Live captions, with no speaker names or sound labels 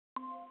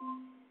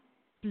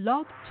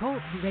Blog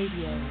Talk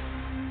Radio.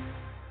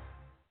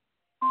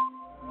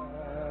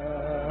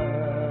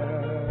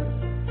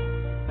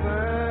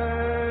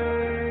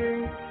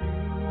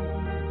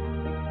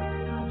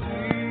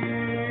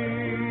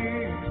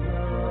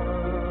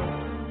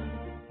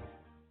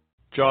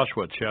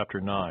 Joshua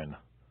chapter 9.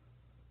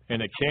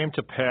 And it came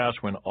to pass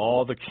when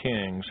all the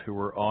kings who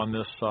were on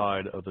this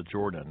side of the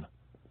Jordan,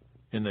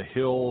 in the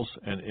hills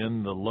and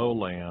in the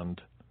lowland,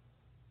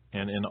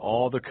 and in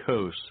all the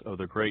coasts of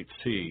the great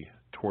sea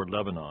toward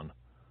Lebanon,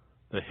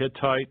 the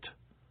Hittite,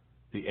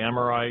 the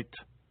Amorite,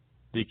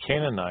 the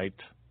Canaanite,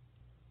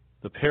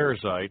 the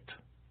Perizzite,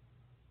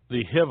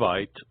 the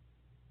Hivite,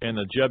 and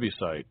the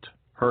Jebusite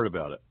heard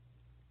about it,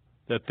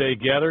 that they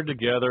gathered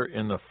together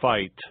in the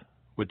fight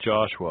with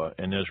Joshua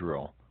and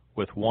Israel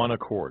with one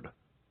accord.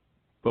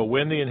 But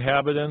when the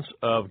inhabitants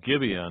of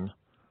Gibeon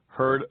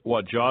heard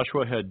what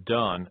Joshua had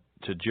done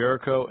to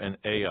Jericho and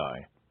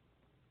Ai,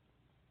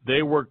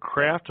 they worked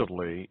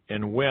craftily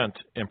and went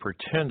and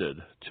pretended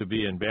to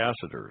be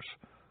ambassadors,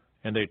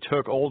 and they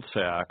took old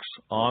sacks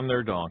on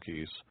their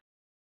donkeys,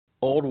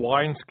 old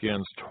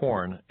wineskins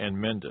torn and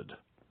mended,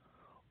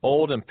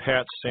 old and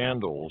patched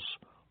sandals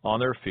on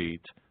their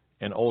feet,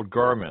 and old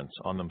garments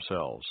on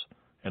themselves,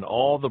 and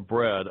all the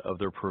bread of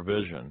their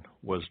provision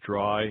was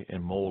dry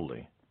and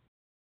moldy.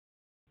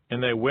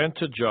 And they went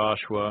to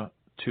Joshua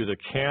to the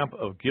camp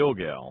of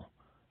Gilgal,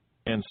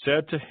 and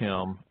said to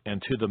him and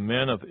to the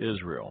men of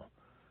Israel,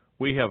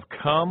 We have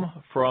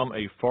come from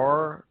a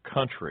far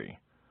country.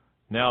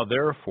 Now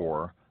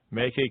therefore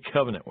make a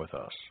covenant with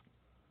us.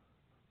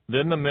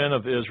 Then the men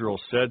of Israel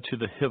said to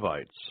the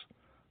Hivites,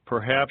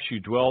 Perhaps you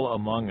dwell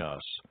among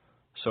us,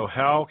 so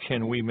how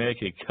can we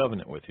make a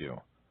covenant with you?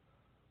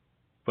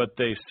 But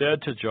they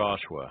said to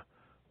Joshua,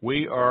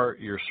 We are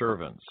your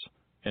servants.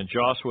 And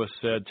Joshua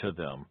said to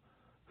them,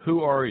 Who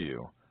are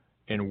you,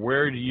 and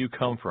where do you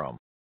come from?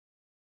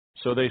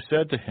 So they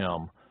said to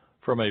him,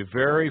 From a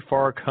very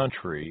far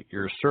country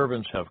your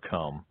servants have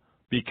come,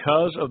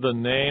 because of the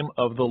name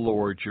of the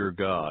Lord your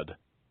God.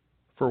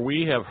 For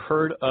we have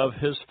heard of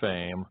his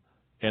fame,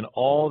 and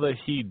all that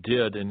he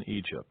did in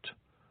Egypt,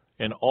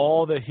 and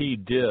all that he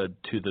did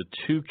to the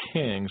 2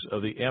 kings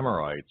of the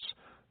Amorites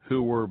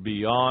who were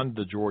beyond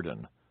the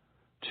Jordan,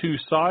 to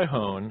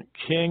Sihon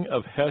king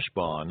of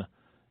Heshbon,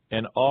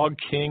 and Og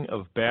king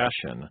of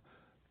Bashan,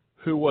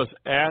 who was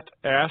at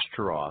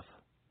Ashtaroth.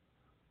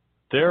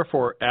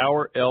 Therefore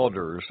our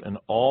elders and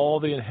all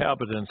the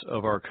inhabitants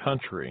of our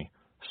country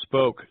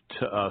spoke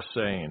to us,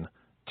 saying,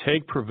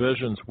 Take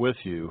provisions with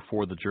you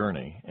for the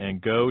journey,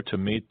 and go to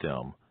meet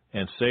them,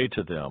 and say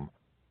to them,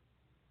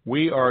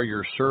 We are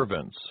your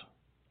servants.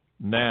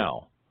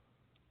 Now,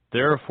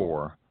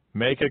 therefore,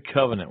 make a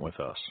covenant with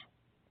us.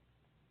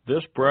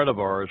 This bread of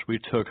ours we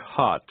took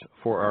hot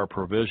for our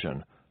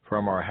provision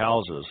from our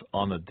houses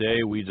on the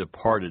day we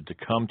departed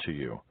to come to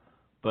you.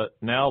 But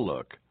now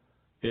look,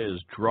 it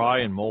is dry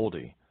and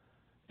moldy.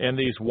 And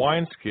these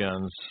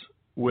wineskins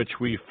which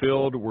we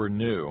filled were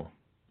new.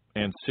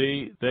 And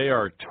see, they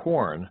are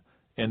torn,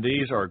 and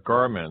these are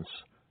garments,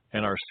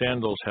 and our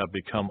sandals have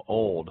become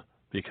old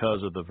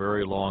because of the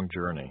very long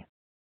journey.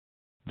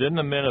 Then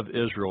the men of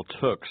Israel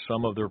took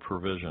some of their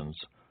provisions,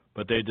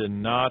 but they did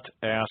not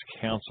ask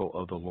counsel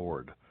of the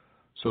Lord.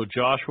 So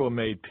Joshua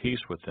made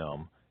peace with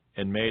them,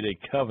 and made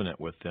a covenant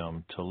with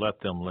them to let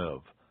them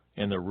live.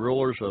 And the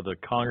rulers of the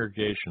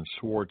congregation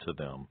swore to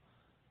them.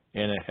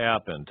 And it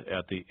happened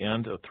at the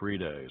end of 3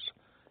 days,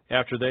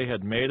 after they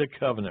had made a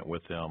covenant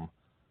with them,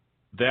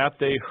 that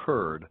they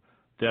heard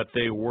that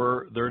they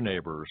were their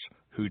neighbors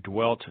who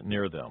dwelt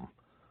near them.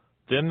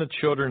 Then the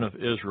children of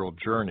Israel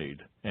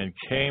journeyed and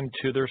came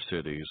to their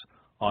cities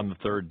on the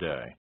 3rd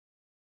day.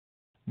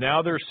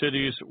 Now their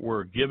cities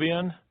were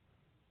Gibeon,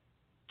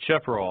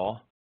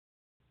 Chephral,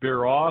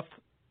 Beeroth,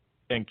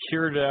 and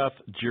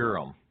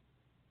Kirjath-jearim.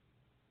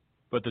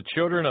 But the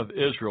children of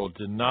Israel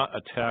did not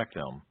attack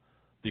them,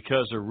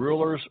 because the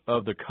rulers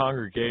of the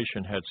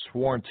congregation had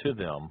sworn to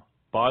them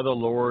by the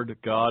Lord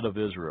God of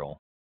Israel,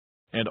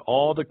 and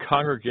all the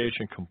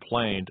congregation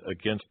complained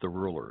against the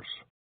rulers.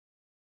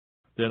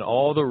 Then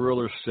all the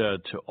rulers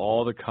said to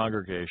all the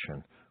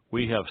congregation,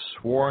 We have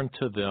sworn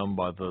to them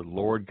by the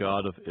Lord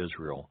God of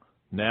Israel.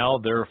 Now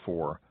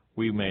therefore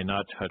we may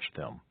not touch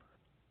them.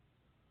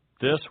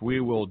 This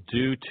we will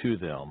do to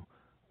them.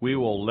 We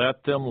will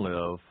let them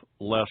live,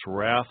 lest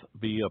wrath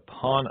be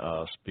upon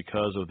us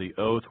because of the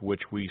oath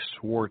which we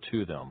swore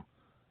to them.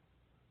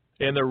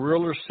 And the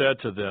rulers said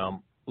to them,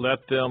 Let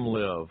them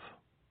live,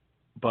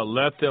 but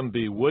let them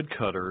be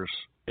woodcutters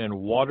and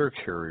water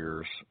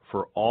carriers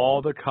for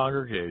all the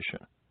congregation,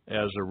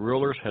 as the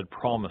rulers had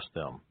promised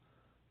them.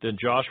 Then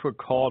Joshua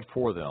called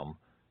for them,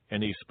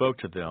 and he spoke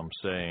to them,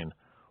 saying,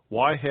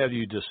 Why have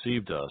you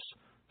deceived us,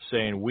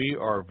 saying, We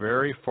are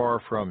very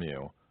far from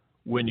you,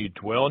 when you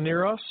dwell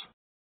near us?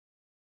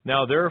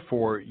 Now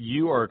therefore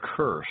you are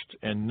cursed,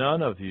 and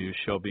none of you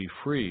shall be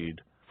freed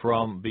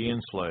from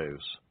being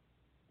slaves,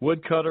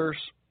 woodcutters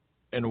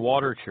and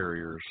water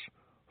carriers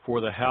for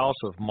the house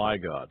of my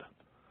God.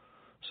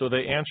 So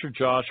they answered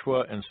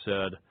Joshua and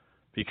said,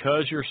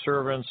 because your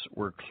servants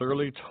were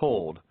clearly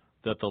told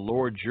that the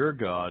Lord your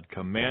God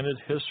commanded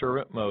his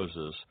servant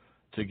Moses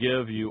to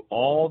give you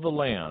all the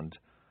land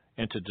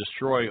and to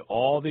destroy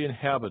all the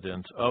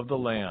inhabitants of the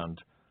land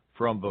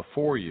from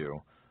before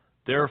you,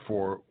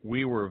 therefore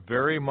we were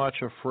very much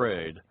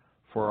afraid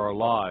for our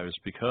lives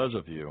because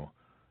of you,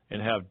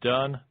 and have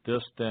done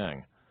this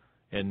thing.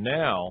 And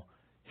now,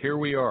 here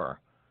we are,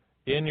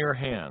 in your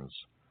hands.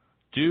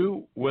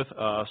 Do with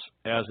us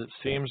as it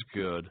seems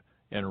good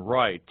and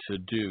right to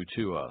do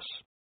to us.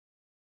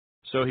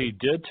 So he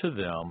did to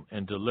them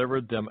and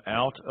delivered them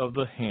out of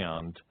the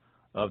hand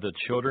of the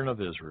children of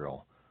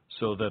Israel,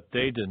 so that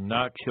they did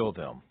not kill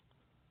them.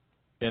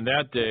 In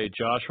that day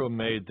Joshua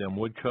made them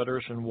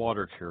woodcutters and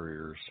water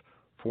carriers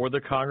for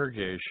the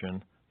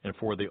congregation and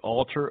for the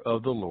altar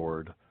of the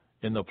Lord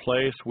in the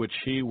place which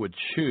he would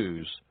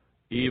choose,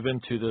 even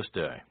to this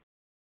day.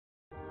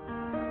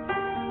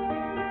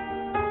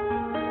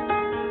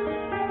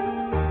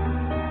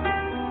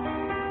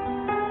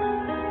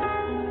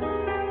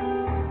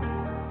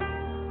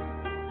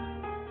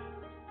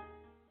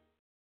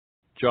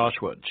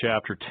 Joshua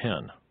chapter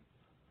 10.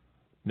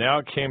 Now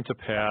it came to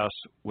pass,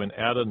 when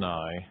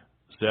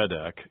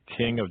Adoni-Zedek,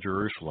 king of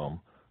Jerusalem,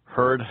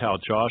 heard how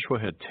Joshua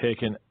had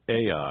taken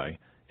Ai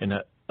and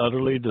had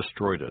utterly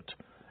destroyed it,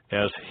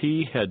 as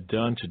he had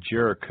done to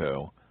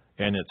Jericho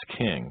and its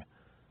king,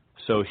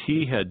 so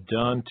he had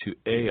done to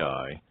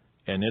Ai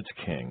and its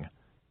king,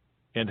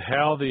 and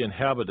how the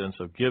inhabitants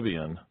of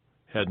Gibeon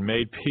had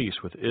made peace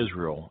with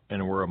Israel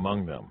and were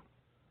among them,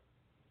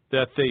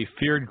 that they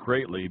feared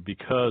greatly,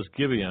 because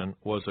Gibeon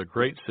was a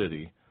great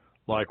city,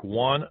 like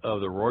one of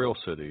the royal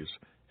cities,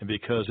 and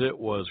because it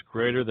was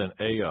greater than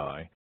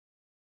Ai,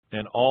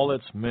 and all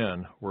its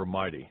men were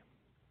mighty.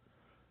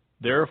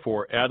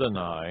 Therefore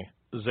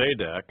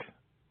Adoni-Zedek,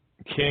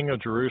 king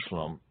of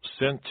Jerusalem,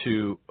 sent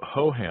to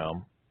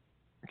Hoham,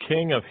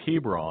 king of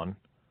Hebron,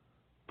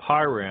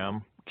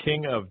 Piram,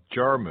 king of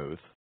Jarmuth,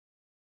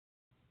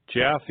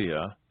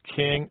 Japhia,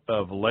 king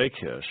of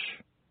Lachish,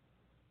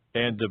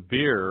 and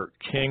Debir,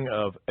 king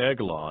of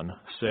Eglon,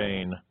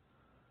 saying,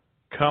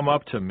 Come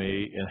up to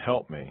me and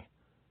help me,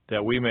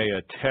 that we may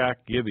attack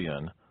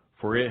Gibeon,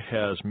 for it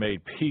has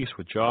made peace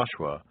with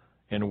Joshua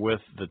and with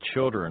the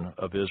children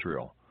of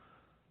Israel.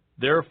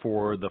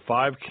 Therefore the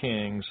 5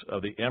 kings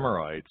of the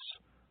Amorites,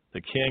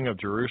 the king of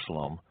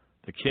Jerusalem,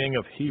 the king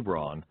of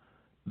Hebron,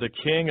 the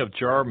king of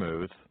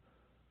Jarmuth,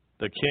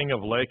 the king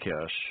of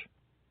Lachish,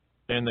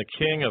 and the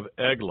king of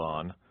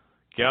Eglon,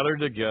 gathered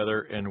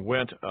together and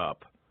went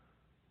up,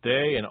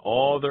 they and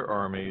all their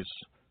armies,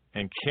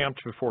 and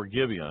camped before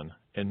Gibeon,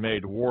 and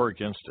made war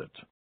against it.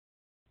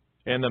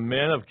 And the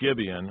men of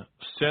Gibeon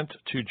sent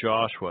to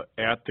Joshua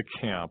at the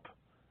camp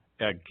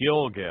at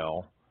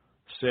Gilgal,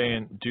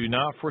 saying, Do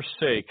not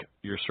forsake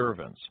your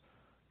servants.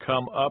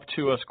 Come up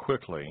to us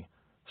quickly,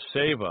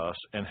 save us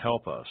and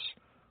help us,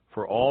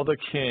 for all the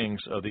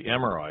kings of the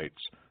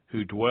Amorites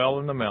who dwell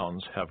in the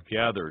mountains have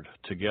gathered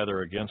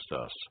together against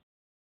us.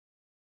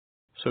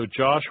 So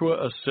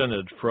Joshua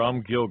ascended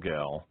from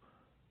Gilgal,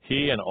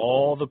 he and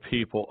all the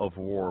people of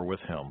war with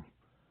him,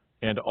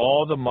 and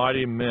all the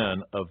mighty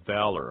men of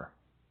valor.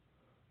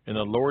 And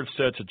the Lord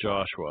said to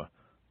Joshua,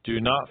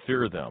 Do not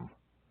fear them,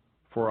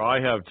 for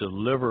I have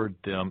delivered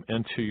them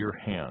into your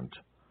hand.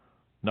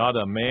 Not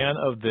a man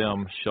of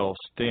them shall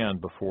stand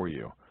before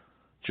you.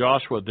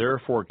 Joshua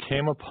therefore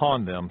came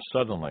upon them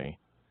suddenly,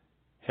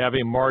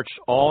 having marched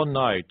all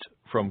night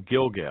from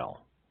Gilgal.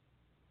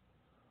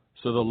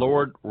 So the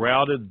Lord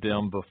routed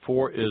them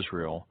before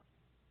Israel,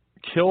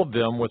 killed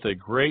them with a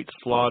great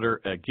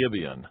slaughter at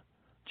Gibeon,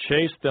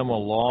 chased them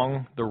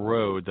along the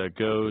road that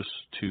goes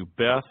to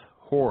Beth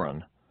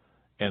Horon,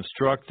 and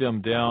struck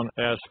them down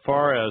as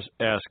far as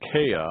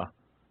Askea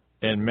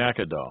and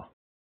Makkedah.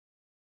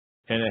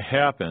 And it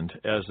happened,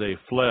 as they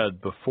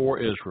fled before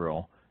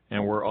Israel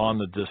and were on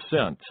the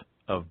descent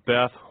of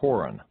Beth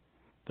Horon,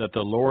 that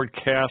the Lord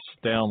cast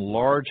down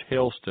large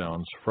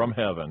hailstones from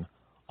heaven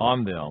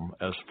on them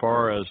as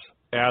far as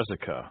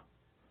Azekah,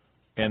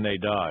 and they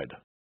died.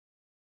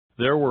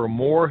 There were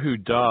more who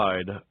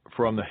died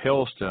from the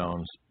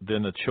hailstones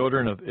than the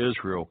children of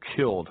Israel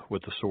killed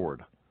with the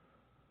sword.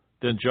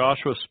 Then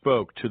Joshua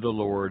spoke to the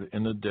Lord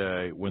in the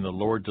day when the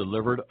Lord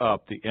delivered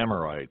up the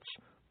Amorites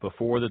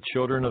before the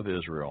children of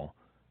Israel,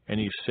 and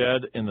he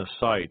said in the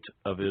sight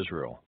of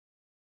Israel,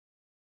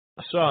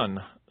 Sun,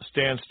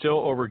 stand still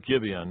over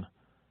Gibeon,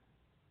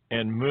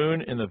 and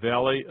moon in the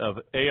valley of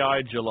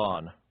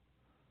Aijalon.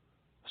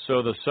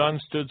 So the sun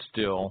stood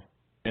still,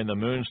 and the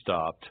moon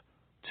stopped,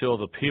 till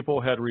the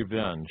people had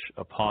revenge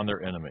upon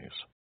their enemies.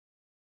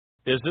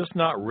 Is this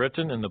not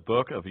written in the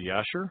book of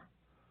Yashar?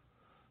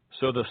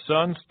 So the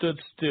sun stood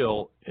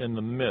still in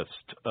the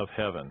midst of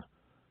heaven,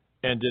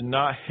 and did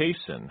not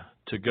hasten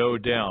to go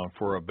down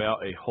for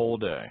about a whole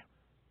day.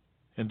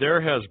 And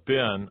there has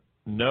been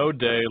no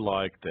day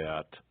like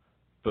that,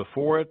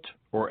 before it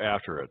or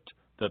after it,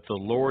 that the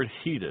Lord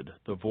heeded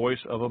the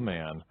voice of a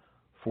man,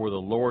 for the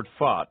Lord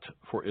fought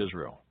for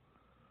Israel.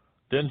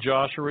 Then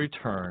Joshua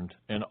returned,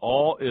 and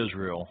all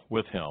Israel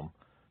with him,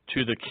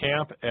 to the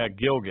camp at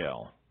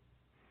Gilgal.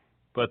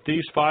 But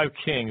these 5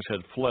 kings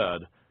had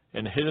fled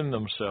and hidden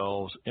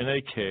themselves in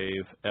a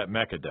cave at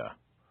Makkedah.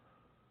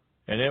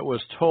 And it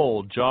was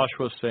told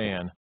Joshua,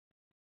 saying,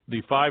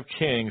 The 5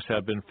 kings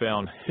have been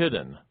found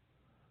hidden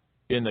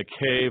in the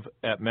cave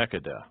at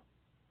Makkedah.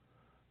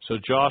 So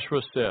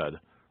Joshua said,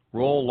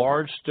 Roll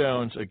large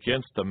stones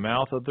against the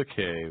mouth of the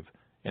cave,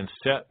 and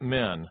set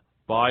men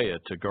by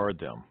it to guard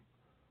them.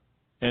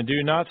 And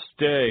do not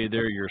stay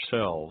there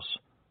yourselves,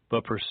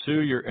 but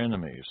pursue your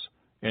enemies,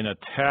 and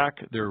attack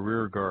their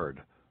rear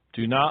guard.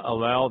 Do not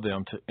allow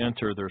them to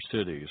enter their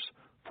cities,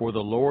 for the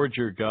Lord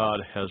your God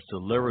has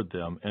delivered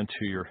them into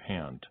your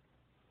hand.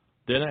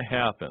 Then it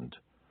happened,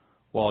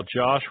 while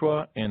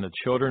Joshua and the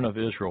children of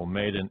Israel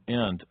made an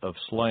end of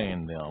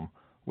slaying them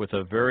with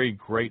a very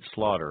great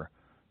slaughter,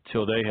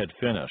 till they had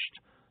finished,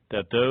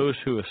 that those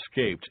who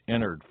escaped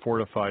entered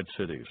fortified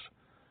cities.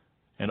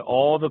 And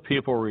all the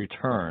people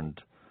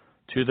returned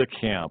to the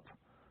camp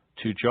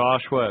to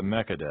Joshua at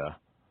Makkedah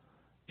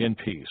in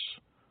peace.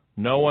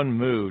 No one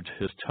moved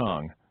his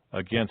tongue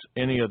against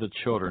any of the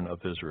children of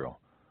Israel.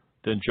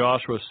 Then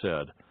Joshua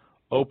said,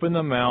 Open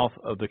the mouth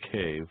of the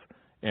cave,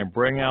 and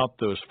bring out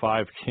those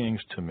 5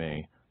 kings to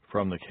me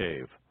from the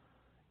cave.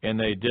 And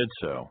they did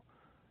so,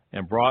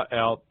 and brought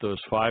out those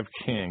 5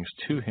 kings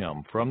to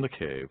him from the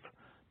cave,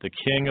 the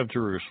king of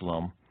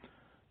Jerusalem,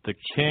 the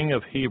king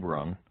of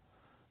Hebron,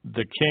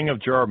 the king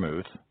of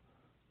Jarmuth,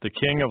 the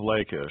king of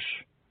Lachish,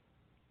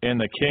 and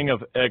the king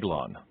of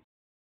Eglon.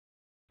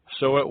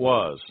 So it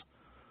was,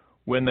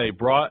 when they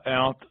brought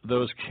out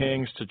those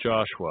kings to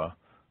Joshua,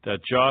 that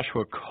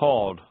Joshua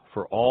called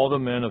for all the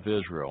men of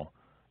Israel,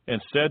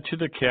 and said to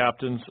the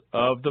captains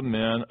of the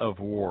men of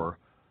war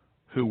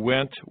who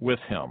went with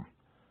him,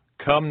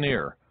 Come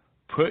near,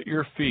 put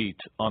your feet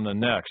on the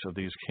necks of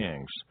these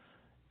kings.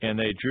 And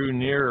they drew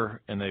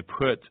near, and they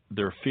put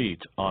their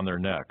feet on their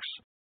necks.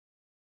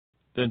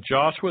 Then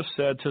Joshua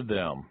said to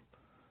them,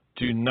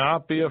 Do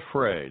not be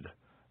afraid,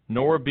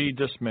 nor be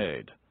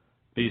dismayed.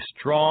 Be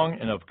strong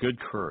and of good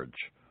courage,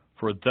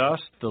 for thus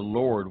the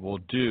Lord will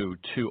do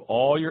to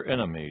all your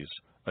enemies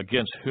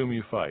against whom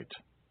you fight.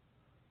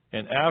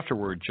 And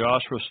afterward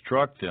Joshua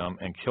struck them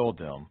and killed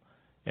them,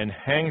 and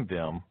hanged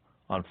them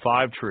on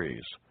 5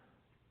 trees.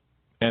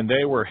 And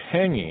they were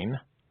hanging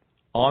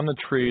on the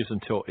trees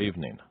until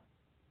evening.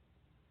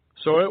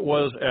 So it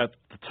was at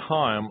the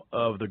time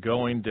of the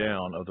going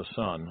down of the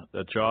sun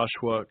that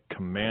Joshua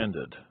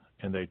commanded,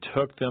 and they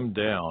took them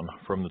down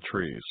from the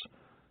trees,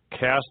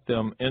 cast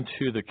them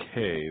into the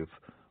cave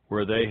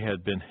where they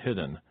had been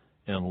hidden,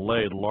 and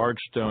laid large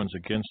stones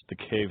against the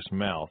cave's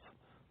mouth,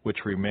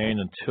 which remain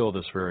until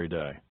this very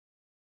day.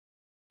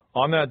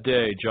 On that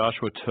day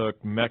Joshua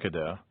took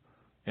Makkedah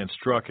and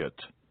struck it,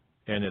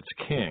 and its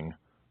king,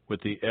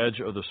 with the edge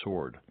of the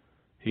sword.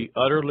 He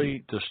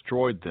utterly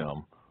destroyed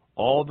them,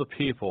 all the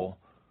people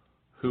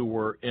who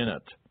were in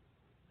it.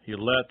 He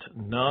let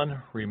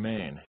none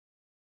remain.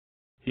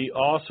 He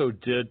also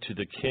did to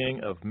the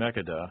king of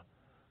Makkedah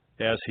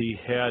as he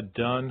had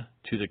done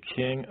to the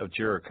king of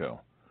Jericho.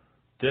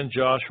 Then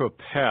Joshua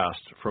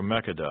passed from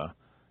Makkedah,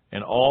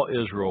 and all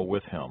Israel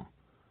with him,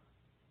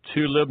 to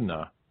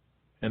Libnah,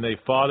 and they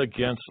fought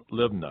against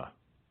Libnah.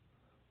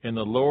 And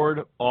the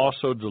Lord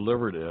also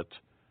delivered it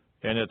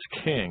and its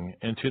king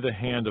into the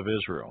hand of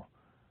Israel.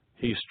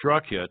 He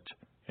struck it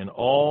and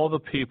all the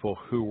people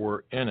who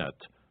were in it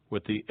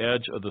with the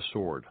edge of the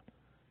sword.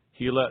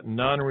 He let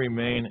none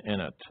remain in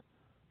it,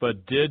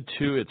 but did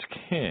to its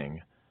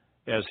king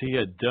as he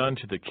had done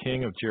to the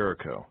king of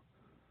Jericho.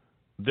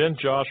 Then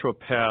Joshua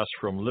passed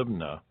from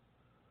Libnah,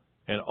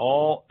 and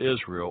all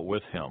Israel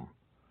with him,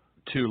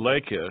 to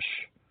Lachish,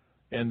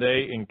 and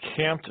they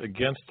encamped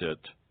against it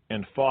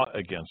and fought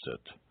against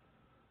it.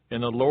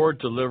 And the Lord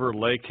delivered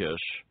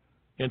Lachish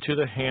into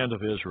the hand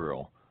of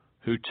Israel,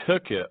 who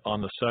took it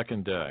on the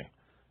 2nd day,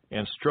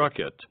 and struck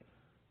it,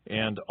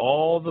 and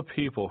all the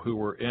people who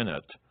were in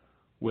it,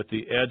 with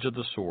the edge of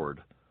the sword,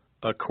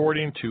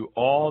 according to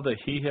all that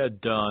he had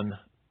done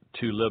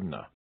to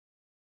Libnah.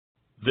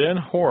 Then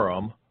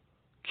Horam,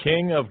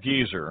 king of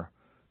Gezer,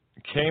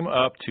 came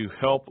up to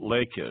help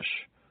Lachish,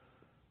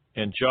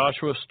 and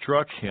Joshua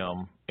struck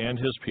him and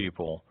his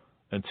people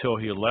until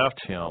he left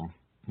him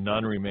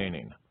none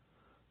remaining.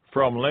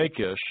 From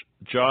Lachish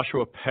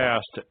Joshua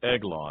passed to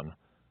Eglon,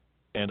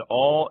 and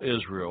all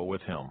Israel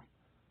with him,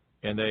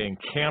 and they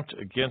encamped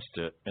against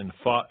it and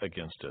fought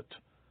against it.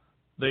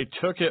 They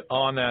took it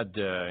on that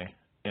day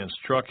and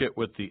struck it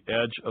with the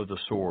edge of the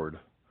sword.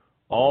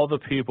 All the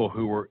people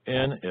who were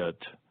in it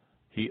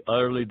he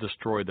utterly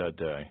destroyed that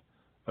day,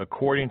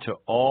 according to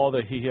all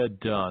that he had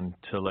done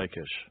to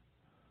Lachish.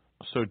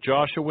 So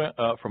Joshua went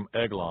up from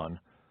Eglon,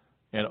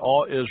 and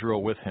all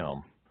Israel with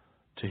him,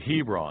 to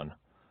Hebron,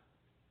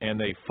 and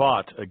they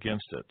fought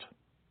against it.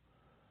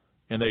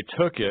 And they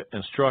took it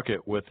and struck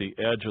it with the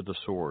edge of the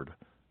sword,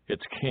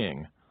 its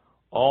king,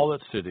 all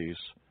its cities,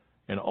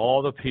 and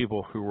all the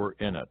people who were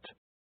in it.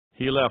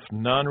 He left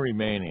none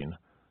remaining,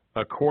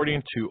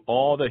 according to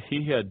all that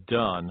he had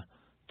done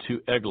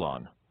to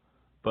Eglon,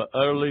 but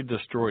utterly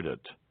destroyed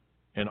it.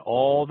 and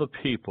all the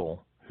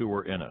people who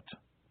were in it.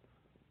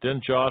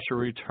 Then Joshua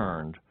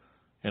returned,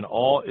 and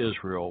all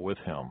Israel with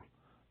him,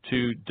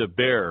 to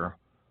Debir,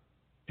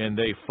 and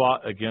they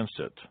fought against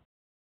it.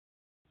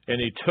 And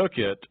he took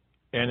it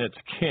and its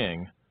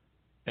king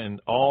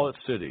and all its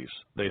cities.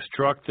 They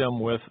struck them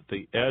with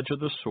the edge of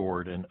the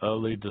sword and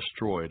utterly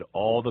destroyed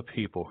all the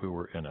people who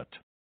were in it.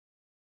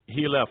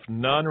 He left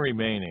none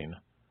remaining,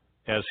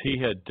 as he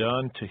had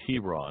done to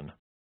Hebron.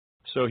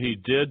 So he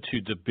did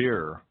to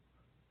Debir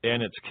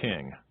and its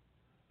king,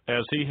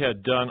 as he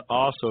had done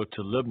also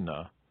to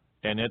Libnah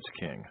and its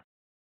king.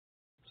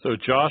 So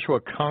Joshua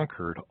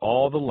conquered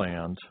all the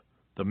land,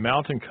 the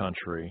mountain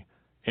country,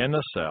 and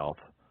the south,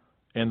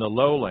 and the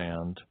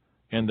lowland,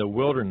 and the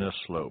wilderness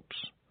slopes.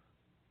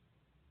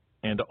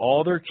 And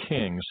all their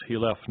kings he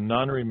left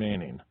none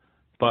remaining,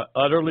 but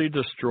utterly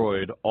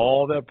destroyed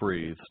all that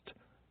breathed,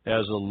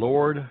 as the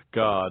Lord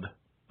God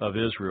of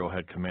Israel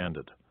had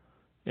commanded.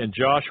 And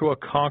Joshua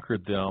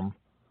conquered them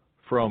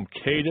from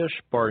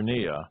Kadesh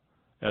Barnea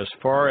as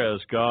far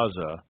as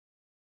Gaza,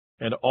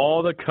 and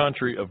all the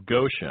country of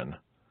Goshen,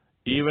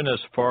 even as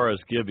far as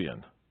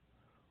Gibeon.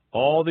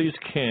 All these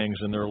kings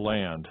and their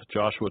land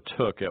Joshua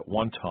took at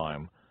one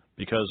time,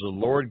 because the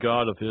Lord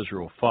God of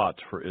Israel fought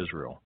for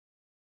Israel.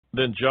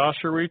 Then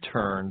Joshua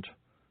returned,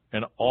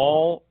 and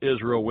all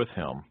Israel with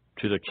him,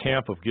 to the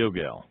camp of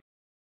Gilgal.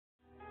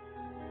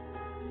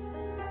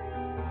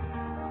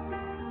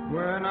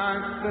 When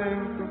I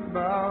think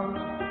about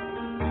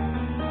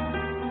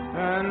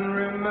and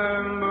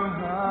remember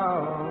how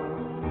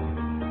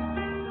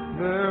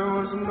there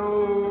was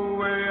no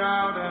way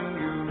out and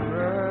you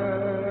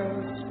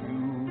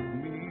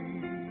rescued me.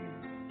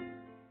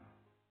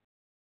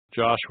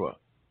 Joshua,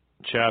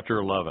 chapter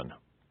 11.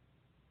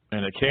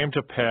 And it came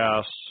to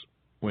pass,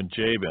 when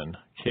Jabin,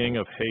 king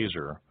of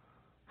Hazor,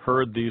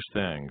 heard these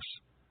things,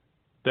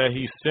 that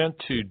he sent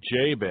to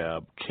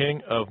Jabab,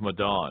 king of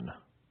Madon,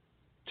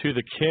 to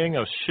the king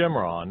of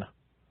Shimron,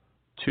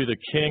 to the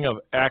king of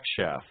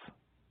Akshaph,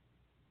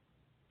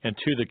 and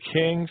to the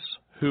kings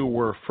who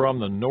were from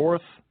the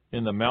north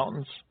in the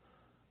mountains,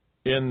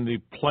 in the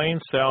plain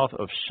south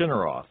of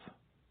Shinneroth,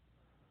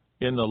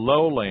 in the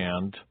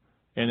lowland,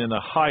 and in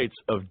the heights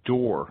of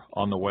Dor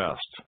on the west,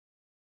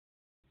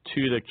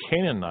 to the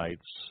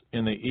Canaanites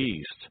in the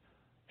east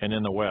and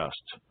in the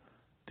west,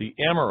 the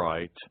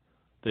Amorite,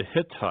 the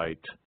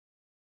Hittite,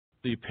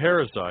 the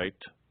Perizzite,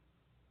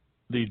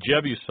 the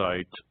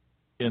Jebusite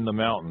in the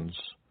mountains,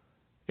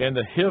 and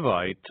the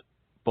Hivite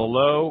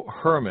below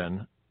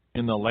Hermon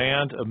in the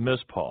land of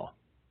Mizpah.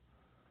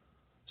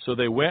 So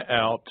they went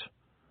out,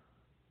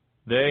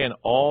 they and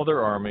all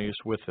their armies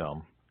with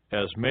them,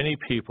 as many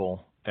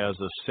people as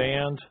the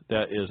sand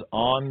that is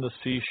on the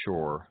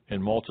seashore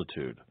in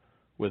multitude,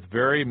 with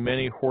very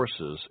many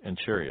horses and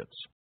chariots.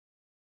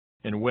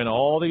 And when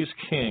all these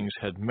kings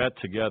had met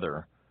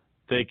together,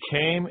 they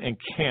came and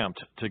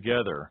camped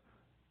together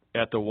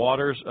at the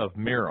waters of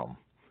Merom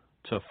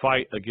to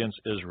fight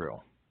against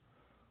Israel.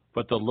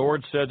 But the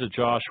Lord said to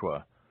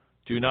Joshua,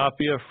 "Do not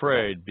be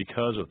afraid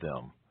because of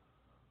them.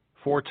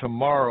 For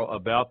tomorrow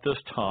about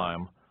this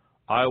time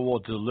I will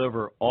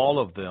deliver all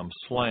of them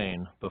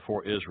slain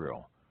before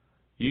Israel.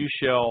 You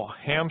shall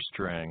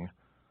hamstring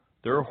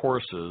their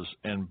horses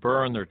and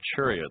burn their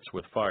chariots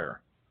with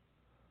fire."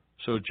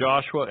 So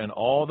Joshua and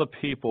all the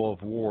people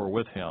of war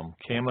with him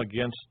came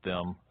against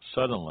them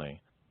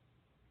suddenly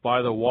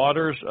by the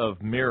waters of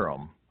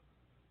Merom,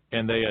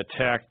 and they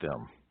attacked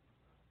them.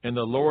 And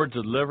the Lord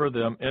delivered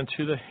them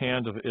into the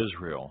hand of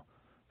Israel,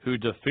 who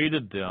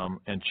defeated them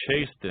and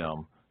chased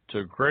them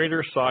to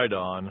Greater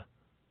Sidon,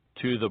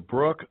 to the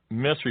brook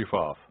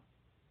Misrephoth,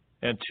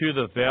 and to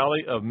the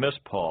valley of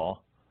Mizpah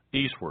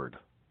eastward.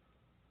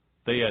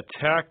 They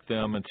attacked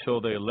them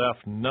until they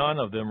left none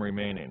of them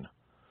remaining.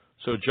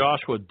 So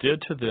Joshua did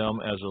to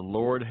them as the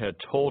Lord had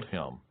told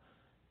him.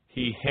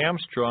 He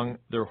hamstrung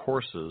their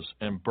horses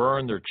and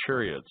burned their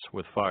chariots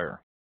with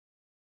fire.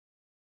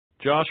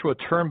 Joshua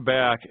turned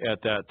back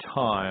at that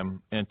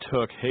time and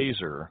took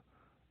Hazor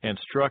and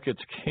struck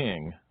its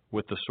king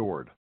with the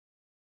sword.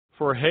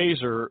 For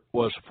Hazor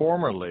was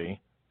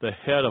formerly the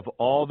head of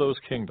all those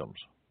kingdoms.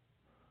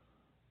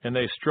 And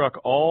they struck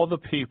all the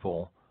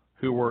people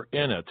who were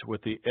in it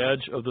with the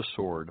edge of the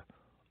sword,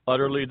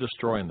 utterly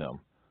destroying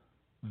them.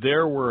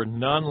 There were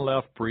none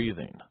left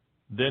breathing.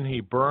 Then he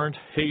burned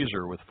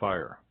Hazor with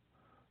fire.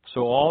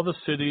 So all the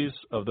cities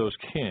of those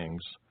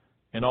kings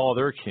and all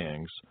their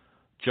kings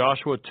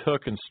Joshua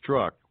took and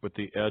struck with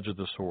the edge of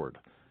the sword.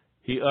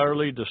 He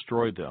utterly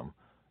destroyed them,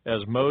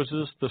 as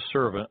Moses the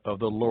servant of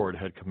the Lord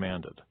had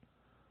commanded.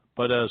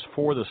 But as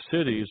for the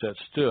cities that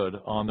stood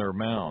on their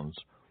mounds,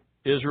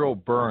 Israel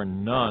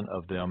burned none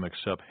of them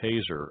except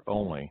Hazor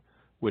only,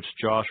 which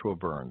Joshua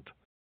burned.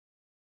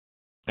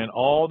 And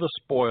all the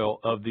spoil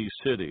of these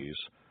cities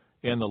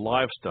and the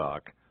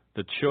livestock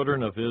the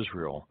children of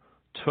Israel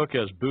took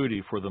as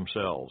booty for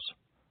themselves.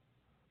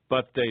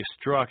 But they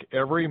struck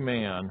every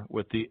man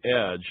with the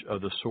edge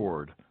of the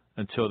sword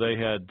until they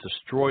had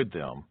destroyed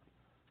them,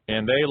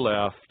 and they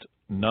left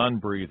none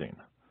breathing.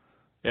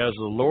 As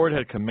the Lord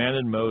had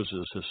commanded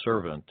Moses his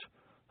servant,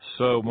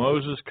 so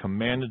Moses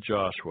commanded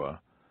Joshua,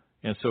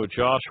 and so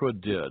Joshua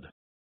did.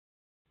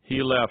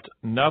 He left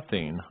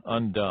nothing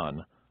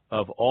undone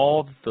of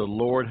all that the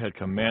Lord had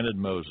commanded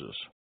Moses.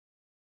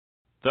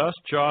 Thus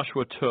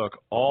Joshua took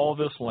all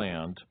this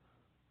land,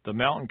 the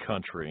mountain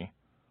country,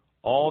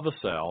 all the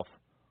south,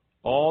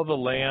 all the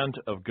land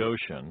of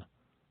Goshen,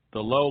 the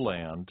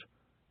lowland,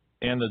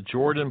 and the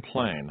Jordan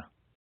plain,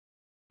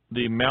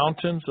 the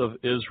mountains of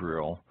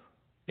Israel,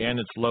 and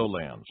its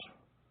lowlands,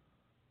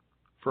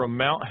 from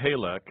Mount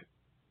Halak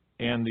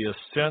and the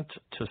ascent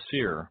to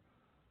Seir,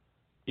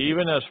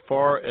 even as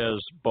far as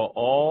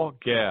Baal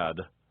Gad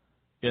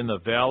in the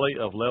valley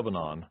of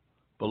Lebanon,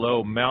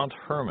 below Mount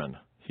Hermon.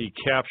 He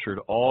captured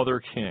all their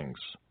kings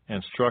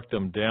and struck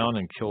them down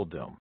and killed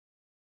them.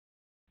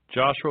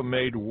 Joshua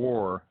made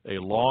war a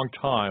long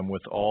time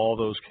with all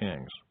those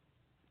kings.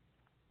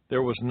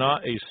 There was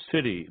not a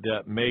city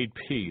that made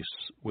peace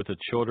with the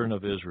children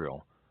of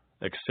Israel,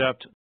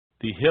 except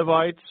the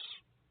Hivites,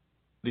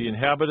 the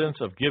inhabitants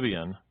of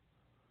Gibeon.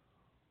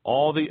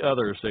 All the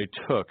others they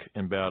took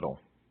in battle.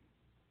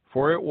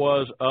 For it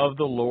was of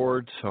the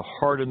Lord to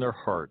harden their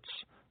hearts,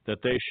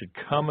 that they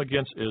should come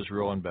against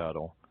Israel in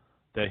battle,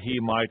 that he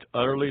might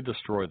utterly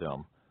destroy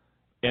them,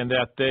 and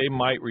that they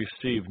might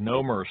receive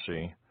no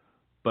mercy,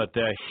 but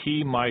that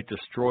he might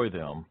destroy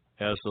them,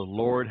 as the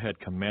Lord had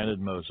commanded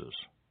Moses.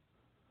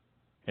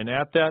 And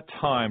at that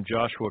time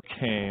Joshua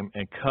came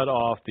and cut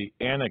off the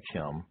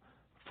Anakim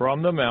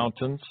from the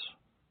mountains,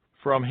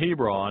 from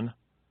Hebron,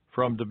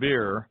 from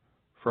Debir,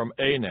 from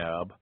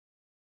Anab,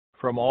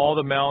 from all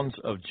the mountains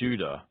of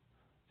Judah,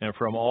 and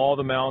from all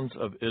the mountains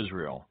of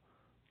Israel.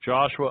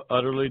 Joshua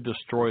utterly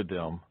destroyed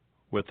them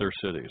with their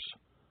cities.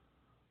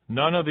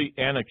 None of the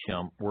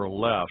Anakim were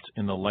left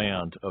in the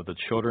land of the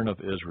children of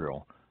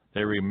Israel.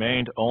 They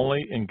remained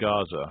only in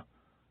Gaza,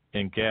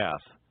 in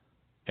Gath,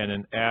 and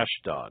in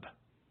Ashdod.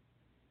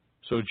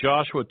 So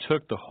Joshua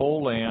took the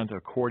whole land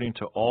according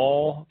to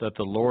all that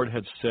the Lord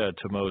had said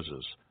to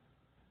Moses.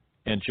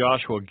 And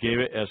Joshua gave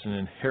it as an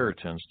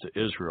inheritance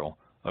to Israel,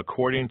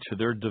 according to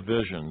their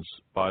divisions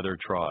by their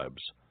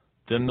tribes.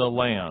 Then the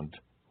land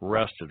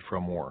rested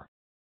from war.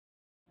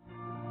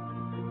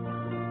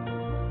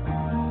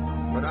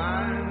 But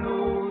I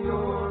know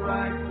you're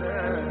right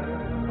there,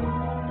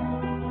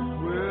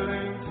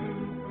 willing to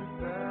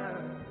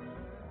prepare.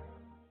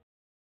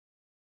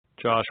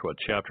 Joshua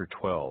chapter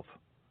 12.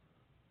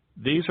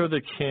 These are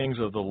the kings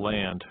of the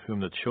land whom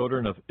the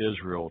children of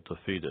Israel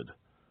defeated,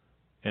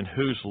 and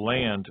whose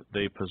land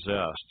they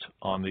possessed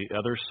on the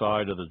other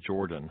side of the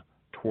Jordan,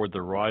 toward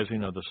the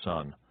rising of the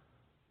sun,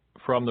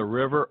 from the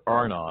river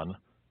Arnon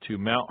to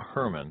Mount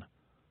Hermon,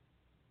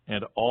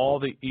 and all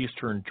the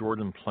eastern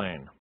Jordan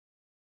plain.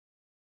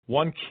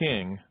 One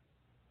king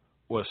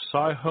was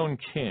Sihon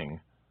king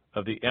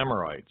of the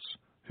Amorites,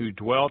 who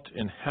dwelt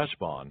in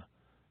Heshbon,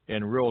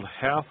 and ruled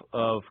half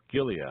of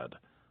Gilead,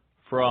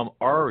 from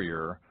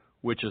Aroer,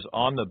 which is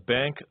on the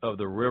bank of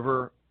the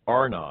river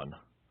Arnon,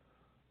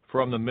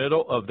 from the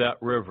middle of that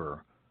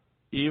river,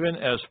 even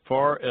as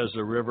far as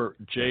the river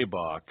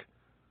Jabbok,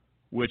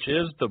 which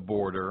is the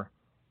border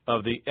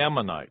of the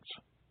Ammonites,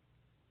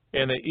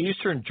 and the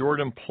eastern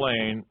Jordan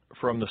plain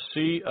from the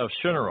sea of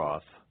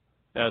Shinneroth,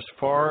 as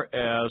far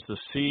as the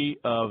sea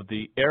of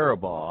the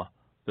Arabah,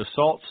 the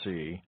Salt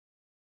Sea,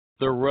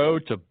 the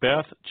road to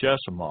Beth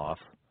Jesimoth,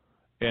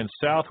 and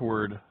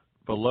southward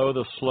below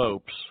the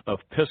slopes of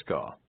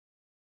Pisgah.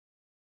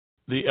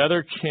 The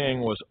other king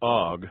was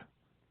Og,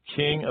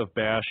 king of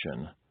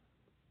Bashan,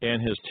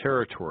 and his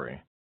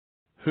territory,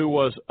 who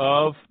was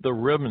of the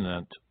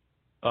remnant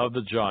of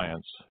the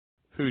giants,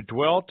 who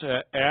dwelt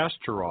at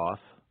Ashtaroth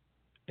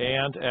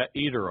and at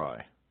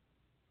Edrei,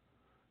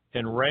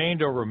 and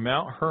reigned over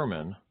Mount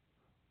Hermon,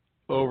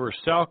 over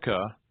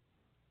Salcah,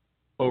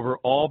 over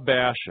all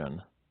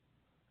Bashan,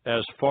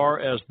 as far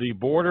as the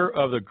border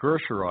of the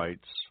Gershurites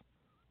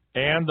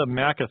and the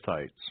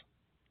Maccathites,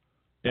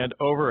 and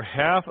over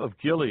half of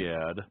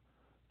Gilead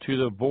to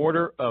the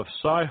border of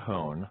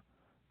Sihon,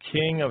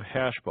 king of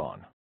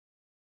Heshbon.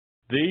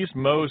 These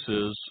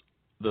Moses,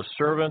 the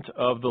servant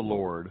of the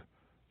Lord,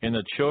 and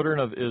the children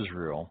of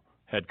Israel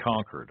had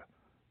conquered,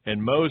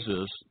 and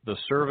Moses, the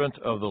servant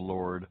of the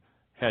Lord,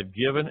 had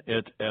given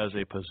it as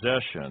a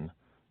possession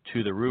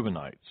to the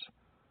Reubenites,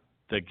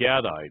 the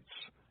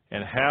Gadites,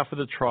 and half of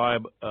the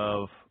tribe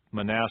of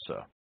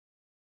Manasseh.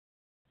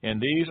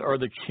 And these are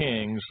the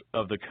kings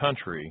of the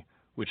country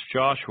which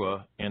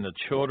Joshua and the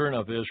children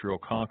of Israel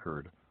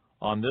conquered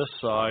on this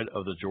side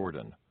of the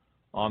Jordan,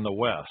 on the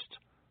west,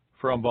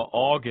 from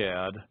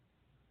Baal-Gad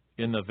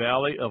in the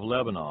valley of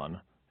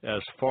Lebanon,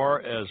 as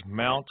far as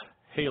Mount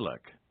Halak,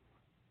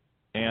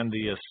 and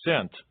the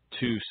ascent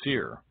to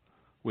Seir,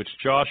 which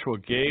Joshua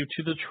gave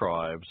to the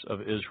tribes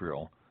of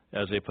Israel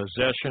as a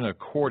possession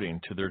according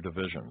to their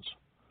divisions.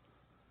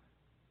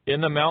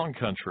 In the mountain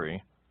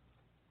country,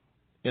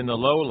 in the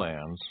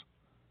lowlands,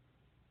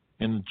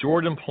 in the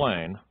Jordan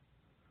plain,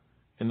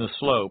 in the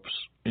slopes,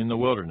 in the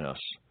wilderness,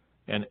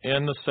 and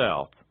in the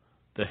south,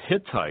 the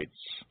Hittites,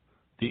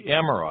 the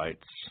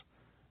Amorites,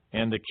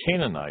 and the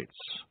Canaanites,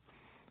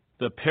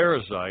 the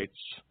Perizzites,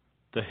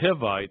 the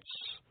Hivites,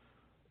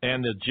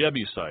 and the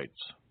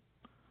Jebusites.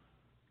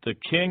 The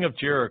king of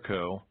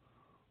Jericho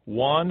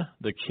won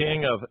the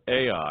king of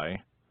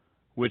Ai,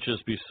 which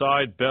is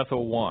beside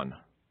Bethel won.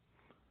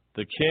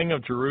 The king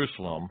of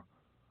Jerusalem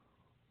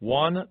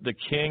won the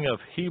king of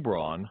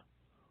Hebron,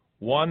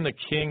 won the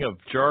king of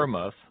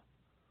Jarmuth,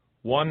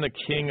 won the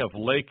king of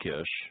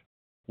Lachish,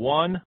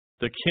 won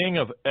the king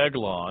of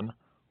Eglon,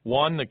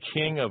 won the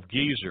king of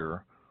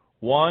Gezer,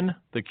 won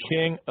the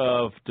king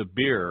of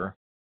Debir,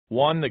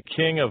 won the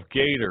king of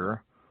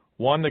Gader,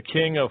 won the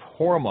king of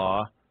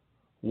Hormah,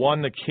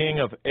 won the king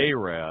of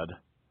Arad,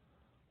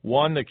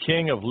 won the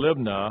king of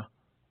Libnah,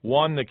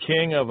 won the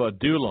king of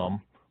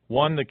Adullam,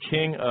 won the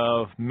king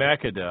of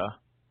Makkedah,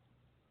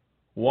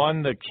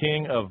 won the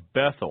king of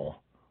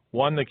Bethel,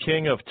 won the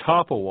king of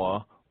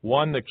Tappuah,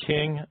 won the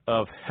king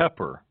of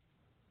Hepher,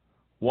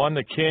 won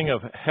the king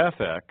of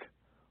Hephek,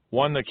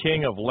 won the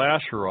king of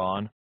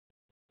Lasharon,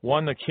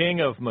 won the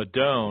king of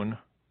Madon,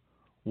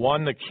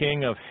 won the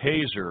king of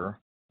Hazor,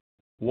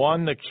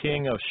 won the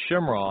king of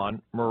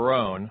Shimron,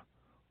 Meron,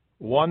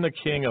 won the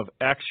king of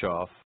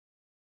Akshaph,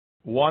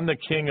 won the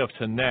king of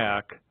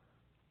Tanakh,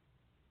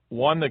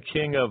 won the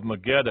king of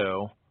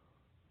Megiddo,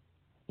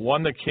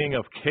 won the king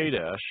of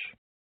Kadesh,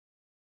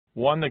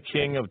 won the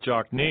king of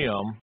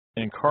Jokneam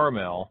in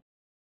Carmel,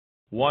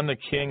 won the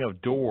king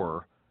of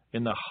Dor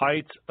in the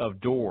heights of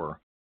Dor,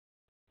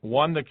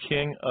 won the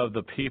king of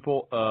the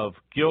people of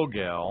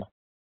Gilgal,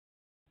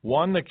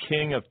 won the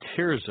king of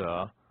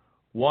Tirzah,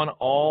 won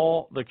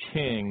all the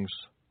kings,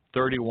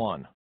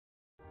 31.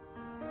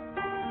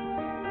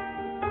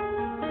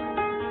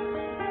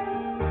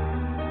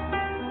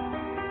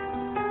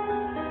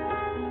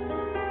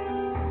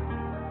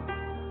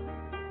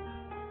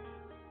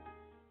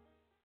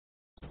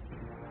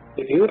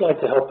 If you would like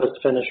to help us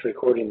finish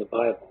recording the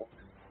Bible,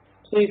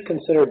 please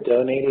consider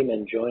donating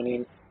and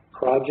joining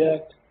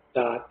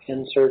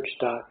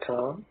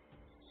project.nsearch.com.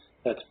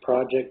 That's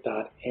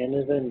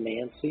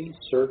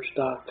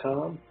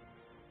project.n-as-in-Nancy-search.com,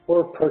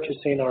 or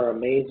purchasing our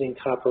amazing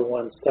Copper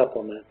One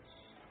supplement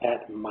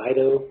at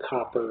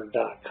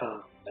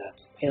mitocopper.com.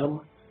 That's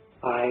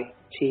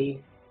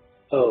M-I-T-O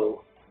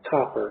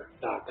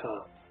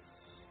copper.com.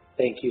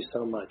 Thank you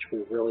so much.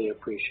 We really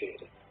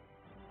appreciate it.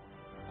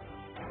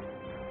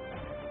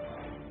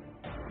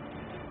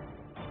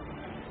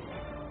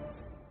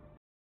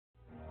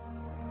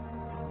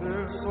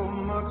 There's so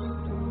much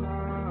to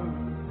learn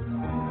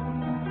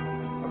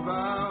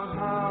about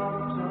how to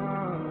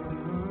turn.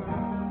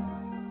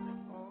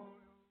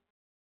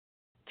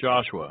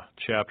 Joshua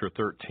chapter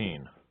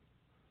 13.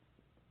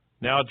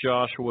 Now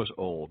Joshua was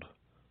old,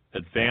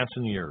 advanced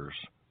in years,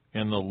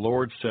 and the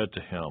Lord said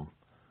to him,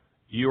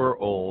 You are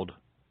old,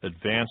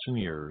 advanced in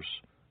years,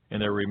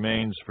 and there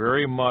remains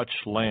very much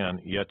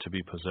land yet to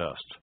be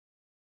possessed.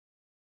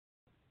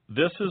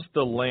 This is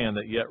the land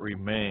that yet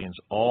remains,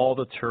 all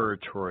the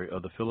territory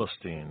of the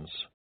Philistines,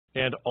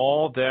 and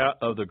all that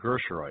of the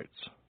Gershurites.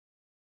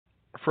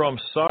 From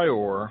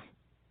Seir,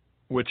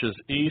 which is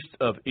east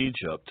of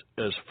Egypt,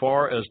 as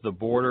far as the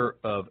border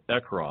of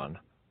Ekron,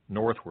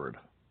 northward,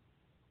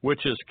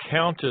 which is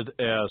counted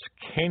as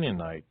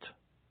Canaanite,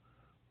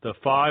 the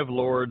 5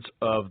 lords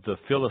of the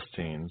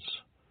Philistines,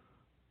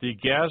 the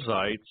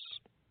Gazites,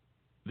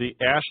 the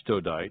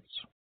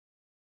Ashdodites,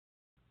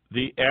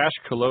 the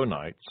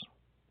Ashkelonites,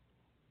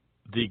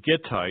 the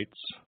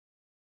Gittites,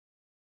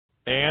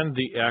 and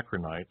the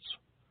Akronites,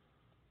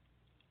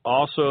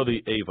 also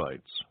the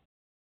Avites.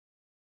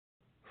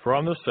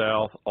 From the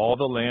south, all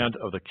the land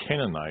of the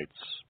Canaanites,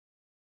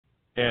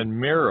 and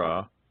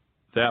Mira,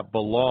 that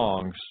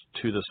belongs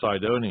to the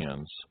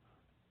Sidonians,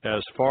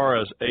 as far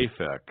as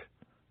Aphek,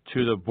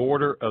 to the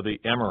border of the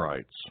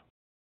Amorites,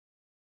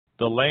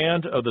 the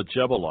land of the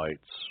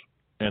Jebuelites,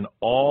 and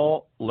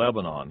all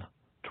Lebanon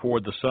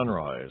toward the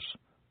sunrise,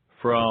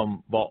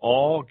 from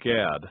Baal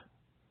Gad,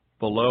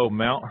 below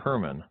Mount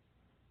Hermon,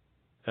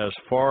 as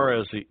far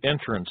as the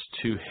entrance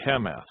to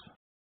Hamath.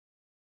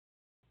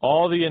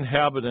 All the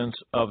inhabitants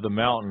of the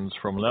mountains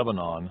from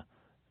Lebanon,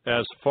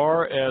 as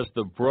far as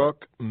the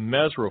brook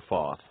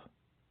Mesrophoth,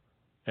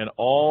 and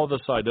all the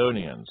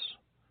Sidonians,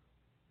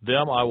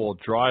 them I will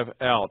drive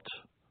out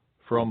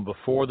from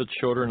before the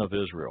children of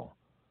Israel.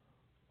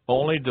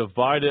 Only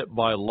divide it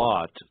by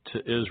lot to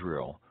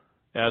Israel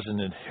as an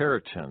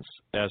inheritance,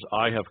 as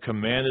I have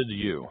commanded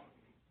you.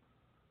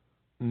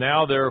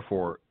 Now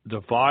therefore,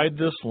 divide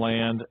this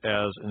land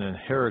as an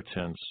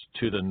inheritance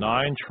to the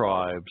 9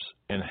 tribes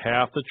and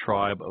half the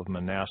tribe of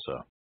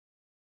Manasseh.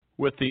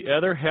 With the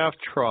other half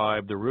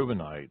tribe, the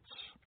Reubenites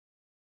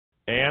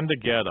and the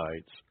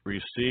Gadites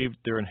received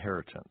their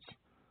inheritance,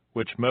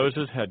 which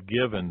Moses had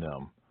given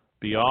them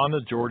beyond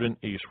the Jordan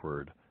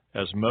eastward,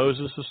 as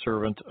Moses the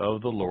servant of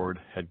the Lord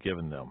had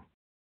given them.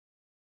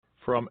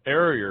 From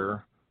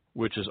Aroer,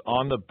 which is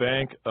on the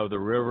bank of the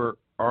river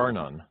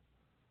Arnon,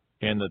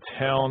 and the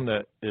town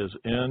that is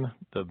in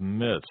the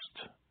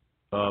midst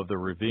of the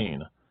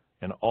ravine,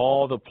 and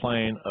all the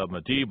plain of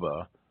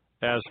Medeba,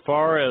 as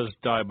far as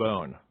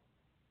Dibon.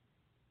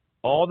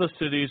 all the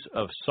cities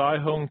of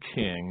Sihon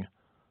king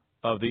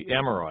of the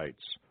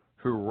Amorites,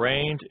 who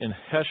reigned in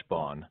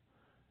Heshbon,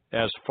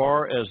 as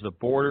far as the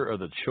border of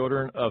the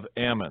children of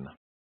Ammon,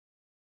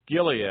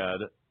 Gilead,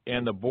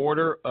 and the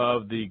border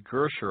of the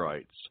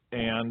Gershurites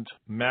and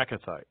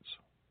Maccathites,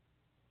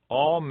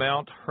 all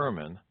Mount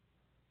Hermon,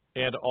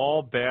 and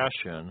all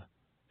Bashan,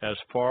 as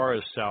far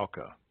as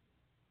Salcah,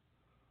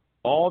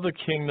 all the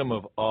kingdom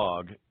of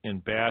Og in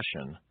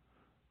Bashan,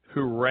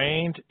 who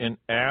reigned in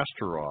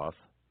Ashtaroth,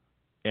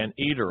 and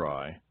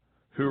Edrei,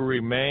 who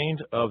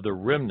remained of the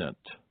remnant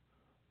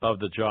of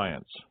the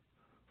giants,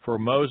 for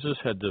Moses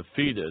had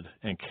defeated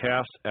and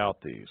cast out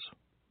these.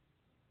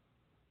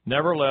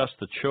 Nevertheless,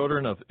 the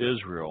children of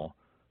Israel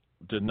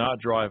did not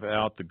drive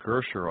out the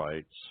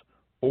Gershurites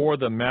or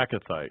the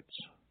Maccathites,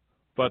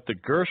 but the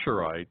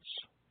Gershurites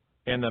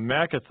and the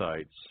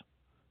Maccathites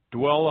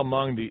dwell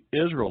among the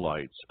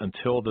Israelites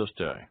until this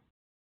day.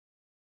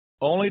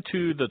 Only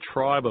to the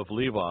tribe of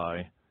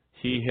Levi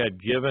he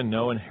had given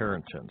no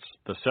inheritance.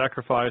 The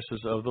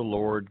sacrifices of the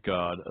Lord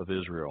God of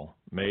Israel,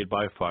 made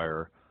by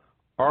fire,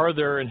 are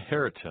their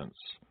inheritance,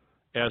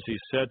 as he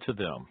said to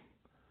them.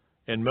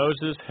 And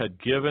Moses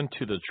had given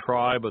to the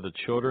tribe of the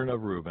children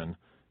of Reuben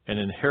an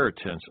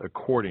inheritance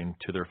according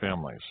to their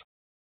families.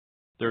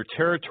 Their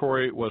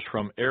territory was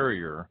from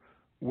Aroer,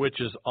 which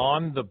is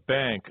on the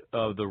bank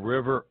of the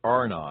river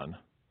Arnon,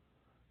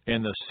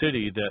 and the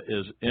city that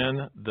is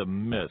in the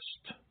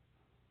midst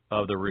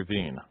of the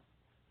ravine,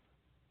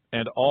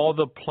 and all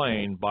the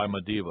plain by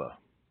Medeba,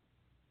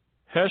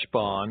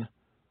 Heshbon,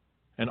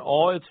 and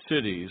all its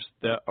cities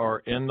that are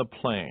in the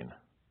plain,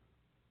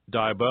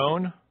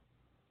 Dibon,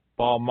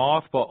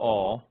 Baalmoth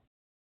Baal,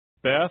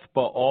 Beth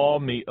Baal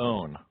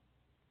Meon,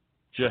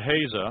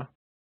 Jehaza,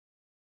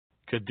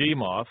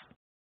 Kedemoth,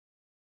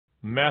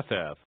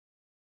 Methath,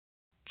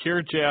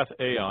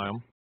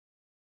 Kirjath-Aim,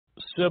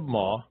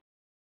 Sibmah,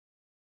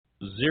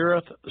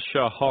 Zerath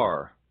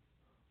Shahar,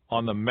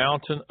 on the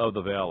mountain of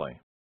the valley,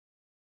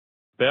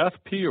 Beth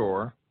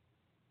Peor,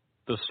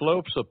 the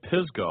slopes of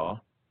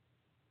Pisgah,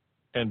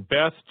 and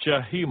Beth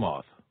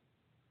Jehimoth,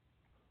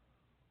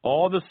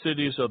 all the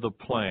cities of the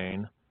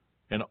plain,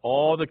 and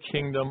all the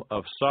kingdom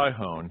of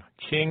Sihon,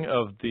 king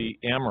of the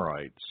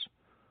Amorites,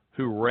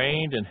 who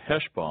reigned in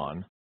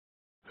Heshbon,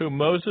 whom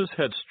Moses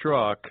had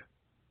struck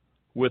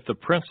with the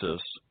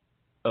princess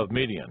of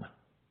Midian,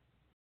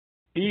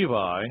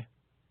 Evi,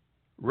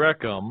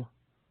 Rechem,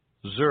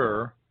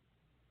 Zur,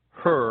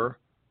 Hur,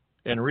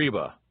 and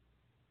Reba,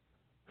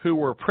 who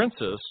were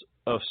princes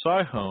of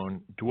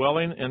Sihon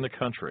dwelling in the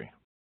country.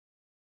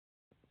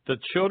 The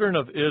children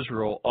of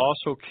Israel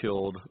also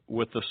killed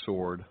with the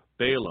sword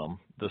Balaam,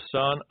 the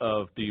son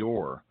of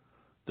Beor,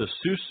 the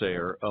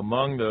soothsayer,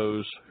 among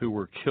those who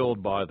were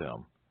killed by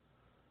them.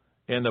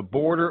 And the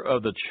border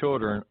of the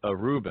children of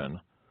Reuben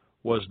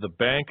was the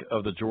bank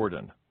of the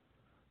Jordan.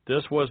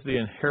 This was the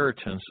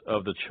inheritance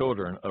of the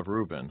children of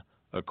Reuben,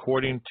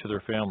 according to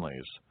their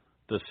families,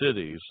 the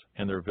cities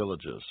and their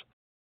villages.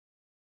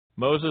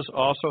 Moses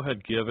also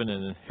had given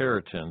an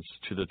inheritance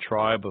to the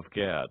tribe of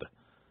Gad,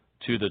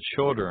 to the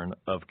children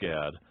of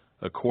Gad,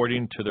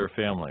 according to their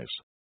families.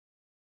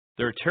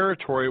 Their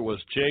territory was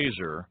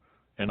Jazer,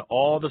 and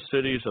all the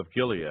cities of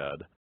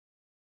Gilead,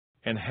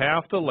 and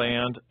half the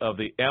land of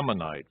the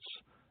Ammonites,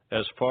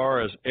 as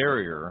far as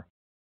Aroer,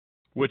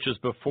 which is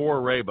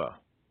before Rabbah,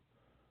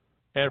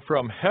 and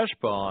from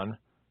Heshbon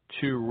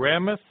to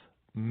Ramoth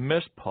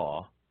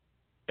Mizpah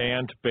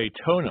and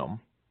Betonim,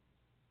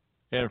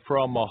 and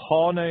from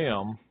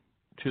Mahanaim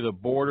to the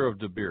border of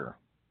Debir,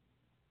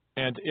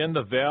 and in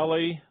the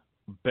valley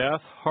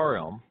Beth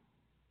Haram,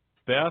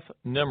 Beth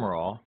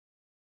Nimrah,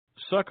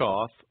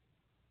 Succoth,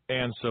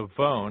 and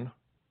Zavon,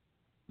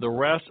 the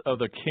rest of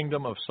the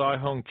kingdom of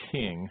Sihon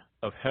king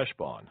of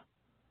Heshbon,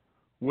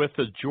 with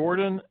the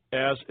Jordan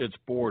as its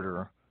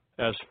border,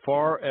 as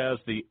far as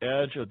the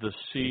edge of the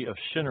sea of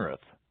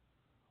Shinnereth,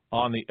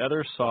 on the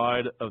other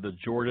side of the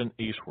Jordan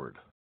eastward.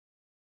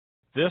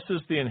 This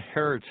is the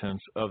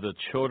inheritance of the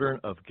children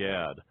of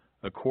Gad,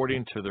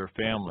 according to their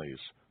families,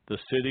 the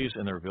cities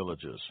and their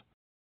villages.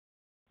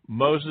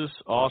 Moses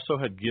also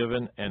had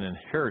given an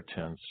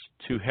inheritance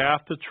to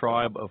half the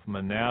tribe of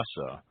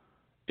Manasseh.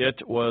 It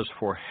was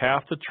for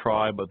half the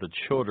tribe of the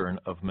children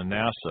of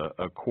Manasseh,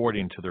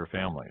 according to their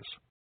families.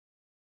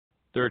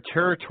 Their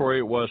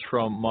territory was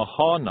from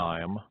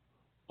Mahanaim,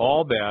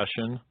 all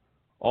Bashan,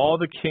 all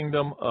the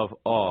kingdom of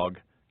Og,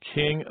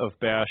 king of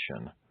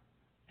Bashan,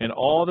 and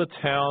all the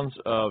towns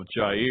of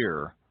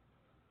Jair,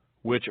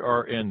 which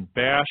are in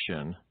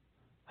Bashan,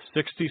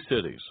 60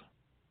 cities.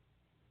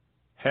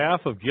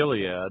 Half of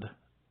Gilead,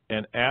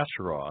 and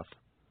Ashtaroth,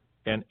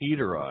 and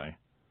Edrei,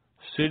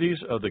 cities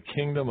of the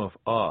kingdom of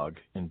Og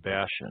in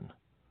Bashan,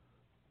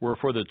 were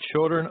for the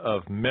children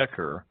of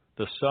Mechir,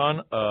 the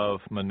son of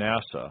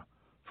Manasseh,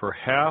 for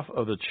half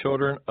of the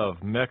children of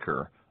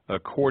Mechir,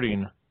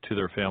 according to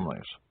their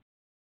families.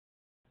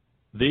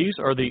 These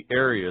are the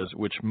areas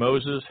which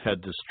Moses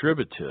had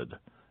distributed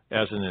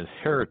as an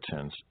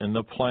inheritance in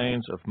the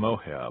plains of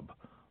Moab,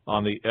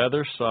 on the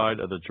other side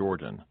of the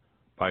Jordan,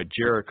 by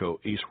Jericho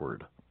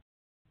eastward.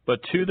 But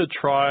to the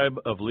tribe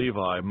of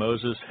Levi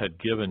Moses had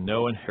given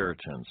no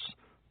inheritance.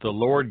 The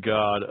Lord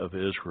God of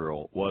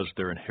Israel was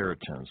their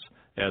inheritance,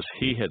 as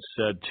he had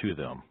said to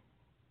them.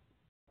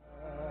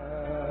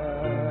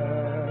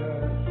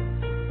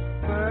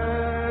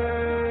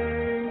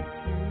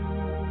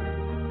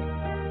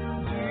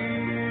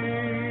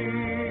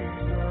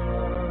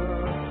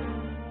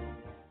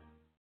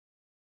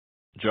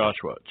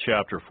 Joshua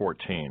chapter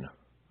 14.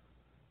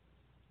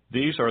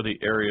 These are the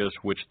areas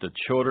which the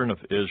children of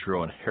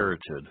Israel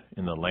inherited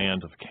in the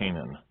land of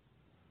Canaan,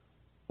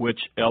 which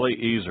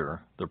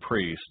Eleazar the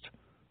priest,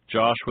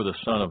 Joshua the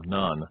son of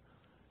Nun,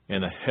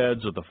 and the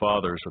heads of the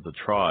fathers of the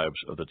tribes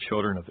of the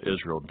children of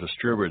Israel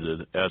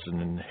distributed as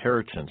an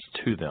inheritance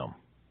to them.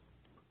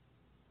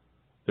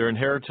 Their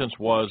inheritance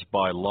was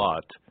by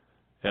lot,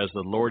 as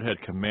the Lord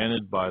had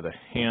commanded by the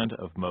hand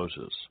of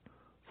Moses,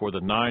 for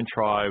the 9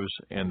 tribes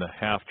and the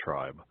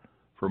half-tribe.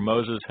 For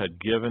Moses had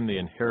given the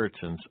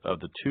inheritance of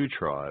the 2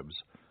 tribes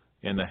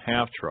and the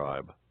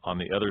half-tribe on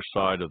the other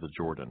side of the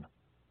Jordan.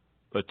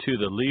 But to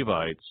the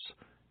Levites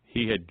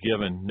he had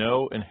given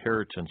no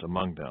inheritance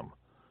among them,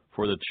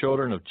 for the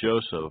children of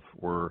Joseph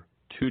were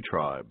 2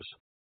 tribes,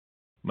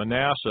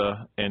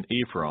 Manasseh and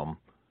Ephraim,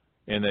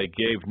 and they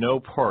gave no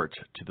part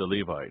to the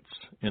Levites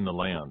in the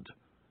land,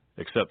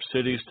 except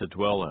cities to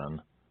dwell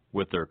in,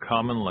 with their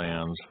common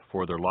lands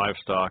for their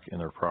livestock and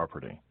their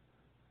property.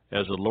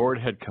 As the Lord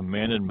had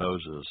commanded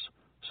Moses,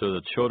 so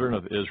the children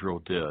of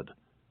Israel did,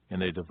 and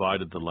they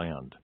divided the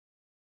land.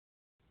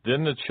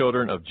 Then the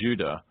children of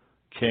Judah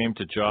came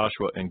to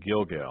Joshua in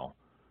Gilgal,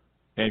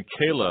 and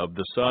Caleb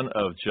the son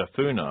of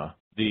Jephunneh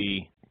the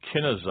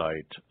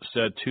Kenizzite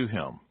said to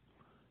him,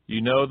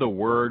 You know the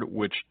word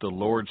which the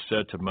Lord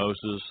said to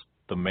Moses,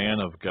 the man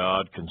of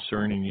God,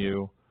 concerning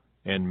you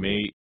and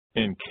me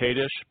in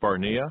Kadesh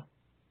Barnea?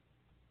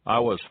 I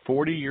was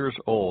 40 years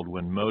old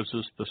when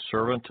Moses, the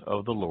servant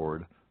of the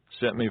Lord,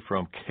 sent me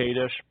from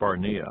Kadesh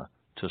Barnea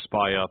to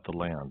spy out the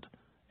land,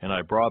 and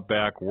I brought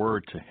back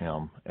word to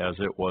him as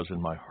it was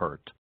in my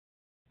heart.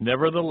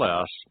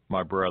 Nevertheless,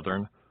 my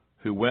brethren,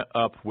 who went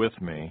up with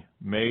me,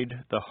 made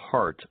the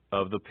heart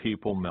of the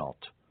people melt,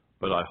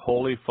 but I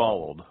wholly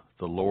followed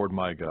the Lord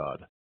my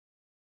God.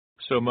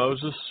 So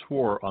Moses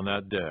swore on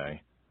that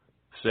day,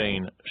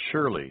 saying,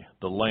 Surely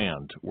the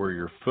land where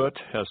your foot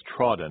has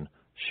trodden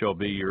shall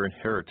be your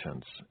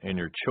inheritance, and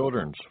your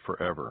children's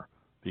forever,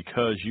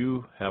 because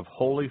you have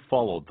wholly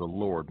followed the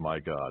Lord my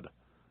God.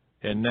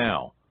 And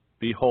now,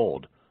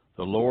 behold,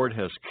 the Lord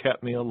has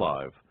kept me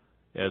alive,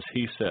 as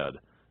he said,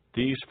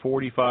 these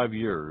 45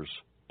 years,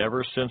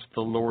 ever since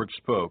the Lord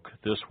spoke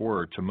this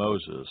word to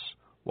Moses,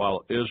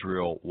 while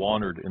Israel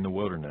wandered in the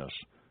wilderness.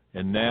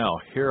 And now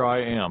here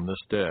I am this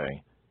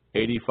day,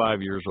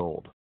 85 years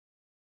old.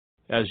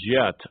 As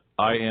yet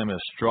I am as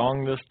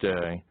strong this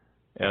day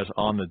as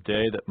on the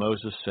day that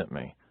Moses sent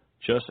me.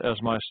 Just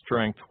as my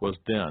strength was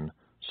then,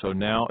 so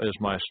now is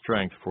my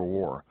strength for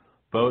war,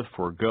 both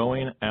for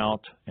going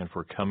out and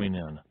for coming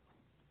in.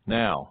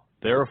 Now,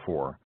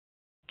 therefore,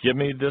 give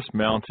me this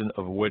mountain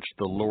of which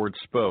the Lord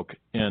spoke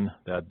in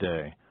that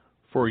day.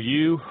 For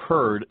you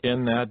heard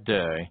in that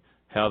day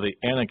how the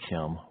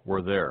Anakim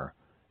were there,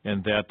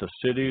 and that the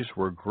cities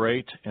were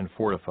great and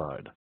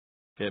fortified.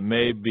 It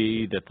may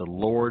be that the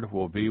Lord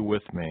will be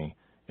with me,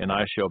 and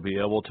I shall be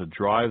able to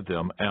drive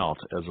them out,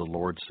 as the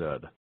Lord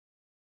said.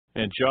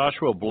 And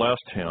Joshua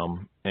blessed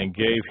him, and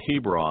gave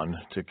Hebron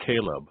to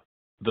Caleb,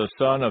 the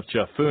son of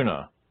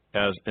Jephunneh,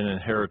 as an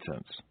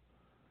inheritance.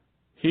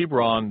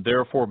 Hebron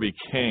therefore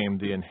became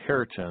the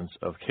inheritance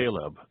of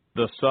Caleb,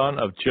 the son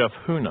of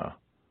Jephunneh,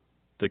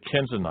 the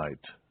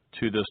Kenizzite,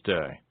 to this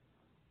day,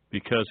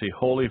 because he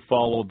wholly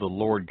followed the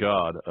Lord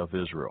God of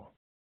Israel.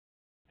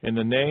 And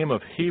the name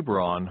of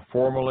Hebron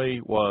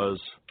formerly was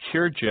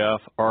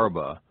Kirjath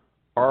Arba.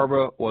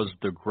 Arba was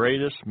the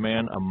greatest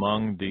man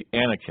among the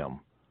Anakim.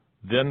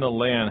 Then the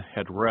land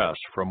had rest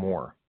from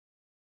war.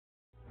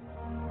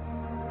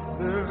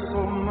 There's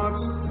so much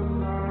to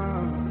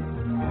learn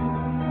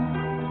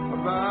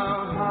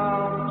about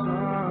how to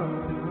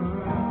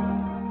turn.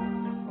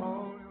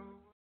 Oh,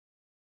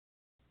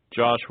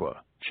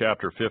 Joshua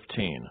chapter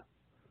 15.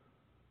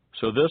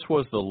 So this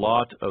was the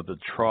lot of the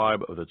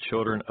tribe of the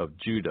children of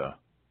Judah,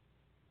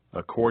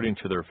 according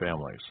to their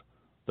families.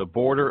 The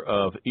border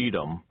of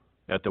Edom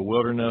at the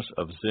wilderness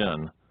of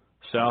Zin,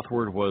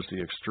 southward was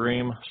the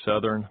extreme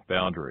southern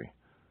boundary,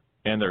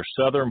 and their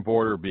southern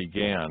border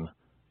began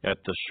at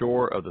the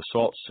shore of the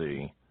Salt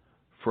Sea,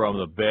 from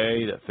the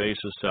bay that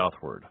faces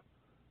southward.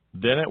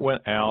 Then it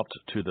went out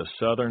to the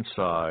southern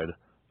side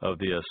of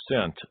the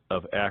ascent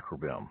of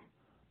Akrabim,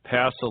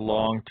 passed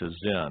along to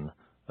Zin,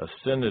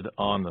 ascended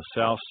on the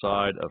south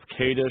side of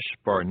Kadesh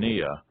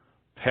Barnea,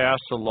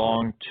 passed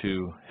along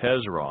to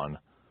Hezron,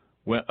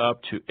 went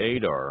up to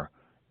Adar,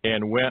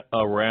 and went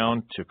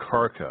around to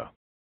Karka.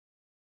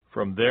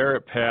 From there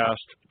it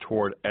passed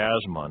toward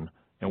Asmon,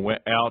 and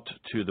went out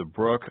to the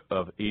brook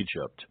of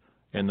Egypt,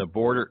 and the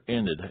border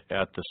ended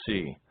at the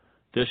sea.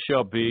 This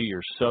shall be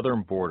your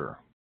southern border.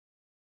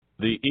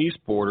 The east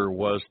border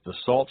was the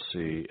Salt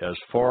Sea as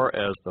far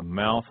as the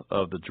mouth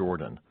of the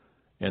Jordan,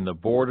 and the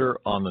border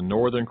on the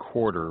northern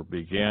quarter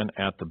began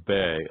at the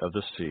bay of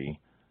the sea,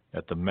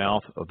 at the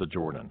mouth of the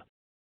Jordan.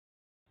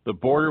 The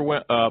border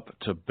went up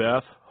to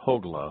Beth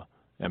Hoglah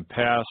and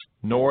passed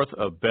north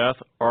of Beth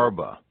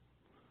Arba,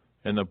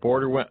 and the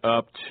border went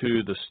up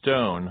to the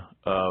stone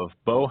of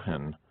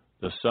Bohan,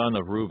 the son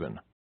of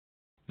Reuben.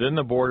 Then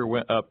the border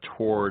went up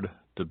toward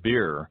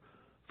Debir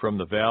from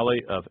the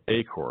valley of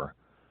Achor,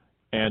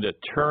 and it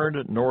turned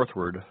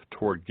northward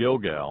toward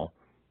Gilgal,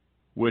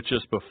 which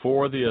is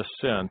before the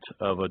ascent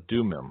of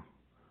Adumim,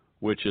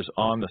 which is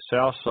on the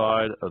south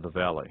side of the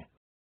valley.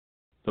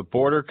 The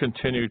border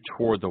continued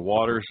toward the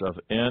waters of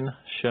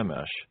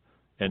En-Shemesh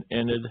and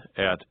ended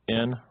at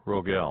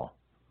En-Rogel.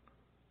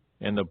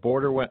 And the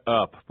border went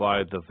up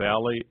by the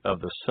valley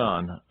of the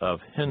son of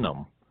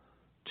Hinnom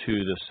to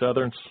the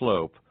southern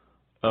slope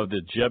of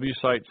the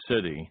Jebusite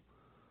city,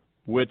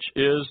 which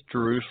is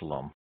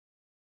Jerusalem.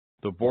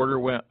 The border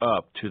went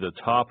up to the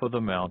top of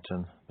the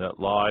mountain that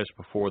lies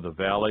before the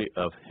valley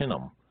of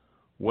Hinnom,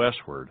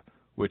 westward,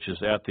 which is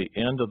at the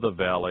end of the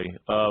valley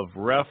of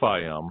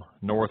Rephaim,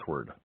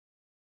 northward.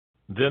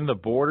 Then the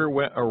border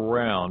went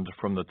around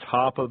from the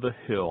top of the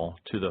hill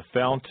to the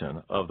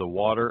fountain of the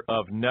water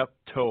of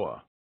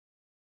Nephtoah,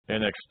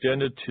 and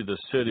extended to the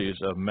cities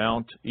of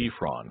Mount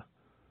Ephron.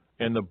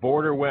 And the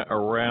border went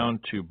around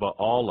to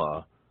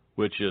Baalah,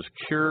 which is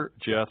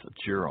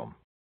Kirjath-jearim.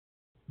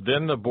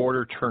 Then the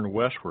border turned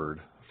westward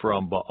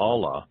from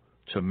Baalah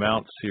to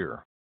Mount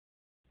Seir,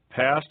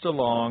 passed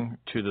along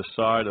to the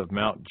side of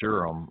Mount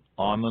Jearim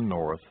on the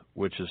north,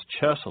 which is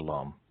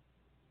Chesalem,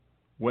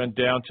 went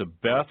down to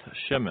Beth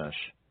Shemesh,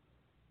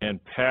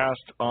 and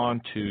passed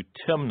on to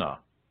Timnah.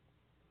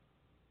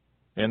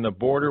 And the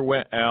border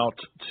went out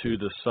to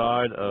the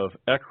side of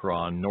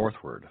Ekron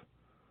northward.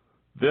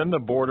 Then the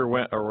border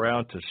went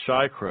around to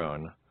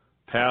Shikron,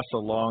 passed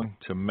along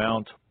to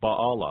Mount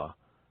Baalah,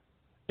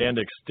 and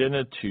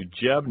extended to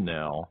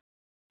Jebneel,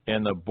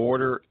 and the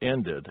border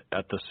ended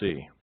at the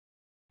sea.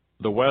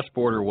 The west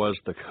border was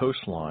the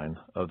coastline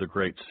of the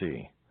Great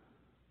Sea.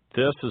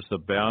 This is the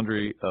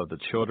boundary of the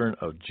children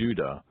of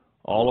Judah,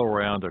 all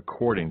around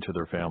according to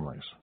their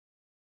families.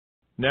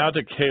 Now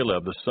to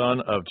Caleb, the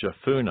son of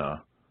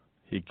Jephunneh,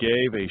 he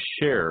gave a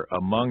share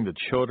among the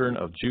children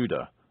of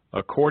Judah,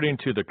 according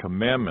to the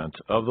commandment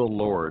of the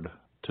Lord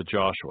to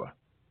Joshua,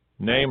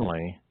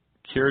 namely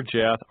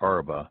Kirjath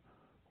Arba,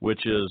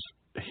 which is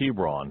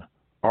Hebron.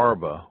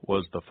 Arba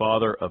was the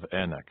father of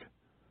Anak.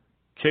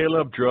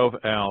 Caleb drove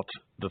out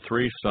the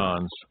three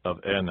sons of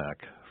Anak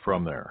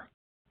from there,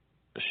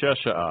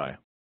 Sheshai,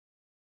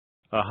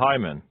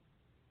 Ahiman,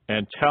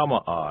 and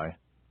Talmai,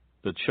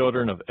 the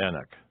children of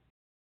Anak.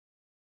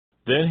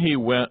 Then he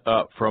went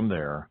up from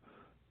there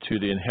to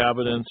the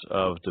inhabitants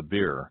of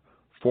Debir.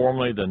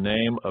 Formerly the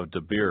name of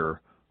Debir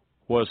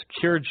was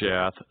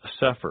Kirjath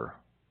Sepher.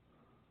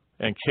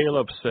 And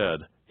Caleb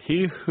said,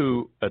 He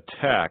who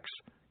attacks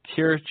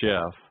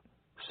Kirjath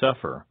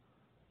Sepher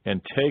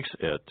and takes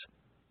it,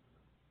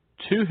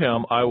 to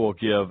him I will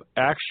give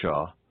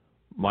Akshah,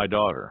 my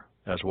daughter,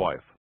 as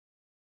wife.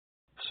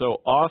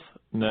 So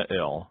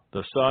Othniel,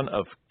 the son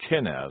of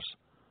Kenaz,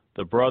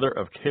 the brother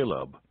of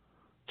Caleb,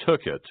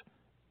 took it,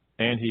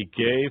 and he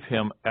gave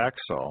him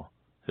Akshah,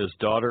 his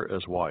daughter,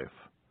 as wife.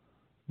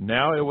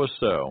 Now it was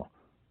so,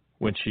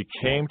 when she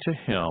came to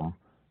him,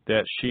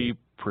 that she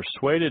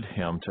persuaded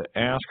him to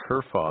ask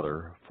her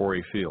father for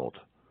a field.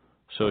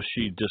 So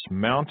she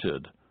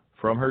dismounted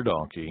from her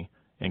donkey,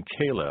 and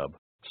Caleb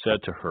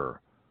said to her,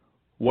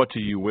 What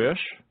do you wish?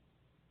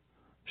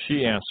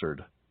 She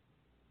answered,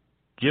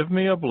 Give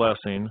me a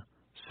blessing,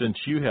 since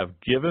you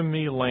have given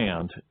me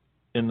land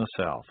in the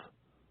south.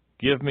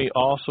 Give me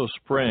also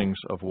springs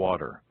of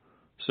water.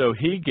 So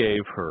he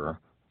gave her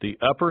the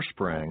upper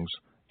springs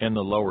and the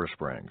lower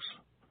springs.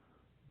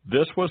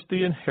 This was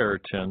the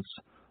inheritance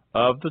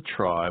of the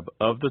tribe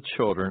of the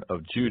children of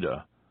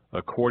Judah,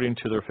 according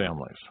to their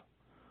families.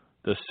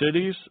 The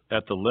cities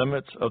at the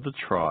limits of the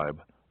tribe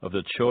of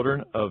the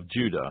children of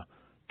Judah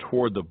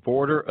toward the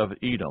border of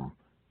Edom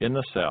in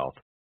the south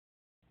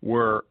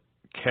were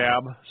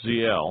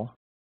Kabzeel,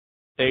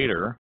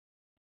 Ader,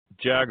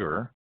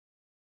 Jagur,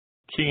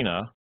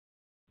 Kena,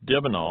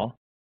 Dibonah,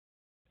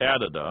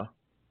 Adadah,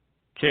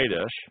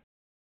 Kadesh,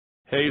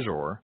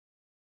 Hazor,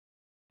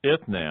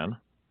 Ithnan,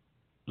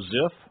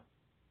 Ziph,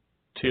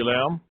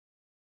 Telem,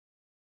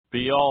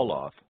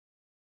 Bealoth,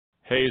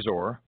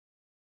 Hazor,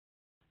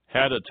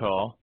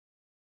 Hadatal,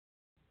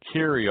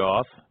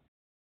 Kirioth,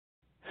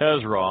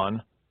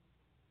 Hezron,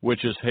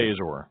 which is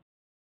Hazor,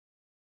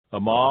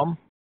 Amam,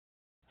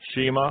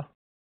 Shema,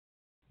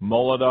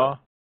 Moladah,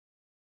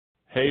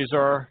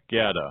 Hazar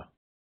Gaddah,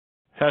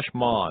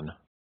 Heshmon,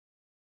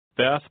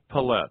 Beth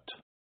Pelet,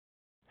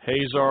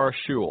 Hazar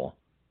Shul,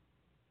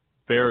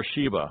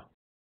 Beersheba,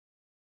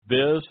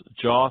 Biz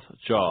Joth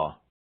Jah,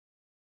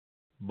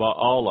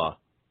 Baalah,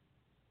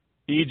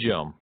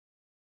 Ejim,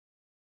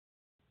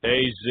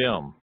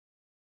 Azim,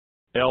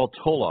 El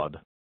Tolad,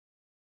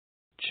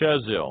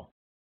 Chezil,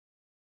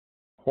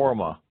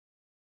 Hormah,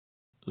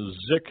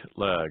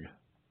 Ziklag,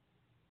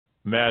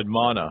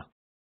 Madmana,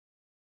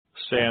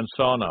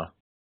 Sansana,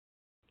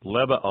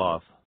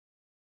 Lebaoth,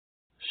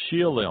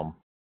 Shealim,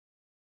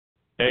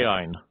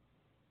 Ain,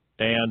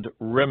 and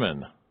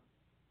Rimmon.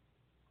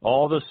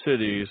 All the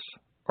cities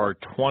are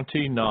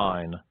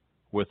 29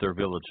 with their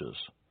villages.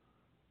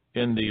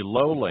 In the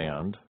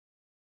lowland,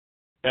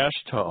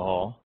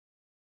 Eshtaol,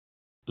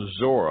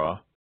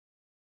 Zorah,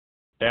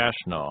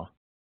 Ashna,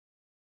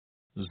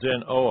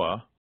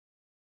 Zenoah,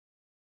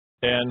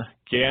 En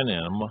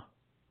Ganim,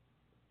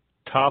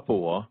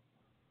 Tapua,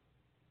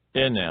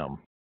 Enem,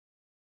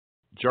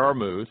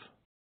 Jarmuth,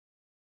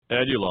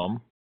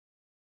 Adulam,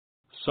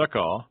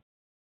 Sukkah,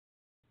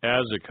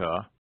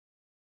 Azekah,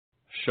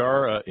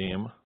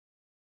 Sharaim,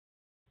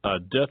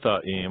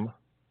 Adithaim,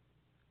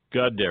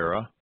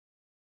 Gadara,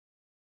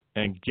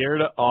 and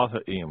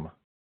Gerdaothaim,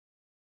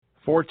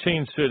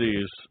 14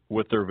 cities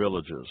with their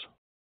villages.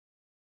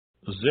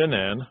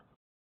 Zenan,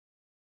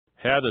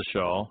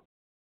 Hadashah,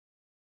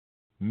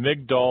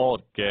 Migdal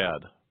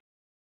Gad,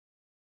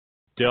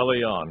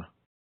 Delion,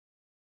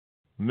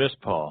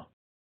 Mizpah,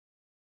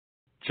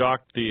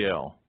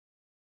 Joktheel,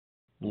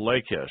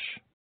 Lachish,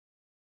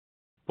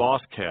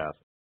 Boskath,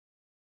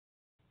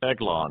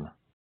 Eglon,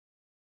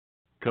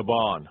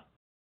 Kaban,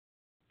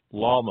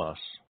 Lamas,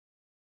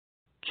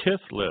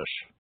 Kithlish,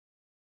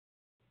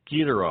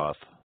 Gederoth,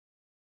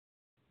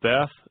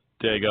 Beth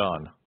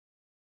Dagon,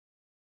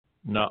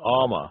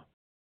 Naamah,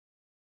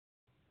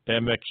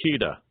 and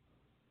Makkedah,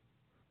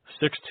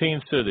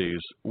 16 cities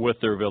with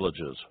their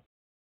villages.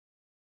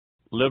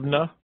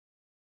 Libnah,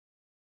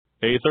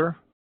 Aether,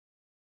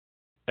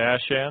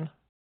 Ashan,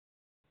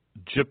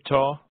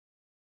 Jiptah,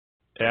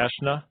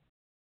 Ashna,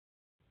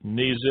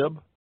 Nezib,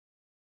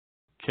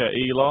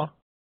 Keilah,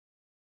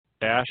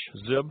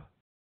 Ashzib,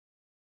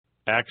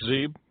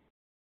 Akzib,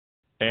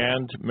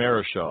 and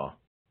Marishah,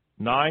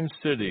 9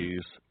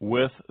 cities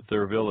with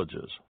their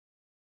villages.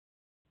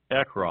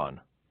 Ekron,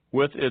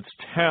 with its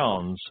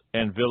towns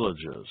and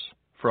villages,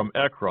 from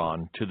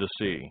Ekron to the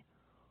sea,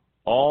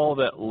 all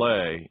that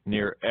lay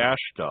near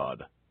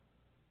Ashdod,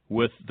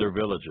 with their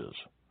villages.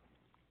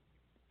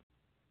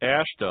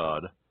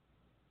 Ashdod,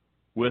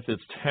 with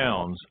its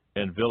towns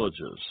and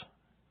villages.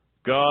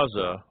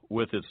 Gaza,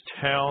 with its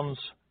towns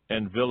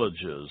and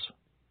villages,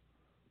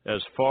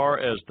 as far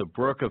as the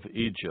brook of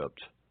Egypt,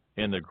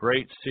 and the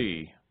great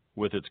sea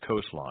with its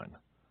coastline.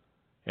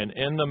 And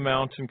in the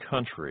mountain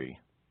country,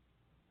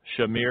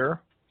 Shamir,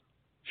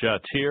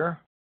 Jatir,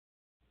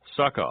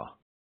 Sukkah,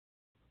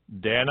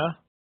 Dana,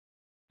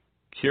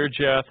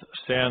 Kirjath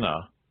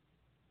Sana,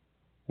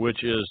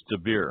 which is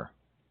Debir,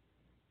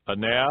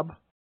 Anab,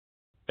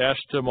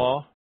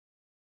 Eshtemoh,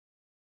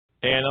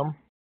 Anam,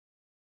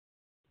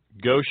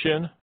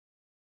 Goshen,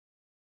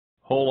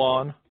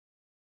 Holon,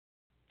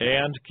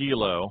 and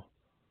Gilo,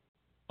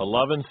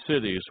 11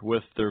 cities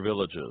with their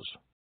villages.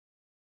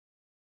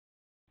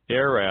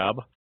 Arab,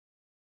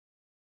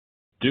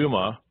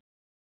 Duma,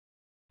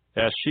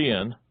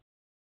 Ashian,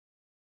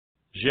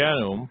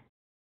 Janum,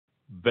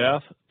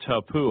 Beth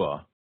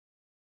Tapua,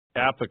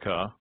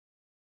 Apakah,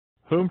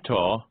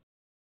 Humtah,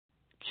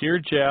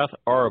 Kirjath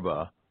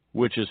Arba,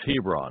 which is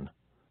Hebron,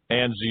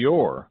 and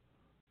Zior,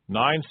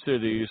 9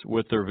 cities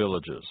with their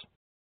villages.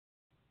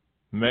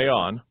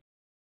 Maon,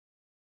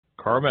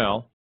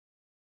 Carmel,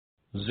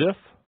 Ziph,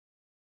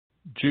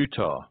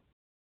 Jutah,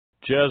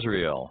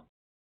 Jezreel,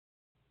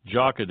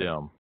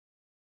 Jokadim,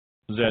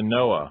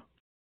 Zanoah,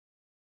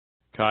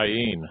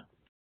 Cain,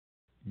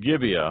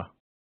 Gibeah,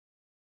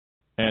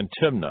 and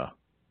Timnah,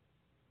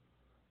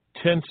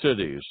 10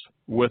 cities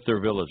with their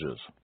villages.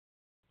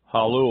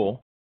 Halul,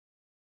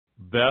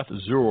 Beth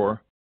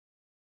Zur,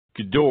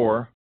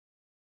 Gedor,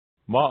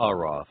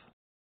 Ma'aroth,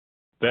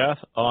 Beth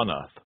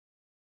Anath,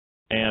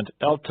 and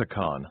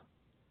Eltekon,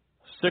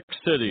 6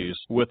 cities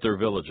with their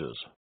villages.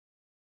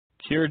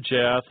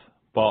 Kirjath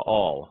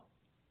Baal,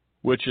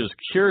 which is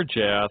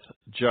Kirjath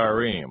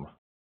Jearim,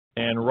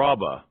 and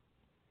Rabbah,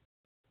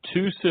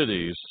 2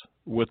 cities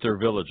with their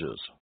villages.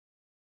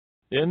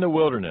 In the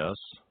wilderness,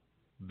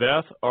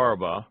 Beth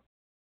Arba,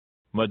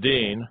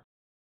 Madin,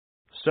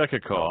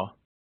 Sekakah,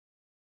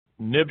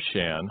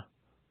 Nibshan,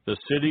 the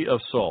city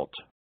of Salt,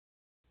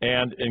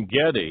 and En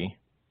Gedi,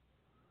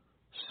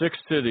 6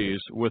 cities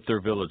with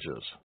their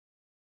villages.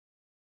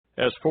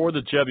 As for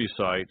the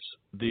Jebusites,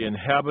 the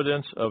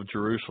inhabitants of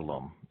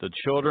Jerusalem, the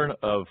children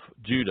of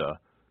Judah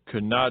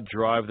could not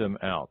drive them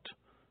out.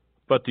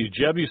 But the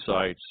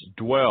Jebusites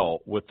dwell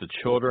with the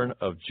children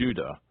of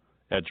Judah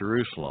at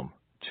Jerusalem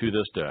to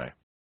this day.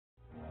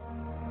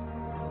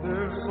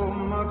 There's so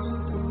much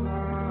to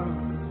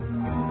learn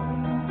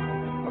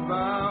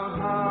about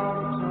how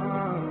to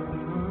turn.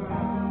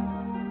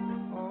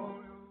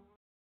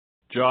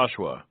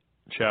 Joshua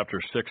chapter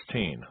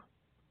 16.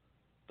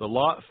 The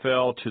lot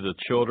fell to the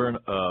children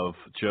of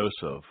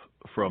Joseph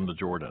from the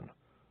Jordan,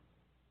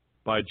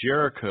 by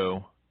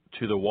Jericho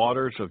to the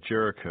waters of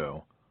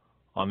Jericho,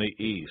 on the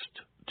east,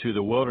 to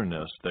the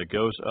wilderness that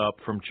goes up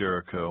from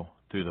Jericho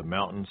through the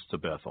mountains to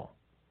Bethel.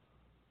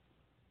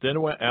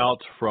 Then went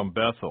out from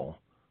Bethel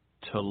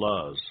to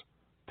Luz,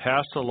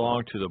 passed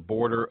along to the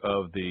border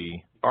of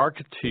the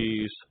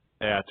Archetes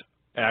at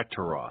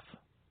Actaroth,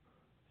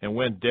 and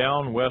went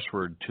down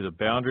westward to the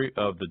boundary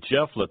of the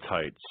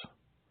Japhletites,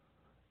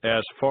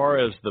 as far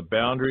as the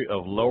boundary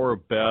of lower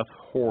Beth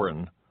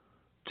Horon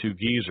to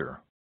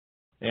Gezer,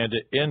 and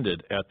it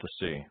ended at the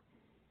sea.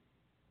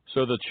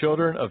 So the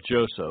children of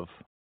Joseph,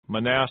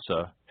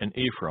 Manasseh, and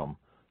Ephraim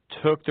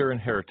took their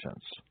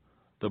inheritance.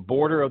 The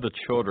border of the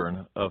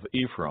children of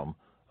Ephraim,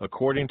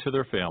 according to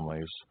their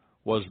families,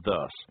 was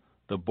thus.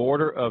 The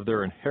border of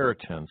their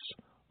inheritance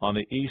on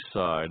the east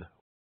side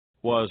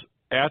was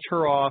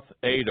Ataroth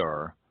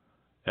Adar,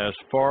 as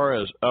far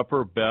as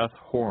upper Beth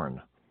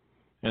Horon,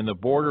 and the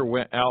border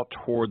went out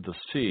toward the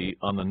sea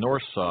on the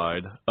north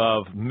side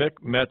of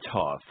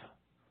Mikmetoth.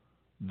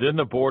 Then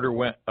the border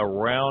went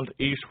around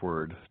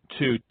eastward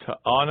to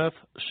Taanath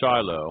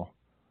Shiloh,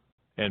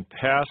 and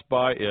passed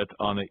by it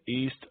on the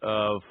east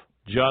of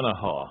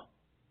Janahah.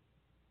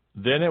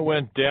 Then it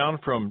went down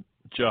from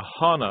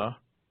Jahana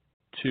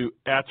to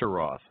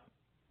Ataroth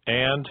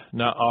and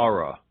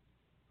Naarah,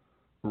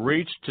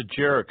 reached to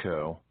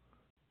Jericho,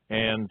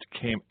 and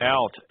came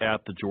out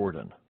at the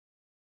Jordan.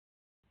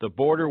 The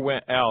border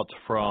went out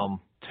from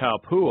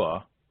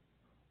Tappuah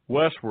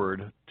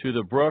westward to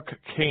the brook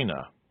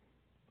Cana,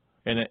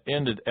 and it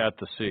ended at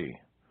the sea.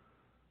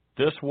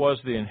 This was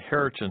the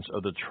inheritance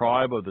of the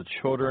tribe of the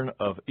children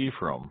of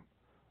Ephraim,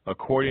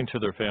 according to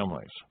their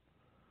families.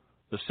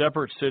 The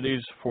separate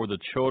cities for the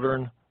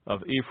children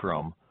of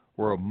Ephraim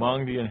were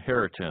among the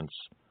inheritance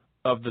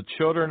of the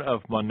children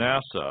of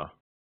Manasseh,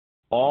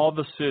 all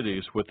the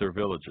cities with their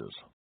villages.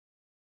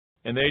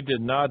 And they did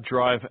not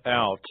drive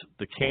out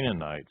the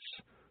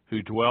Canaanites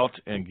who dwelt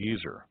in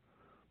Gezer,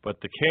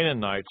 but the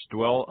Canaanites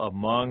dwell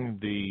among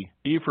the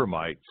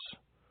Ephraimites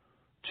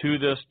to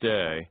this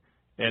day,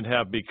 and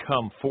have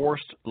become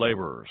forced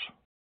laborers.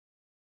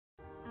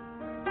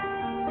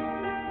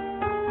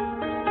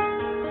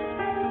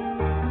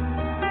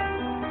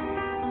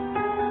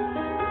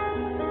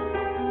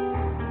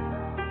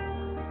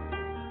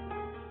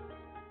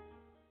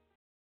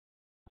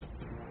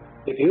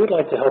 If you would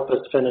like to help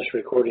us finish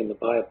recording the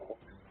Bible,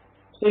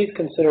 please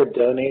consider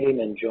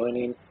donating and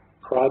joining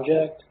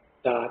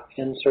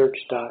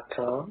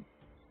project.nsearch.com.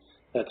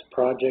 That's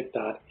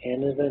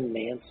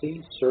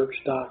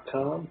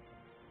project.nancysearch.com,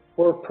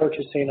 or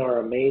purchasing our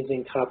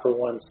amazing Copper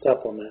One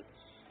supplement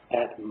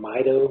at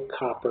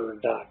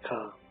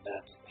mitocopper.com.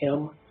 That's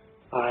M-I-T-O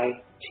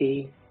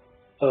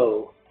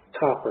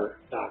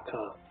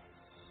copper.com.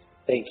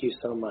 Thank you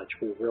so much.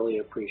 We really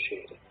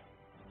appreciate it.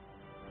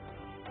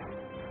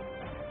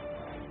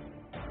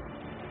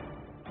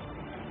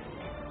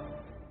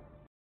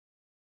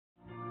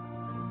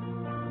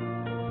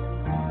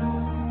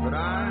 But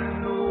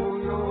I know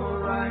you're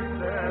right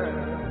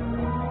there,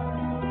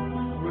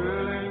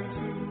 willing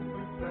to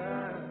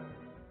prepare.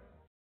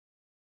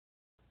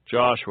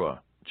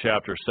 Joshua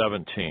chapter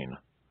 17.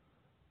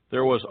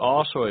 There was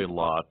also a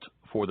lot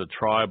for the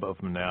tribe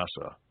of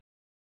Manasseh,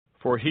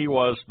 for he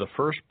was the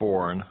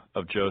firstborn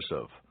of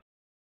Joseph.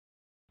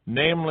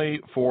 Namely,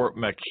 for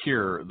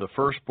Machir, the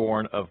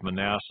firstborn of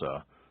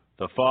Manasseh,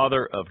 the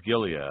father of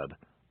Gilead,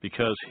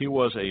 because he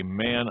was a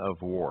man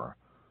of war.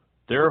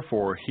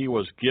 Therefore he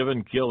was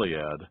given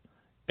Gilead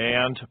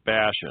and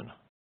Bashan.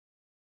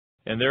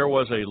 And there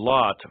was a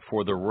lot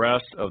for the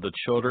rest of the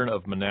children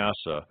of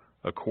Manasseh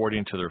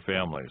according to their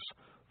families.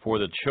 For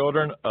the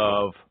children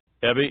of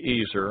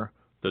Ebiezer,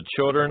 the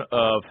children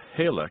of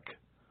Halek,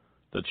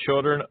 the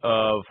children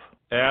of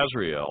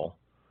Azriel,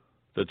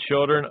 the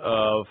children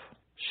of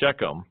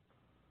Shechem,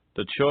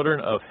 the children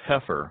of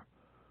Hepher,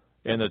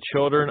 and the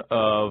children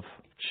of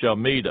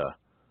Shelmidah.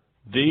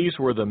 These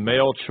were the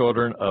male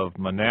children of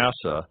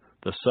Manasseh,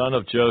 the son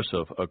of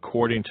Joseph,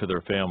 according to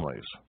their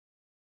families.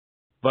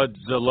 But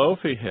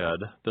Zelophehad,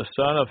 the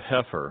son of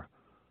Hepher,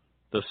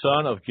 the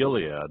son of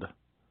Gilead,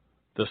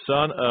 the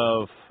son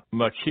of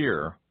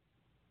Machir,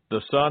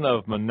 the son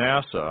of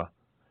Manasseh,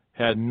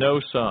 had no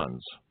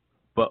sons,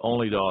 but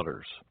only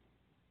daughters.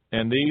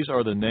 And these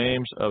are the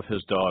names of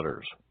his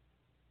daughters: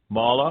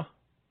 Mahlah,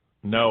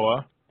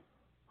 Noah,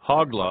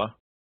 Hoglah,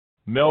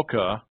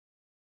 Milcah,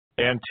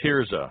 and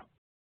Tirzah.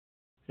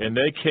 And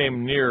they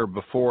came near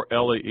before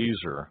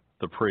Eleazar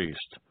the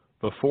priest,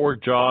 before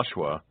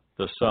Joshua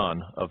the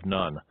son of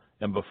Nun,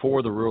 and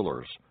before the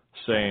rulers,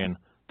 saying,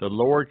 The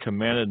Lord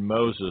commanded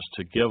Moses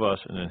to give us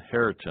an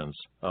inheritance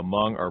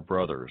among our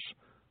brothers.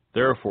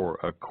 Therefore,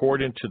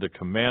 according to the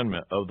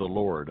commandment of the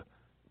Lord,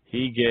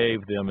 he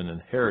gave them an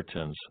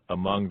inheritance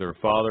among their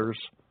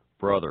fathers'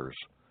 brothers.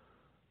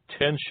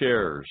 10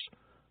 shares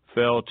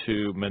fell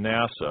to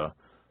Manasseh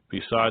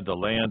beside the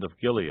land of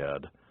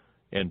Gilead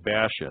and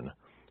Bashan,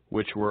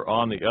 which were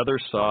on the other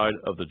side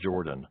of the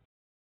Jordan.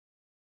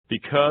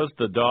 Because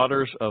the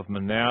daughters of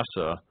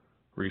Manasseh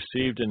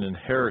received an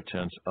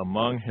inheritance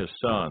among his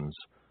sons,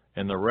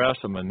 and the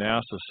rest of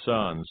Manasseh's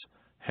sons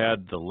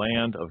had the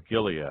land of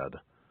Gilead,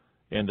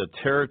 and the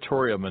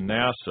territory of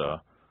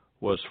Manasseh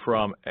was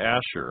from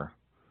Asher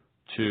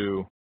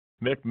to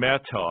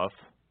Mikmetoth,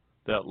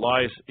 that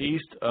lies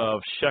east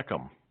of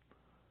Shechem,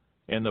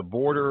 And the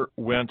border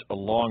went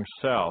along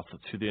south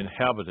to the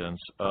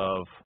inhabitants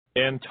of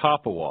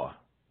En-Tappuah.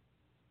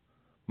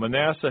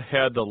 Manasseh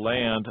had the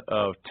land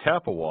of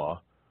Tappuah,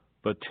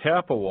 but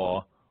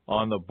Tappuah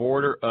on the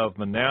border of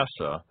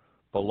Manasseh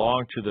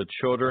belonged to the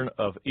children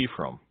of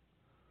Ephraim.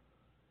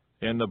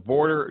 And the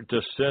border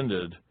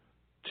descended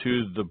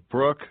to the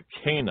brook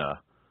Cana,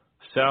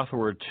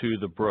 southward to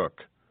the brook.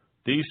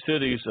 These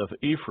cities of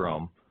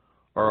Ephraim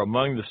are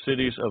among the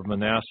cities of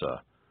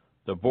Manasseh.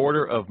 The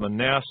border of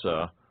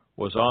Manasseh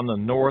was on the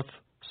north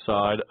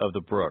side of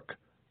the brook,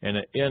 and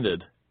it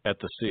ended at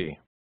the sea.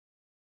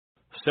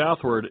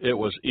 Southward it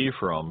was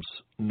Ephraim's,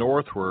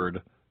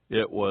 northward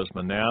it was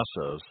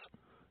Manasseh's,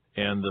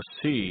 and the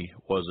sea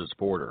was its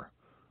border.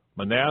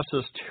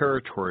 Manasseh's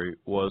territory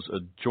was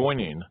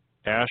adjoining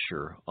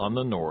Asher on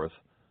the north,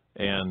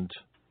 and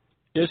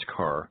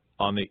Issachar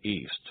on the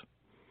east.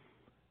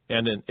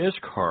 And in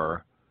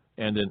Issachar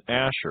and in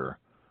Asher,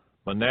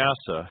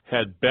 Manasseh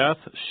had Beth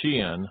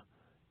Shean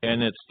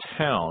and its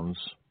towns,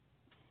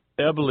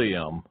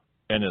 Ebleam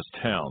and its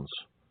towns,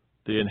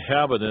 the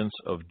inhabitants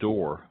of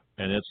Dor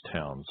and its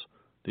towns,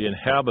 the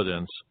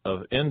inhabitants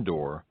of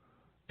Endor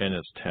and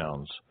its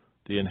towns,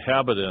 the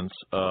inhabitants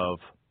of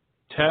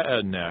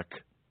Taanach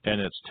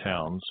and its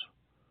towns,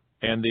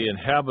 and the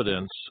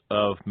inhabitants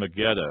of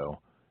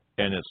Megiddo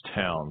and its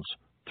towns,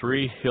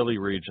 3 hilly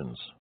regions.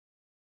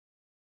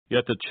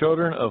 Yet the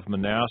children of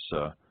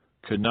Manasseh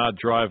could not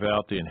drive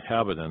out the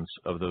inhabitants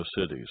of those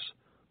cities,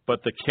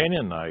 but the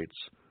Canaanites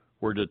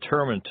were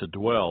determined to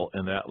dwell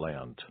in that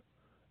land.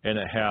 And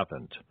it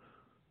happened,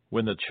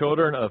 when the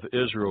children of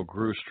Israel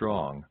grew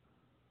strong,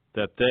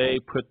 that they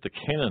put the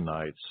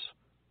Canaanites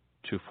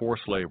to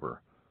forced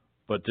labor,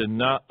 but did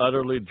not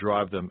utterly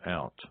drive them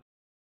out.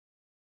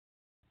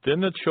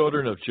 Then the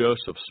children of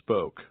Joseph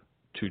spoke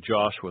to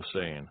Joshua,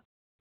 saying,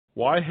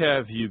 Why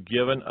have you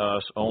given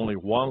us only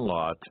one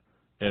lot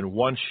and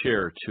one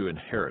share to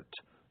inherit,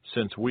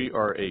 since we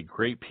are a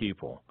great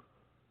people,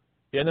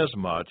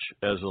 inasmuch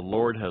as the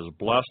Lord has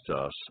blessed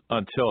us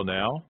until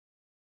now?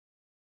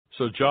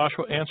 So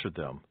Joshua answered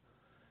them,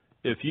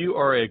 If you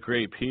are a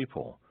great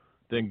people,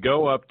 then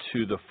go up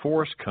to the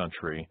forest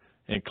country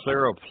and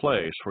clear a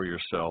place for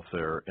yourself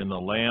there in the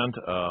land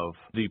of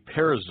the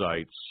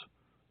Perizzites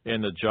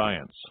and the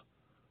giants,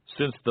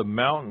 since the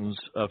mountains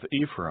of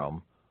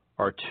Ephraim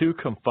are too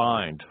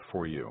confined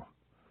for you.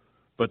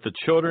 But the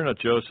children of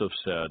Joseph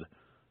said,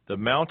 The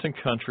mountain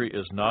country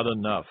is not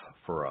enough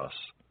for us.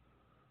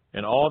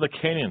 And all the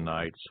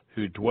Canaanites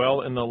who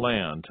dwell in the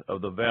land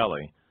of the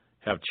valley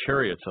have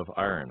chariots of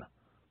iron,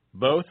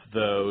 both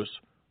those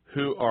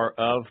who are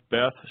of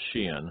Beth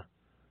Shean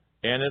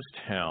and its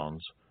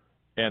towns,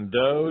 and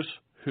those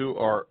who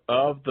are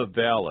of the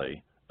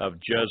valley of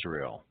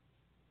Jezreel.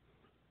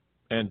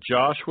 And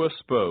Joshua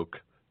spoke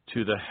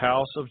to the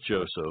house of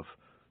Joseph,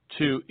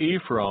 to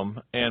Ephraim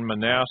and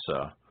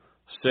Manasseh,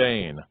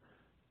 saying,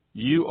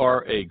 You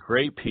are a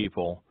great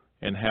people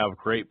and have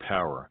great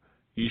power.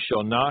 You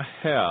shall not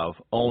have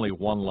only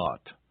one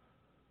lot,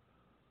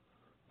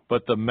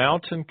 but the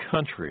mountain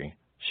country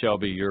shall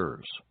be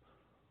yours.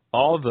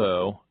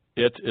 Although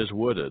it is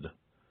wooded,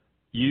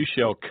 you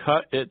shall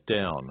cut it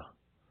down,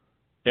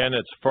 and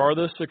its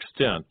farthest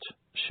extent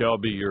shall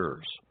be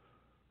yours.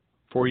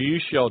 For you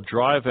shall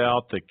drive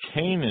out the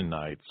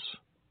Canaanites,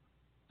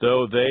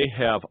 though they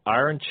have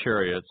iron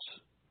chariots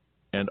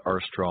and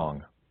are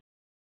strong.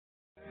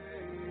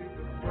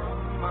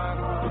 From my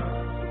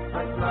heart,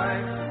 I'd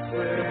like to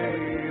say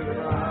that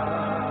I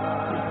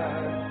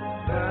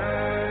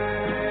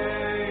thank you.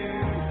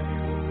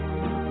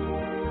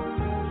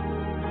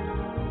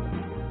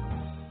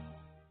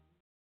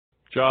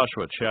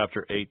 Joshua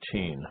chapter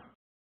 18.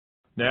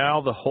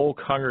 Now the whole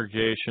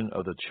congregation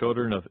of the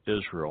children of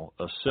Israel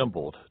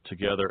assembled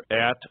together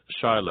at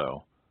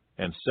Shiloh,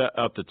 and set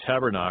up the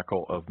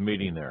tabernacle of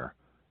meeting there,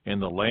 and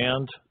the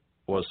land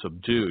was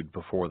subdued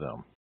before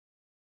them.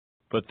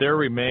 But there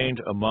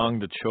remained among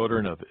the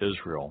children of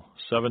Israel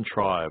 7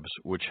 tribes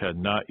which had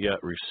not yet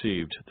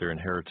received their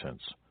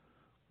inheritance.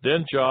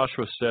 Then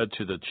Joshua said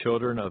to the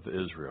children of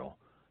Israel,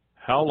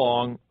 How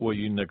long will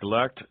you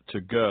neglect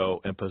to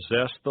go and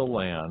possess the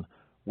land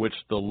which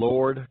the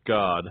Lord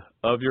God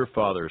of your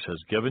fathers has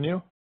given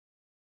you?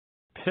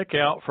 Pick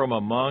out from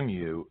among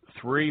you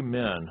 3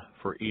 men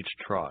for each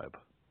tribe,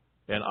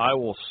 and I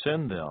will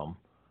send them.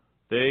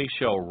 They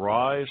shall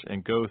rise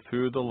and go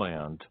through the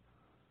land,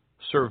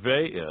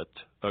 survey it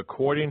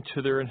according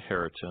to their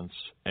inheritance,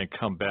 and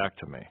come back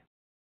to me.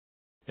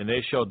 And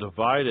they shall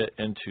divide it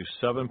into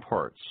 7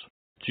 parts.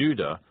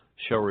 Judah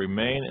shall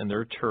remain in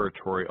their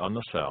territory on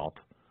the south,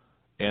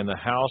 and the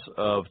house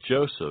of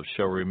Joseph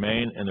shall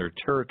remain in their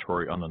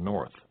territory on the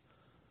north.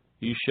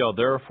 You shall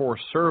therefore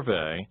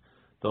survey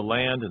the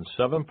land in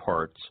 7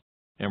 parts,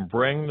 and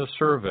bring the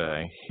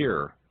survey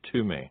here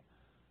to me,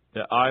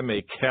 that I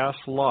may cast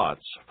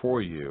lots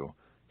for you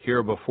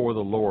here before the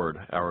Lord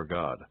our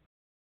God.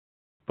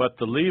 But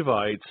the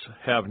Levites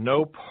have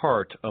no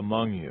part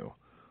among you,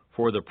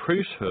 for the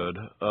priesthood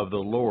of the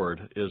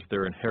Lord is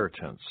their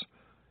inheritance.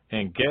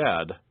 And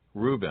Gad,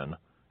 Reuben,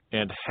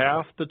 And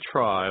half the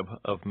tribe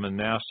of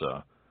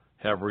Manasseh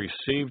have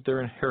received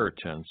their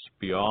inheritance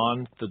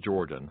beyond the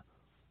Jordan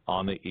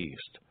on the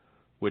east,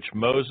 which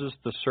Moses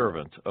the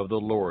servant of the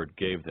Lord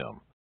gave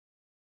them.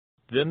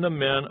 Then the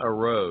men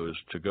arose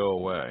to go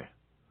away,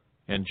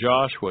 and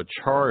Joshua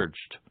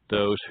charged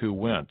those who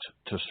went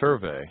to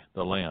survey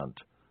the land,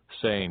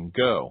 saying,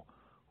 Go,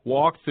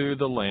 walk through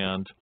the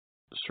land,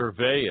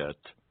 survey it,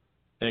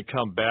 and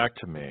come back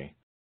to me,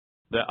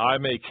 that I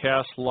may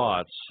cast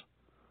lots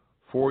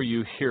for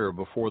you here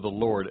before the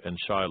Lord in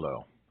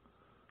Shiloh.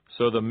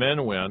 So the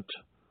men went,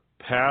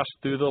 passed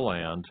through the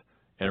land,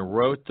 and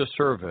wrote the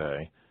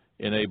survey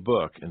in a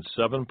book in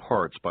 7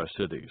 parts by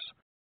cities.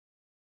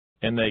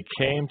 And they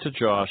came to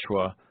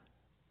Joshua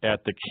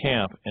at the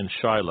camp in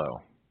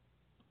Shiloh.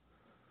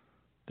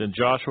 Then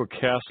Joshua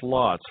cast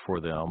lots for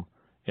them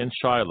in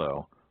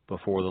Shiloh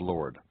before the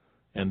Lord.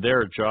 And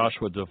there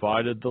Joshua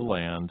divided the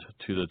land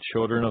to the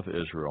children of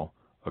Israel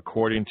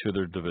according to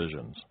their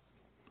divisions.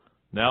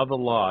 Now the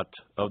lot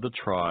of the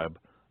tribe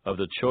of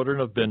the children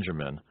of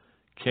Benjamin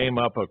came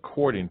up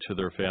according to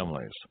their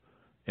families,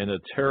 and the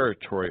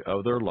territory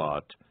of their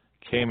lot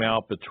came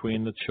out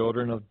between the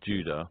children of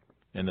Judah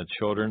and the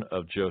children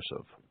of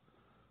Joseph.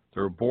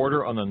 Their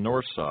border on the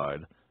north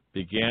side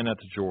began at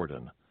the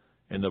Jordan,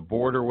 and the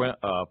border went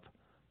up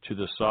to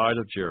the side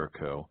of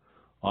Jericho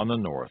on the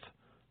north,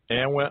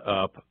 and went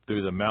up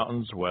through the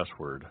mountains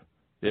westward.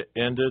 It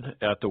ended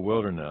at the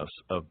wilderness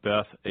of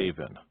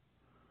Beth-aven.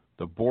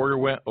 The border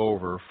went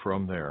over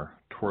from there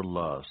toward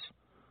Luz,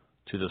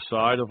 to the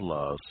side of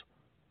Luz,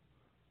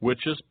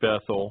 which is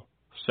Bethel,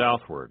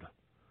 southward,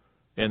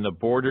 and the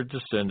border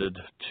descended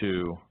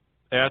to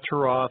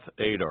Ataroth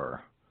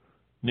Adar,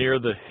 near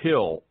the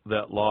hill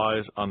that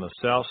lies on the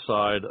south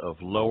side of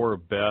lower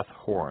Beth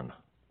Horon.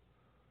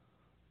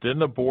 Then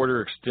the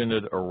border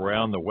extended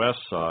around the west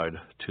side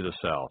to the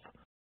south,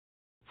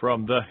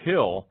 from the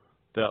hill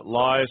that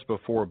lies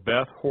before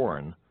Beth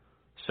Horon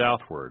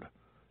southward,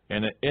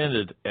 and it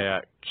ended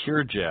at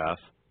Kirjath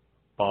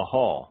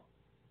Bahal,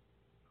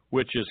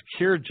 which is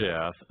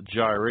Kirjath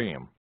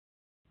Jearim,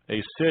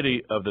 a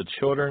city of the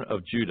children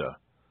of Judah.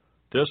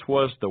 This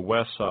was the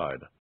west side.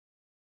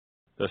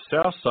 The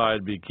south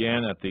side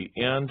began at the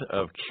end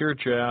of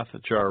Kirjath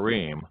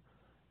Jearim,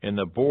 and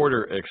the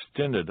border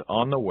extended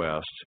on the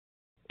west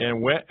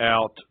and went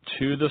out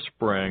to the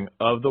spring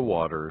of the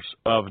waters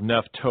of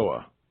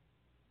Nephtoah.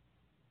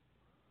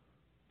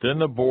 Then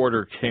the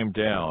border came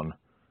down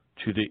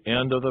to the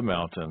end of the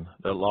mountain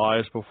that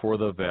lies before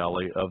the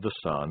valley of the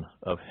son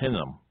of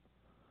Hinnom,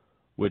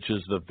 which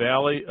is the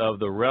valley of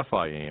the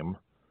Rephaim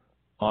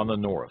on the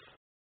north,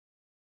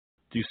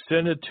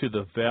 descended to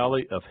the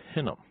valley of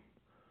Hinnom,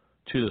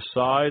 to the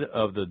side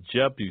of the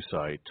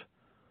Jebusite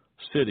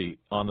city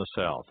on the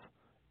south,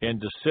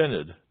 and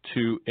descended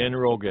to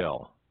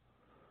En-Rogel.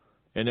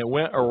 And it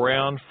went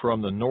around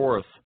from the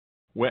north,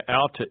 went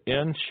out to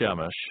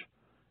En-Shemesh,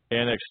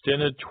 and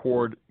extended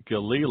toward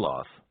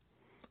Geliloth,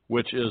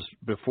 which is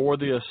before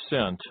the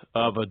ascent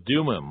of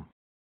Adumim,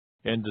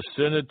 and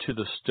descended to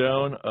the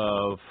stone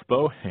of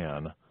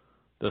Bohan,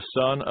 the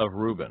son of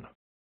Reuben.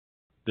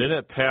 Then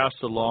it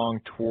passed along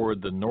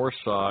toward the north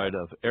side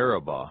of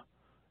Arabah,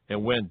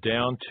 and went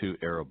down to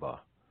Arabah.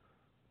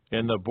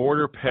 And the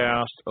border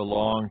passed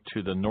along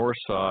to the north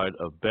side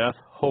of Beth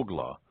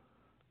Hoglah.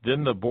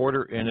 Then the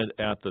border ended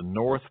at the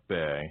north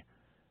bay,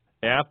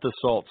 at the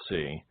Salt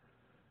Sea,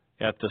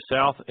 at the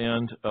south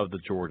end of the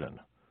Jordan.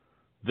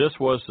 This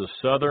was the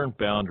southern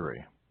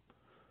boundary.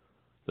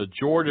 The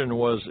Jordan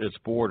was its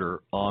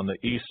border on the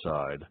east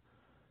side.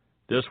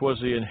 This was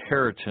the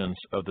inheritance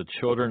of the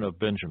children of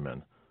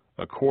Benjamin,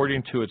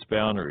 according to its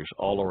boundaries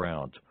all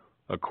around,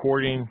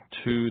 according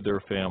to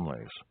their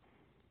families.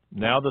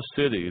 Now the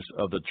cities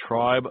of the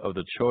tribe of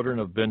the children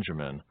of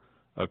Benjamin,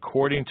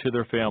 according to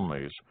their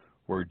families,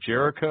 were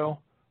Jericho,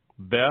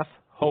 Beth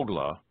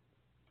Hoglah,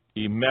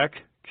 Emek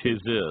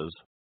Keziz,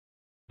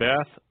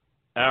 Beth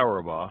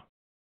Arabah,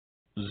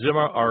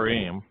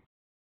 Zimmer-Arim,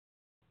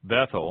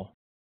 Bethel,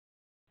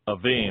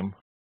 Avim,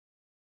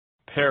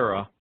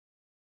 Para,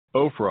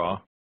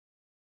 Ophrah,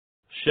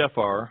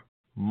 Shephar,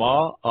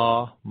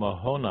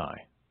 Ma'ah-Mahonai,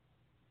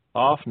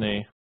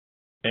 Ophni,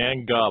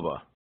 and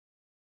Gaba,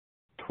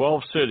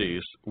 12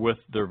 cities with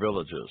their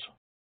villages.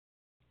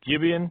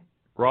 Gibeon,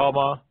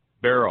 Ramah,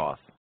 Beroth,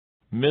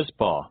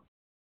 Mizpah,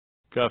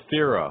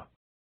 Kaphirah,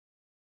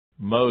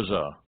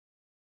 Moza,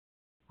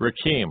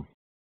 Rekem,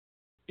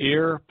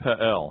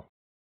 Ir-Peel,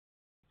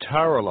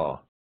 Taralah,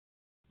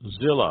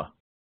 Zillah,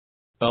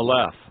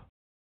 Aleph,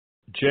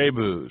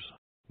 Jebus,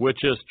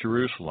 which is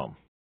Jerusalem,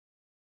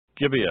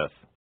 Gibeath,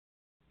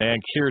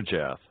 and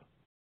Kirjath,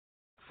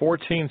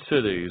 14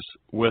 cities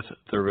with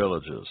their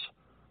villages.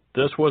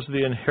 This was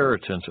the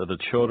inheritance of the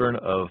children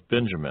of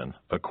Benjamin,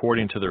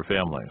 according to their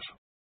families.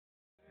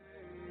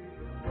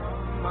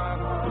 From my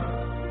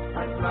heart,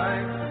 I'd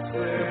like to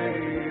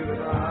say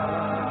that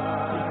I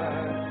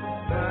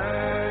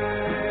thank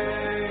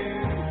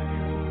you.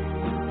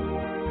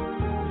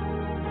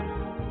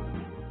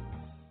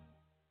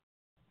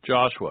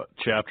 Joshua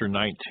chapter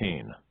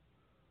 19.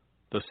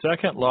 The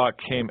second lot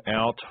came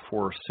out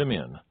for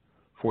Simeon,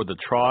 for the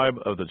tribe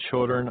of the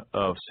children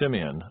of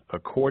Simeon,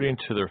 according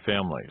to their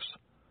families.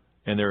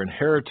 And their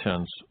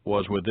inheritance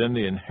was within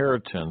the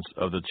inheritance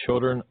of the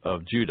children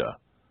of Judah.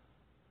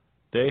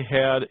 They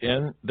had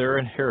in their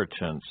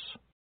inheritance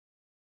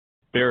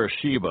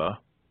Beersheba,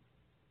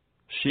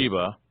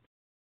 Sheba,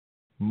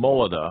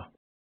 Moladah,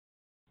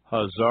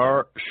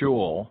 Hazar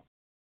Shual,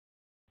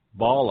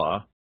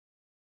 Bala,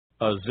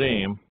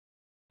 Azim,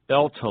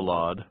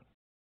 Eltalad,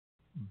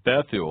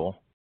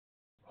 Bethuel,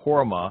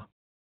 Hormah,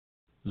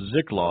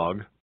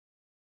 Ziklag,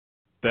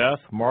 Beth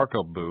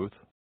Markaboth,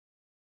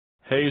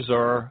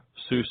 Hazar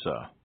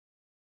Susa,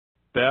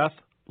 Beth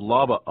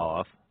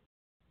Labaoth,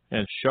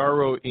 and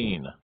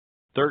Sharoin,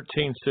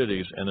 13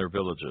 cities and their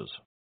villages.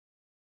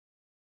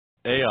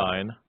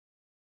 Ain,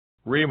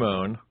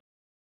 Rimmon,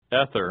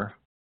 Ether,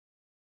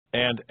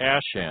 and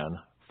Ashan,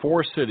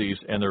 4 cities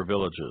and their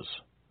villages.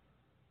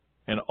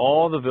 And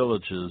all the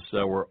villages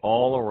that were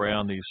all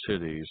around these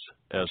cities,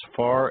 as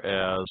far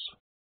as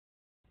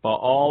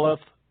Baalath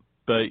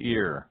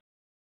Beir,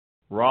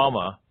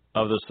 Ramah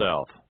of the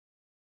south.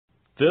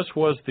 This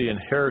was the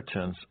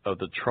inheritance of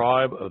the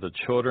tribe of the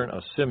children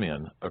of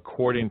Simeon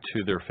according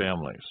to their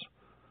families.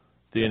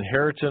 The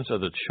inheritance of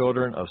the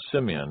children of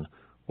Simeon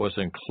was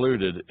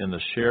included in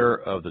the share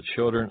of the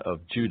children of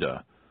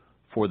Judah,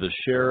 for the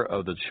share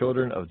of the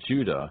children of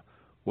Judah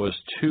was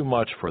too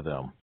much for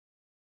them.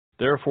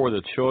 Therefore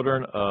the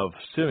children of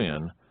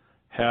Simeon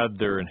had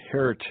their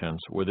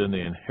inheritance within the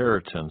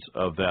inheritance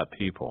of that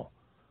people.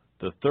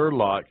 The third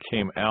lot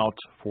came out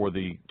for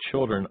the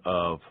children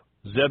of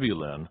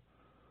Zebulun,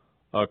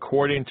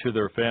 according to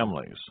their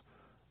families,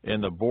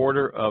 and the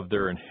border of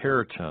their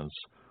inheritance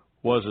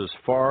was as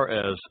far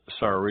as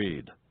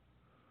Sarid.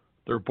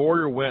 Their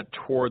border went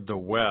toward the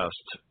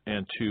west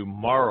and to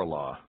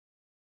Maralah,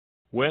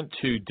 went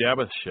to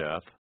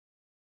Dabbasheth,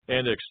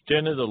 and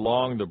extended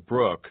along the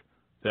brook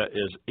that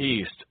is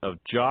east of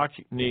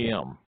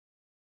Jokneam.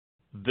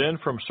 Then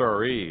from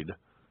Sarid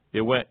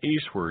it went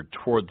eastward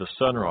toward the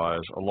sunrise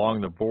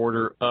along the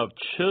border of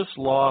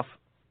Chisloth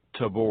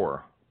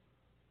Tabor,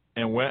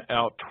 and went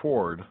out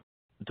toward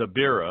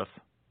Dabirath,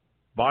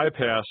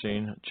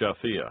 bypassing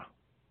Japhia.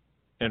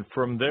 And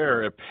from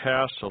there it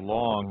passed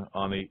along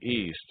on the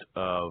east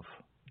of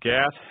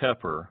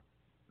Gath-Hepher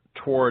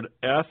toward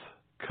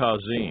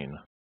Eth-Kazin,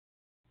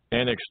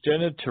 and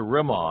extended to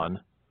Rimmon,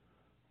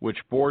 which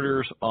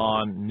borders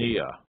on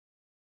Neah.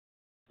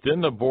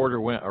 Then the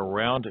border went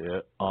around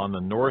it on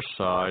the north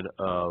side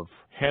of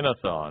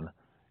Hanathon,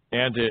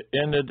 and it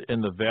ended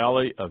in the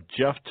valley of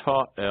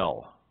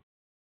Jephthah-El.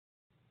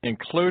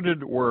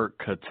 Included were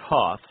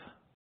Katath,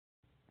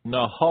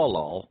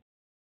 Nahalal,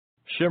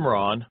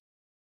 Shimron,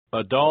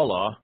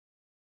 Adalah,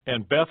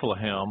 and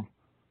Bethlehem,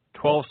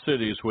 12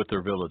 cities with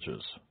their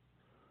villages.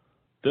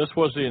 This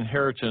was the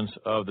inheritance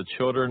of the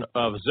children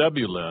of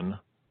Zebulun,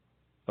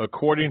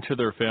 according to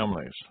their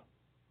families.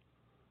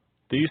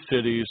 These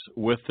cities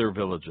with their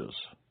villages.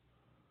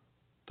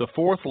 The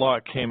fourth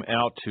lot came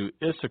out to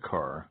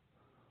Issachar,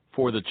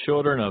 for the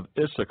children of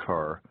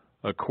Issachar,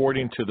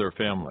 according to their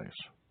families.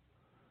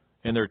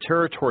 And their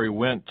territory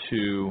went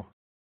to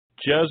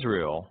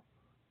Jezreel,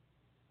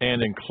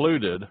 and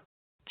included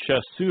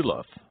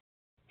Chesulloth,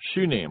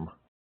 Shunem,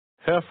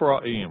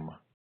 Hephraim,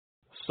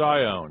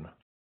 Sion,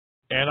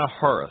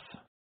 Anahareth,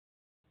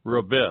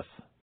 Rabith,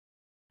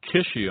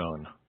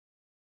 Kishion,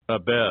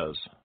 Abez,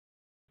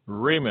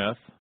 Remeth,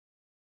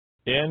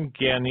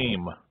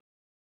 En-Ganim,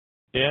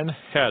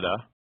 En-Heda,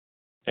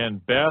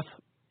 and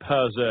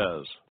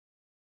Beth-Pazez.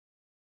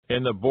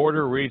 And the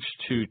border reached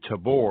to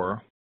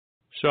Tabor,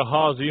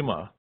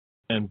 Shahazimah,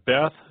 and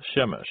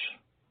Beth-Shemesh.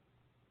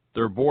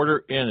 Their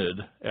border ended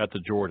at the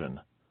Jordan,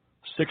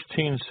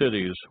 16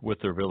 cities with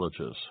their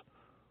villages.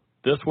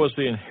 This was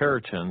the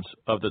inheritance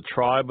of the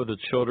tribe of the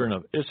children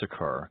of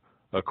Issachar,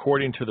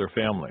 according to their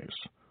families,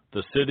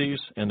 the cities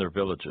and their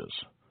villages.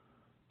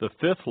 The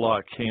fifth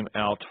lot came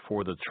out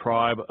for the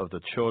tribe of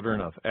the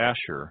children of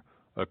Asher,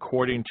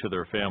 according to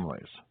their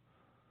families.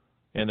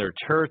 And their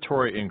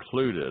territory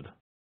included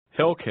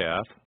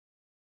Helkath,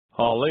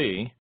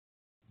 Hali,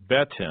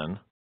 Betin,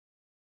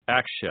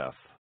 Aksheph,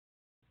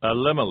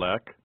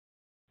 Elimelech,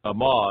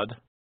 Amad,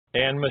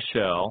 and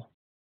Michelle.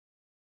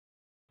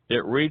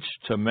 It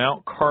reached to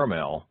Mount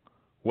Carmel,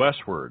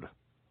 westward,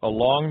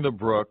 along the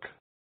brook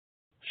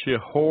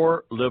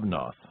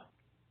Shihor-Libnath.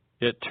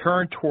 It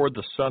turned toward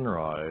the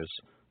sunrise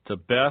to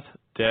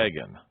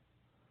Beth-Dagon,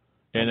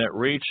 and it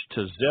reached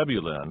to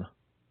Zebulun,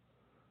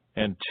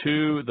 and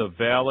to the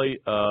valley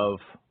of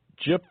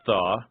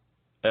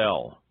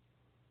Jephthah-El,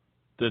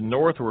 then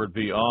northward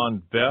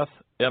beyond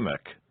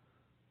Beth-Emek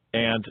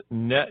and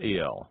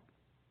Neiel,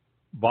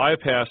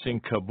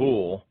 bypassing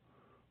Kabul,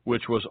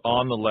 which was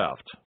on the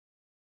left,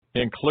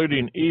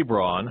 including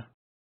Ebron,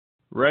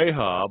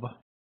 Rahab,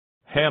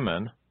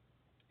 Hammon,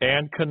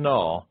 and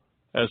Canal,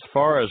 as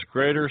far as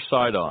Greater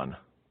Sidon,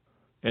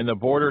 and the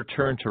border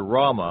turned to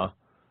Ramah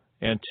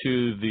and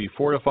to the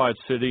fortified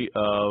city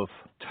of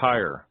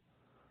Tyre.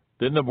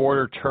 Then the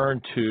border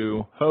turned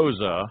to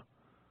Hosah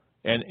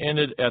and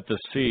ended at the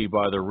sea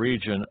by the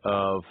region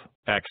of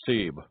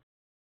Aksib.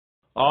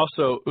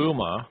 Also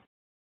Ummah,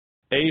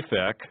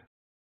 Aphek,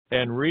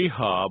 and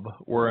Rehob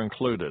were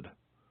included,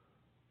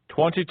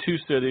 22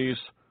 cities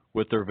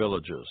with their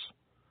villages.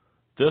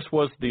 This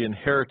was the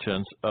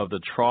inheritance of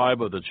the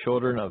tribe of the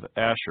children of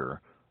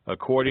Asher,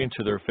 according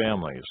to their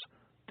families,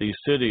 these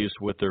cities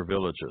with their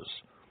villages.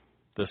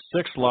 The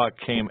sixth lot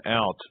came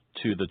out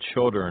to the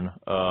children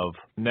of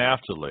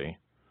Naphtali,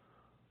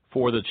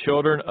 for the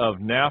children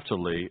of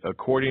Naphtali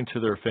according to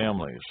their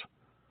families.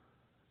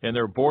 And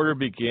their border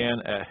began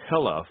at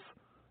Heleph,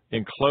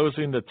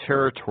 enclosing the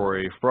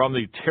territory from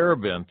the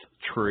terebinth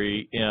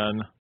tree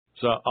in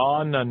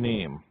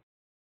Zaananim,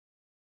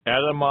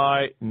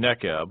 Adamai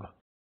Nekeb,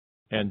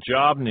 and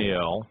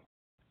Jabneel,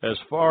 as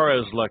far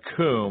as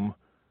Lakum.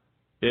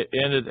 It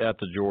ended at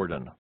the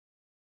Jordan.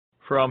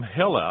 From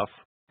Heleph,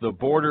 the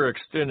border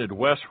extended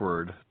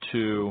westward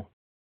to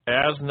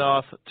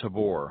Aznoth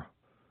Tabor,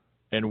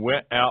 and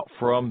went out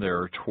from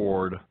there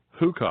toward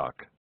Hukok.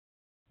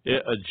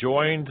 It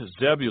adjoined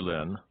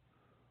Zebulun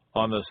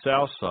on the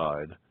south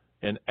side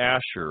and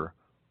Asher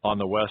on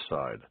the west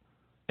side,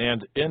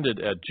 and ended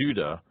at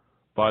Judah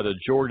by the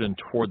Jordan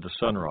toward the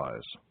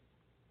sunrise.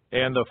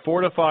 And the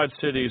fortified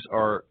cities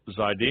are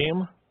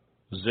Zidim,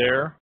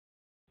 Zer,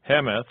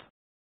 Hemath,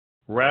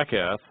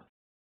 Rakath,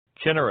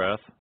 Kinnereth,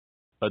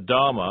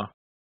 Adama,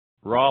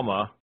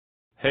 Ramah,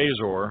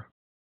 Hazor,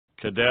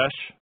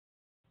 Kadesh,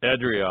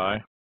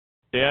 Edrei,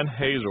 and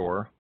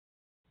Hazor,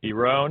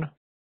 Eron,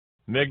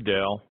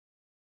 Migdal,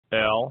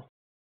 El,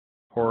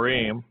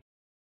 Horim,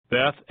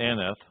 Beth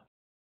Anath,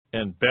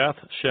 and Beth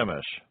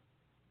Shemesh,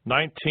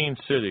 19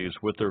 cities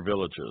with their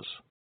villages.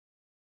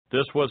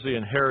 This was the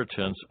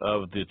inheritance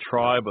of the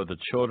tribe of the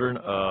children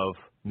of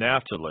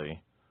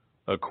Naphtali,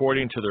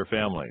 according to their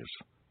families,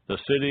 the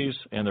cities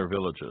and their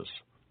villages.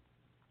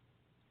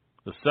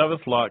 The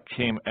seventh lot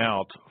came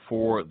out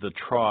for the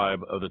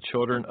tribe of the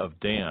children of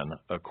Dan,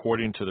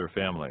 according to their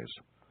families.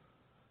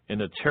 In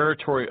the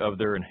territory of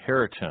their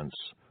inheritance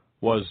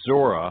was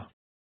Zorah,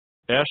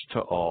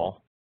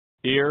 Eshtaol,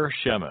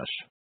 Shemesh,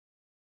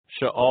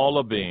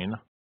 Sha'al-Labin,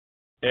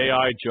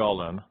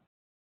 Ai-Jalon,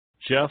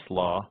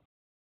 Jethlah,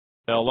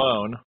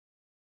 Elon,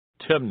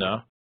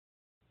 Timnah,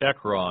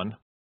 Ekron,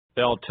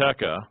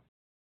 Eltekeh,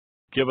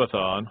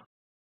 Gibbethon,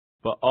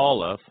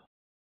 Baalath,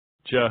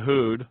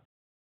 Jehud,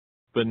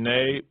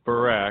 Bnei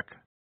Barak,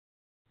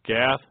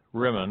 Gath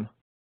Rimmon,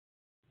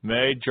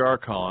 Me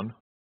Jarkon,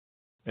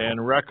 and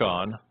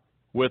Rekon,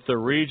 with the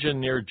region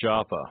near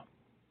Joppa.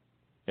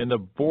 And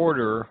the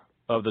border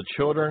of the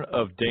children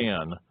of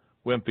Dan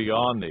went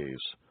beyond these,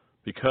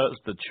 because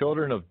the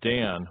children of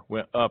Dan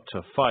went up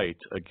to fight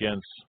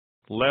against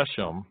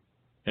Leshem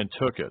and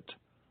took it.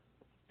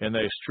 And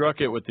they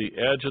struck it with the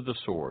edge of the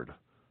sword,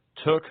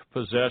 took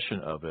possession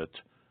of it,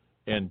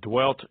 and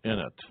dwelt in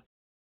it.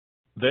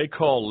 They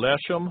call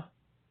Leshem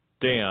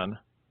Dan,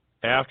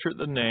 after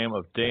the name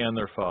of Dan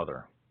their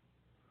father.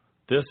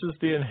 This is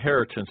the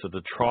inheritance of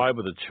the tribe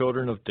of the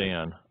children of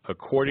Dan,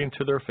 according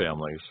to their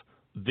families,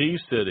 these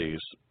cities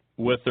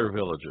with their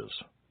villages.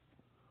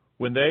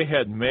 When they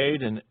had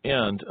made an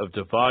end of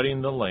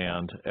dividing the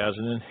land as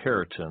an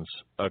inheritance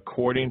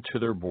according to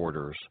their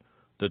borders,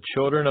 the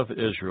children of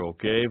Israel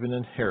gave an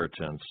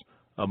inheritance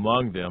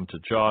among them to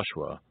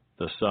Joshua,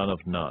 the son of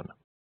Nun.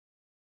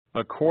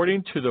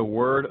 According to the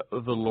word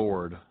of the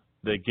Lord,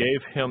 they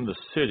gave him the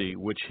city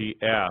which he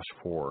asked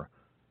for,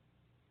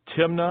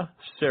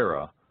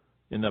 Timnah-Serah,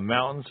 in the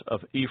mountains of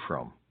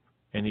Ephraim,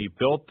 and he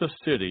built the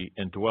city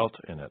and dwelt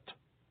in it.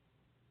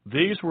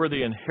 These were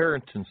the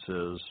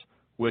inheritances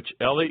which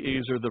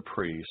Eleazar the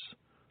priest,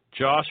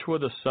 Joshua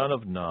the son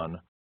of Nun,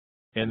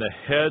 and the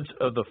heads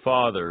of the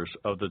fathers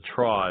of the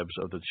tribes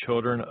of the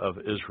children of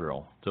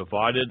Israel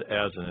divided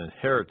as an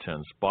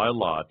inheritance by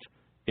lot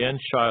in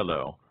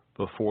Shiloh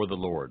before the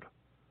Lord,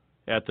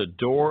 at the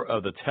door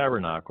of the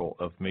tabernacle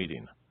of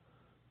meeting.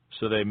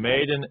 So they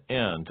made an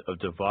end of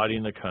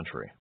dividing the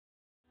country.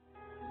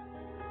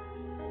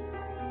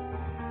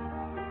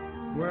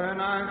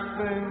 When I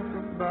think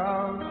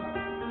about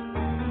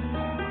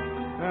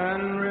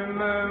and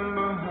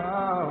remember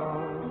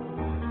how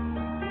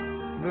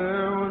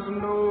there was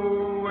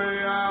no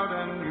way out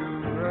and you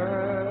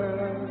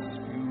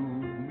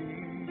rescued me.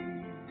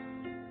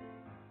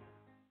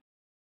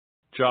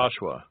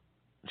 Joshua,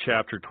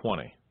 chapter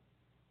 20.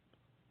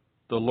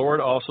 The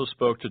Lord also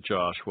spoke to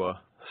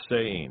Joshua,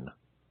 saying,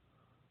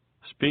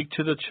 Speak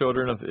to the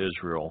children of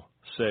Israel,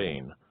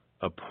 saying,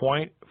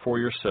 Appoint for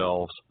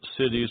yourselves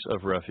cities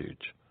of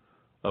refuge,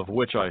 of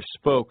which I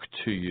spoke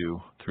to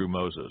you through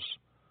Moses,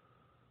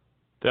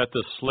 that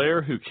the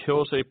slayer who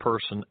kills a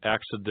person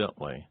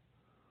accidentally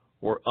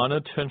or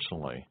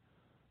unintentionally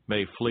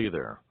may flee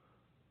there,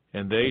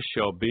 and they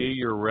shall be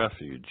your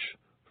refuge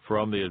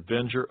from the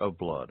avenger of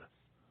blood.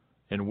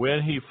 And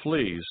when he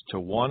flees to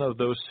one of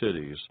those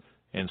cities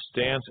and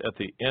stands at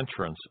the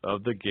entrance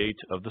of the gate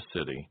of the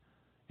city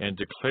and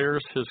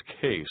declares his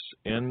case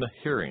in the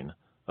hearing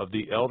of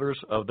the elders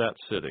of that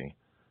city,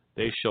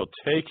 they shall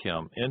take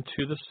him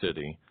into the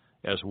city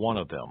as one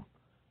of them,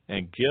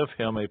 and give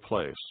him a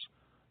place,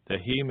 that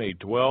he may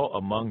dwell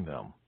among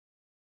them.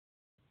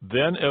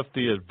 Then if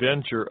the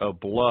avenger of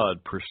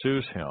blood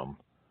pursues him,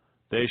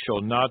 they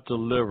shall not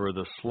deliver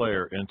the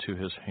slayer into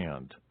his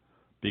hand,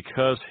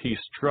 because he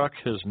struck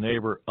his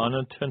neighbor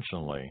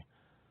unintentionally,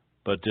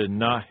 but did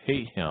not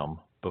hate him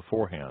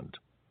beforehand.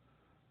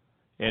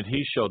 And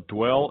he shall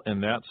dwell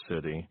in that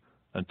city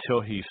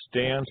until he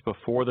stands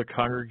before the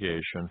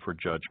congregation for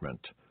judgment,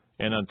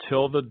 and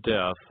until the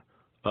death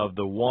of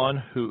the one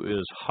who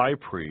is high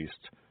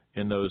priest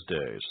in those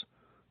days.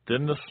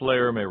 Then the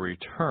slayer may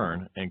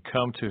return and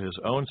come to his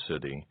own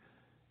city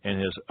and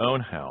his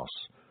own house,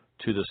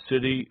 to the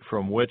city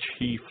from which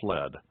he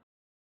fled.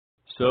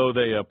 So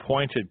they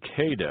appointed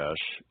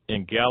Kadesh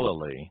in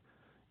Galilee,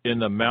 in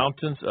the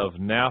mountains of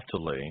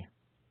Naphtali,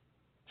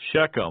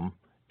 Shechem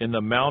in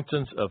the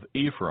mountains of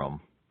Ephraim,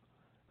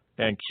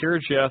 and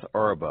Kirjath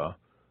Arba,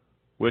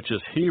 which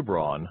is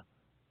Hebron,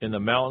 in the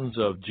mountains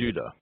of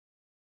Judah.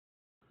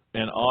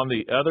 And on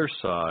the other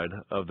side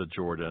of the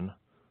Jordan,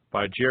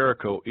 by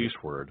Jericho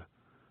eastward,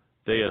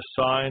 they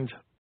assigned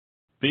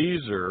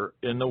Bezer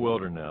in the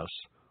wilderness,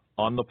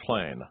 on the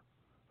plain,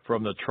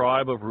 from the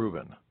tribe of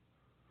Reuben,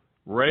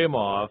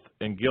 Ramoth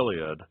in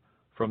Gilead,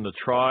 from the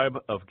tribe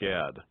of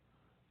Gad,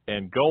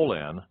 and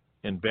Golan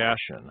in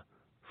Bashan,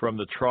 from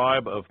the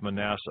tribe of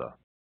Manasseh.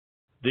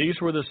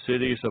 These were the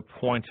cities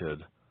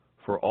appointed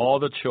for all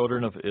the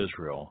children of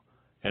Israel,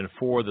 and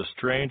for the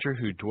stranger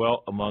who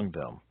dwelt among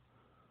them,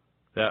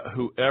 that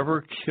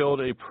whoever killed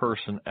a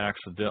person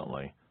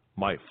accidentally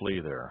might flee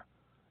there,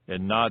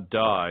 and not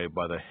die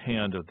by the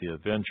hand of the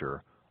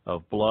avenger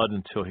of blood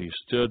until he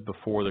stood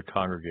before the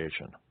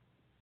congregation.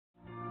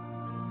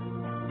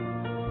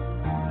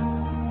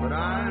 But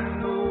I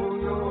know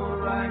you're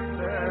right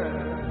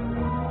there,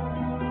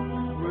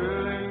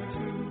 willing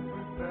to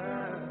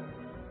prepare.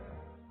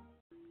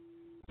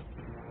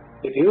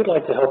 If you would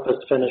like to help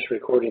us finish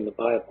recording the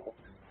Bible,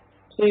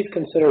 please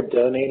consider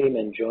donating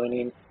and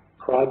joining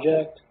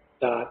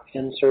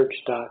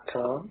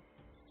project.nsearch.com.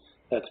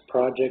 That's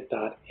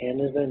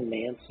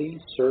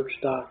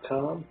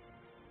project.n-as-in-Nancy-search.com,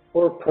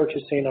 or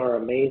purchasing our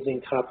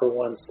amazing Copper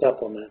One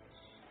supplement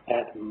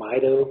at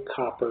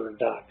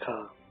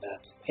mitocopper.com.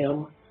 That's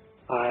M-I-T-O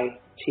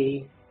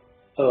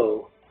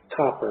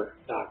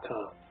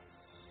copper.com.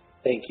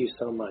 Thank you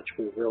so much.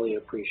 We really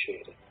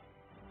appreciate it.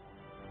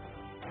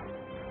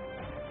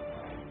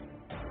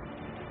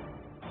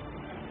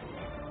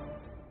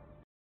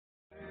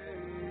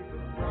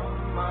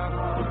 From my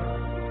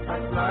heart,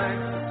 I'd like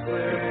to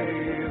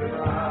say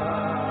that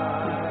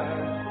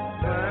I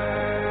thank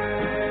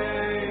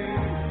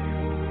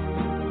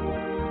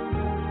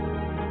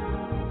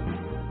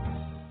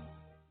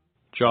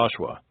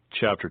Joshua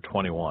chapter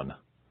 21.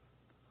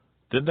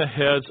 Then the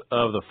heads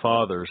of the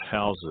fathers'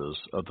 houses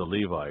of the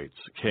Levites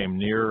came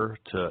near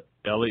to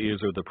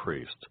Eleazar the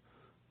priest,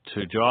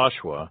 to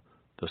Joshua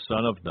the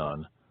son of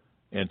Nun,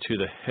 and to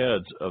the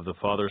heads of the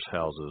fathers'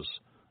 houses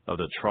of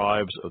the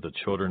tribes of the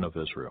children of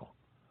Israel.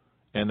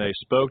 And they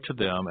spoke to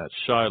them at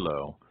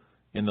Shiloh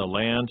in the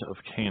land of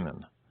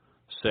Canaan,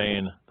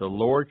 saying, The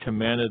Lord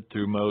commanded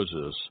through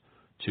Moses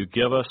to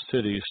give us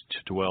cities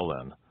to dwell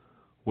in,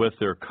 with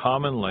their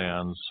common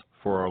lands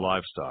for our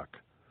livestock.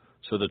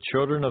 So the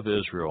children of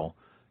Israel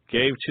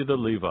gave to the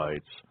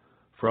Levites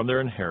from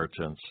their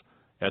inheritance,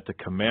 at the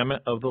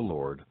commandment of the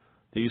Lord,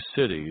 these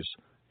cities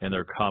and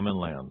their common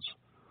lands.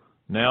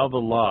 Now the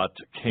lot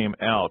came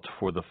out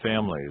for the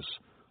families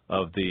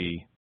of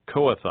the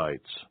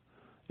Kohathites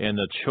and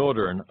the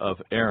children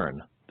of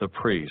Aaron the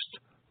priest,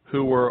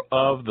 who were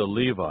of the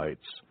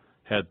Levites,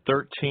 had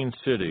 13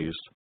 cities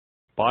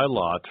by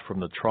lot from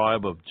the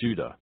tribe of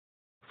Judah,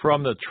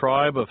 from the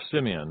tribe of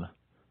Simeon,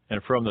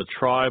 and from the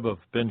tribe of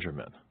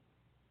Benjamin.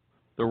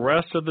 The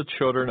rest of the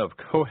children of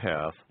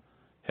Kohath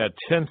had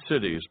 10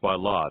 cities by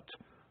lot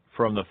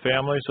from the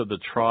families of the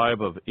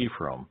tribe of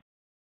Ephraim,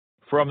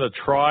 from the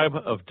tribe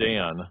of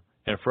Dan,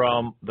 and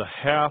from the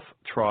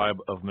half-tribe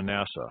of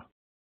Manasseh.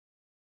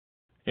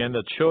 And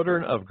the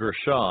children of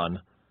Gershon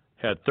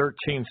had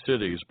 13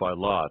 cities by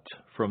lot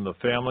from the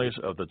families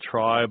of the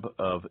tribe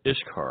of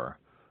Issachar,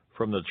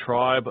 from the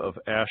tribe of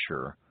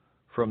Asher,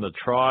 from the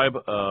tribe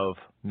of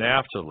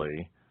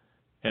Naphtali,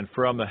 and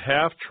from the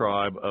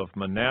half-tribe of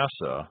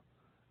Manasseh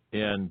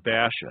in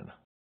Bashan.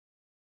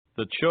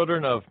 The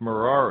children of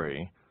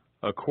Merari,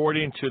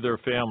 according to their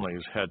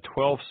families, had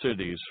 12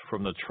 cities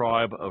from the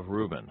tribe of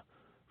Reuben,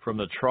 from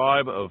the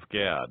tribe of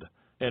Gad,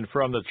 and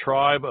from the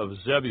tribe of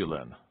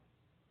Zebulun.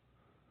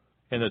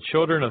 And the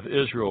children of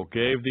Israel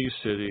gave these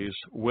cities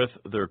with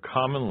their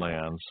common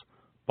lands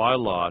by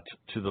lot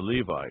to the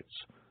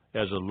Levites,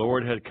 as the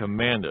Lord had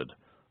commanded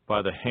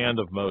by the hand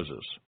of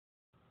Moses.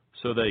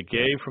 So they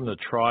gave from the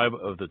tribe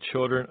of the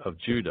children of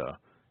Judah,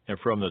 and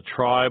from the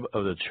tribe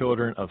of the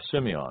children of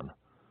Simeon,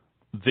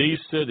 these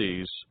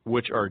cities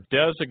which are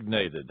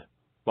designated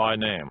by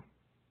name,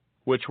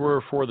 which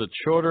were for the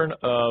children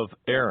of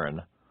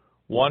Aaron,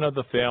 one of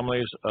the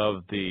families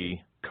of the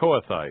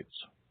Kohathites,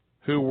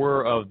 who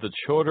were of the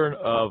children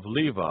of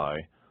Levi,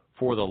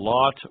 for the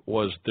lot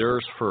was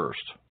theirs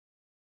first.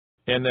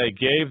 And they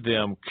gave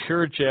them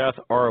Kirjath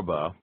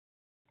Arba.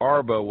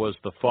 Arba was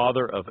the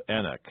father of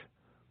Anak,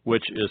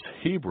 which is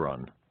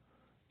Hebron,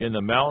 in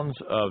the mountains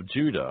of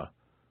Judah,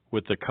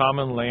 with the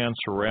common land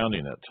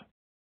surrounding it.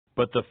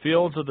 But the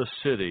fields of the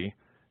city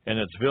and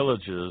its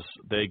villages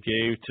they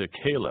gave to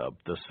Caleb,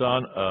 the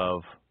son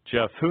of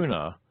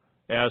Jephunneh,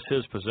 as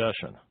his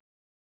possession.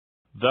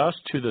 Thus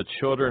to the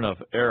children of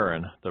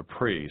Aaron the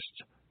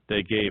priest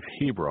they gave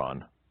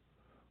Hebron,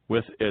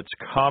 with its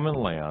common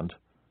land,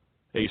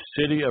 a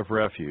city of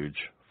refuge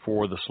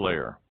for the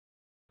slayer.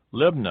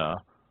 Libnah,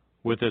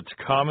 with its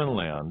common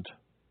land,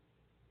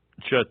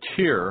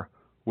 Jatir,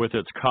 with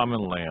its common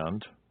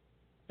land,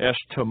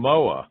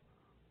 Eshtemoa,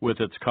 with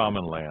its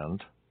common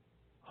land,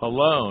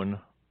 Halon,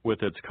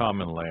 with its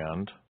common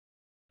land,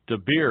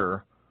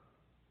 Debir,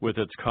 with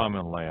its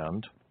common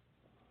land,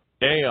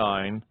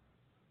 Ain,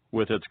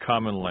 with its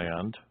common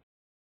land,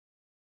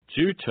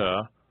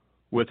 Juttah,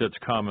 with its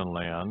common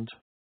land,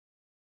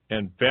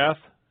 and Beth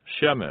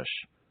Shemesh,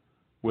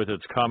 with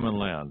its common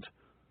land,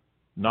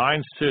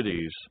 9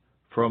 cities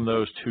from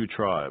those 2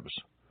 tribes.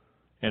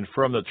 And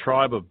from the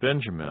tribe of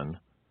Benjamin,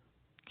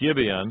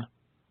 Gibeon,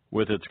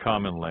 with its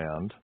common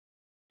land,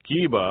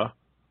 Geba,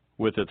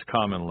 with its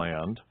common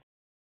land,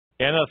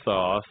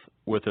 Anathoth,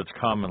 with its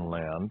common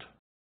land,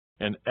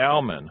 and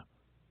Almon,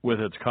 with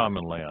its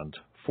common land,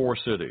 4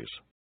 cities.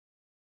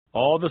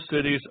 All the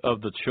cities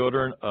of the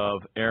children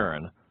of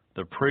Aaron,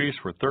 the priests,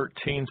 were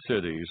 13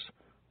 cities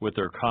with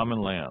their common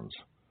lands.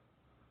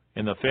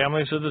 And the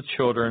families of the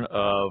children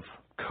of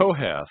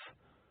Kohath,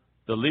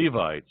 the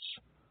Levites,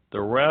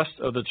 the rest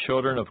of the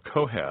children of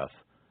Kohath,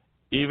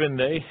 even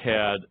they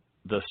had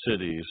the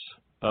cities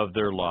of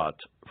their lot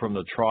from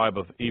the tribe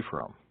of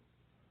Ephraim.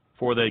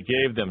 For they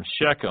gave them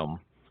Shechem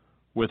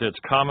with its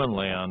common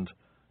land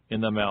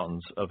in the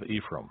mountains of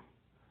Ephraim,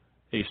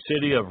 a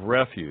city of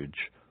refuge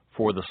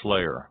for the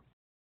slayer.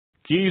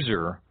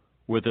 Gezer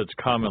with its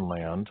common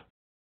land,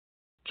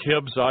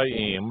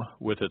 Kibzaim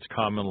with its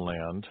common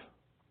land,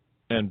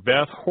 and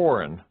Beth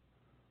Horon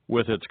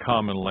with its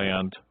common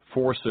land,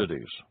 4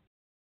 cities.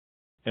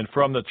 And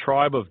from the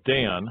tribe of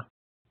Dan,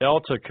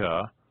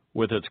 Eltekeh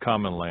with its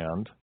common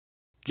land,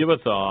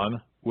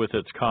 Gibbethon with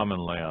its common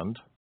land,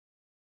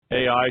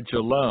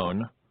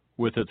 Aijalon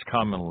with its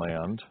common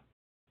land,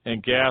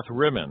 and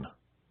Gath-Rimmon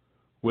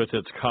with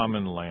its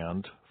common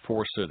land,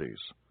 4 cities.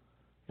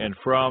 And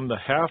from the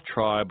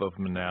half-tribe of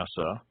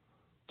Manasseh,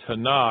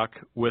 Tanakh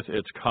with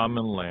its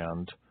common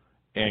land,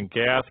 and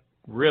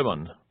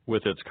Gath-Rimmon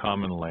with its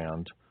common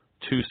land,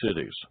 2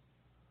 cities.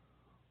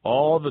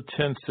 All the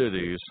 10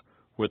 cities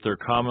with their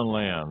common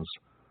lands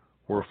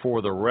were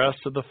for the rest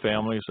of the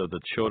families of the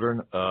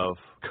children of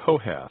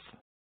Kohath.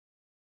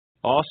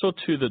 Also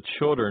to the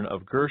children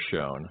of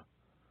Gershon,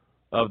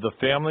 of the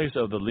families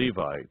of the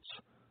Levites,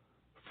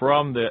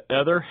 from the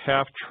other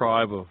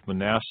half-tribe of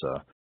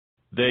Manasseh,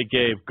 they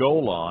gave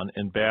Golan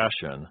and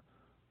Bashan,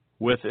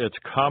 with its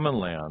common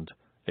land,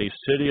 a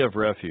city of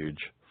refuge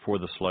for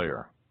the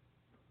slayer,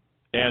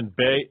 and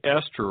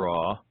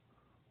Be-Eshteroth,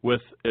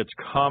 with its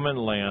common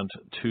land,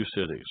 2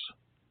 cities.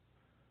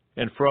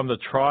 And from the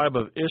tribe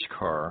of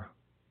Issachar,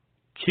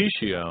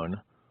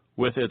 Kishion,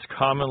 with its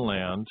common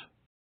land,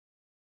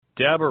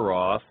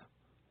 Daberoth,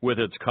 with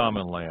its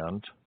common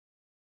land,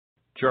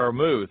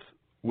 Jarmuth,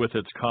 with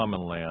its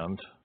common land,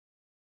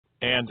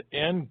 and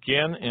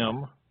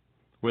En-Gannim,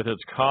 with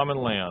its common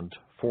land,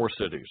 4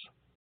 cities.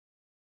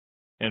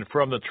 And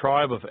from the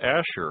tribe of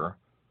Asher,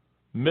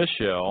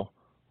 Mishal,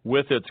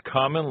 with its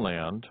common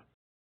land,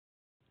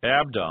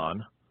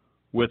 Abdon,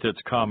 with its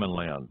common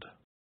land,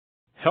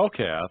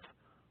 Helkath,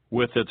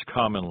 with its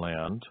common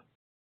land,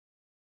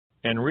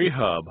 and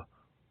Rehob,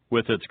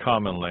 with its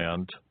common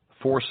land,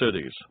 4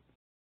 cities.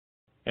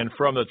 And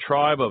from the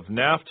tribe of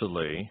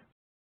Naphtali,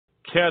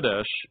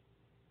 Kadesh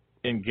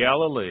in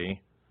Galilee,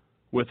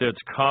 with its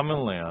common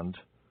land,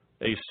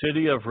 a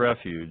city of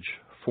refuge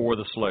for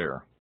the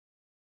slayer.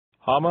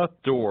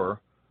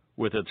 Hamath-Dor,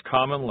 with its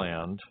common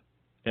land,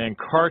 and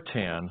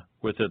Kartan,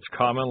 with its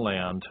common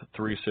land,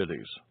 3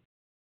 cities.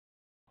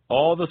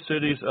 All the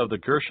cities of the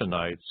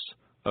Gershonites,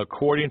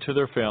 according to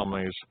their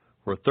families,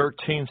 were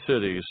 13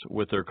 cities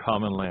with their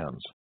common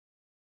lands.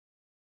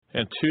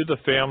 And to the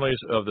families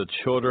of the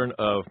children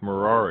of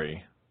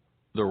Merari,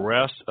 the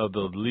rest of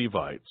the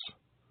Levites,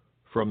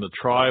 from the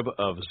tribe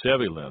of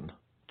Zebulun,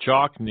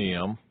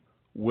 Jokneam,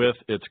 with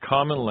its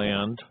common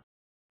land,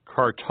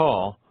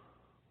 Kartal,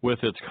 with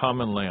its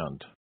common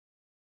land,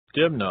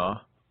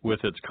 Dimnah,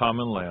 with its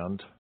common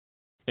land,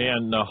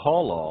 and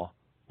Nahalal,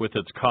 with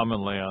its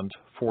common land,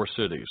 4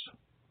 cities.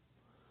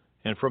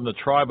 And from the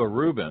tribe of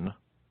Reuben,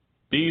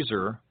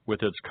 Bezer,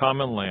 with its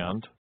common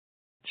land,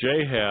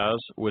 Jahaz,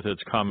 with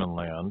its common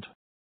land,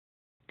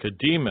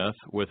 Kedemoth,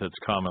 with its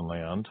common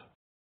land,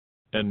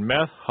 and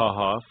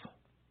Meth-Hahath,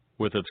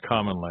 with its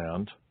common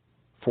land,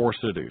 4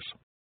 cities.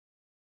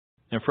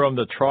 And from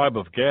the tribe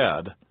of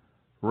Gad,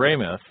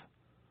 Ramoth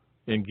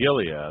in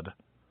Gilead,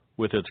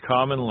 with its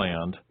common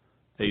land,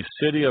 a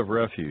city of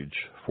refuge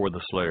for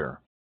the slayer.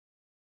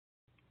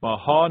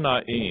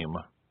 Mahanaim,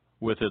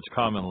 with its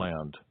common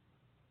land,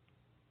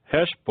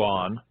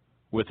 Heshbon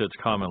with its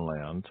common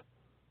land,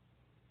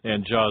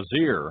 and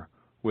Jazer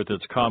with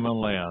its common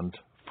land,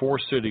 4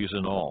 cities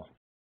in all.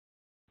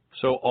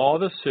 So all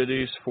the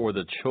cities for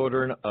the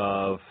children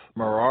of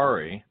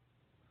Merari,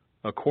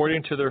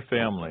 according to their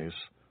families,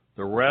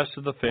 the rest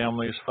of the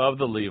families of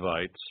the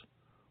Levites,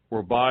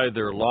 were by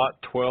their lot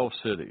 12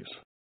 cities.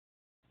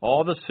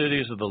 All the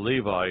cities of the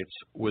Levites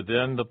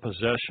within the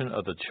possession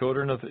of the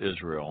children of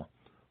Israel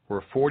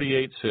were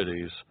 48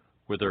 cities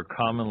with their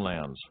common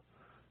lands.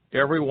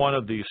 Every one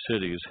of these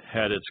cities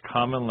had its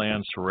common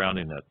land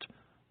surrounding it.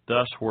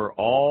 Thus were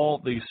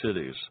all these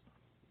cities.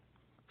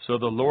 So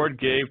the Lord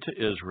gave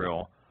to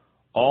Israel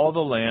all the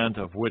land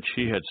of which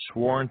he had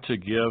sworn to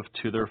give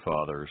to their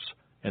fathers,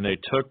 and they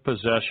took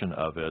possession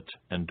of it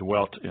and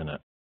dwelt in it.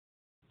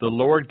 The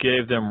Lord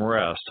gave them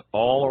rest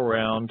all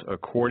around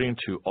according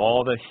to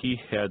all that he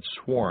had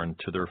sworn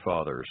to their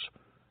fathers,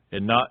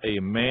 and not a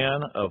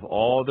man of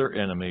all their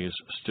enemies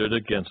stood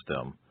against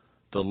them.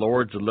 The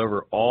Lord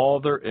delivered all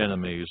their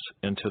enemies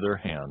into their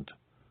hand.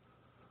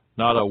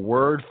 Not a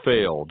word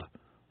failed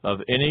of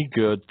any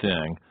good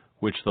thing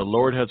which the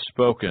Lord had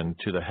spoken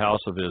to the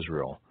house of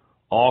Israel.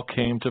 All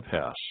came to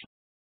pass.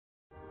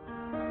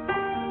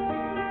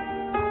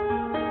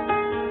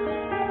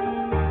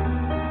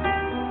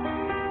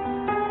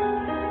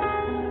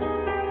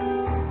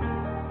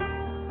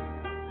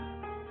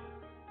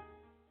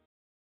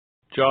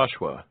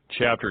 Joshua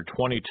chapter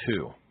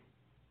 22.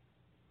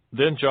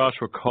 Then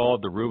Joshua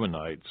called the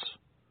Reubenites,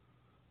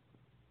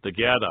 the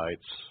Gadites,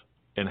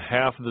 and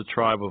half of the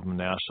tribe of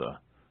Manasseh,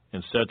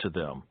 and said to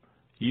them,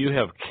 You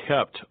have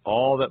kept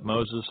all that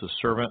Moses the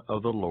servant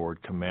of the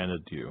Lord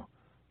commanded you,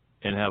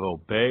 and have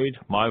obeyed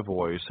my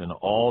voice in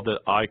all that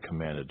I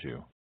commanded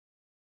you.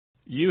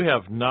 You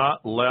have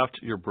not left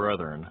your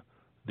brethren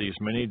these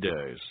many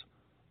days,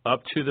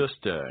 up to this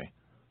day,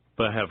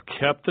 but have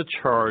kept the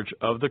charge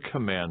of the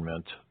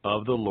commandment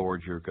of the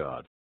Lord your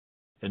God.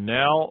 And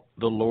now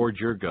the Lord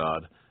your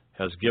God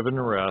has given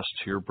rest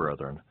to your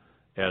brethren,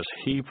 as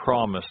he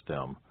promised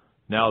them.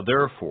 Now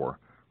therefore,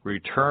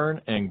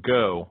 return and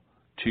go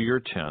to your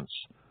tents,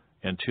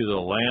 and to the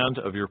land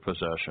of your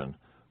possession,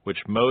 which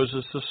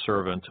Moses the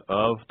servant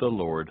of the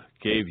Lord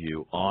gave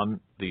you on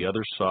the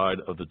other side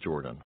of the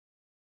Jordan.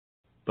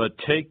 But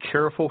take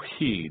careful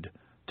heed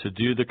to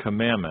do the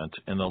commandment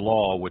and the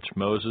law which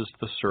Moses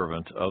the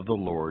servant of the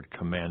Lord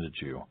commanded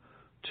you,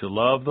 to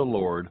love the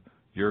Lord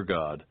your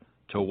God,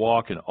 to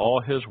walk in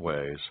all his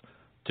ways,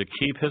 to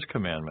keep his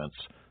commandments,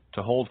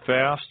 to hold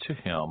fast to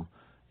him,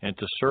 and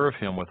to serve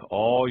him with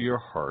all your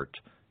heart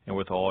and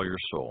with all your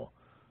soul.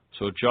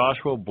 So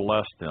Joshua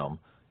blessed them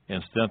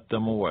and sent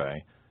them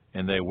away,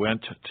 and they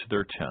went to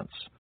their tents.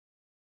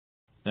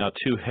 Now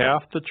to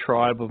half the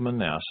tribe of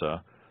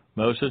Manasseh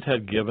Moses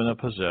had given a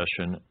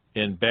possession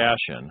in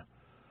Bashan,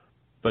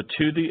 but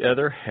to the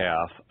other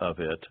half of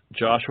it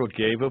Joshua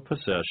gave a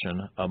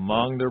possession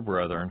among their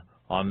brethren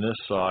on this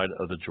side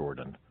of the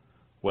Jordan,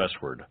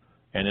 westward.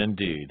 And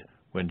indeed,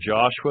 when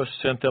Joshua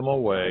sent them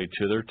away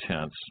to their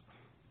tents,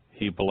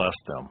 he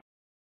blessed them,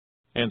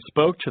 and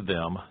spoke to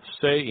them,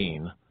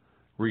 saying,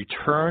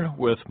 Return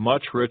with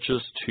much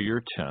riches to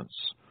your tents,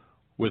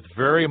 with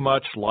very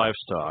much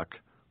livestock,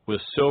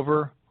 with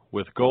silver,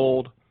 with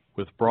gold,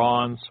 with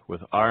bronze,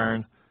 with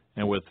iron,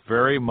 and with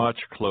very much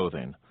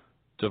clothing.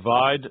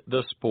 Divide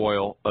the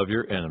spoil of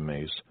your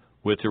enemies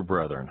with your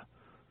brethren.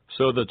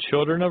 So the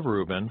children of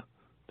Reuben,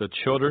 the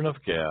children of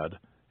Gad,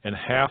 and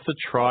half the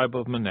tribe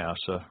of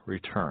Manasseh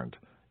returned,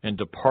 and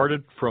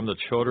departed from the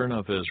children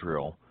of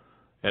Israel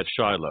at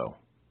Shiloh,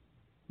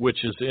 which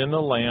is in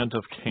the land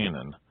of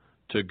Canaan,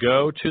 to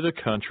go to the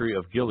country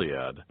of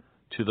Gilead,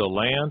 to the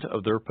land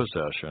of their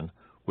possession,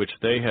 which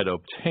they had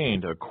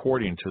obtained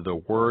according to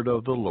the word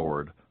of the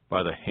Lord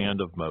by the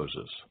hand of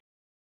Moses.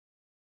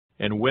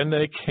 And when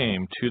they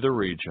came to the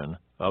region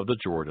of the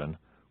Jordan,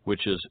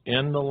 which is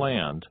in the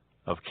land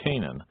of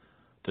Canaan,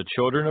 the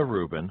children of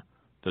Reuben,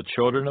 the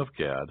children of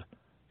Gad,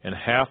 and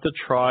half the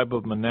tribe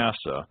of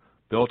Manasseh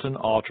built an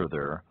altar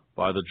there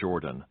by the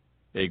Jordan,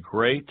 a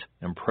great,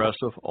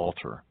 impressive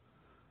altar.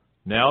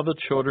 Now the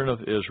children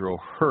of Israel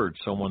heard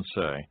someone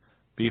say,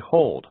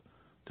 Behold,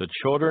 the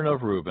children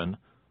of Reuben,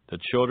 the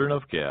children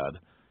of Gad,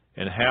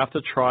 and half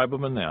the tribe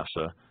of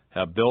Manasseh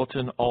have built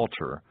an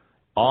altar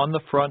on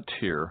the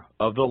frontier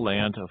of the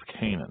land of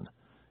Canaan,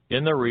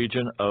 in the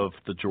region of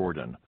the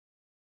Jordan,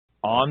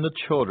 on the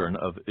children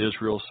of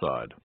Israel's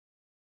side.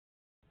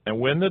 And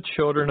when the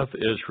children of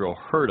Israel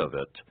heard of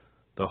it,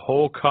 the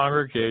whole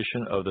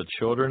congregation of the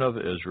children of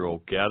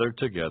Israel gathered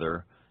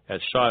together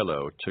at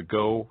Shiloh to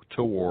go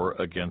to war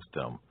against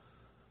them.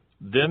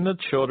 Then the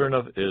children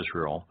of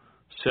Israel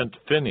sent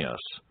Phinehas,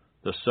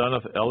 the son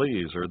of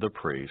Eleazar the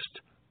priest,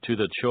 to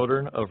the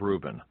children of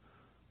Reuben,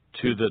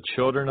 to the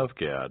children of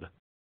Gad,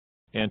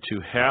 and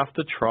to half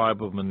the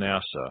tribe of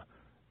Manasseh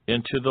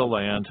into the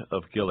land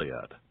of Gilead.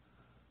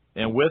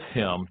 And with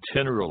him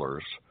 10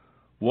 rulers,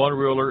 1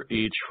 ruler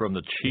each from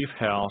the chief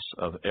house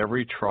of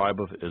every tribe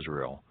of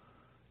Israel.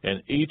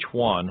 And each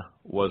one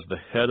was the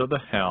head of the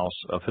house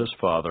of his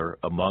father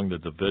among the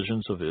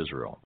divisions of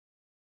Israel.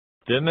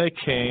 Then they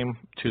came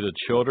to the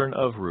children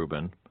of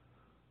Reuben,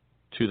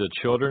 to the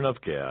children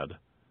of Gad,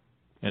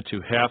 and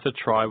to half the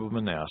tribe of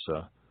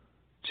Manasseh,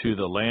 to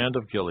the land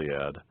of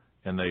Gilead,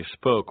 and they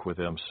spoke with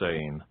them,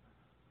 saying,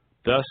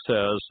 Thus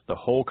says the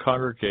whole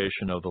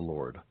congregation of the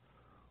Lord,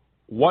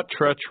 What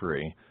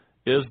treachery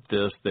is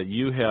this that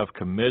you have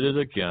committed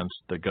against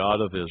the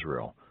God of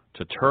Israel,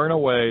 to turn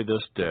away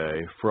this day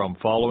from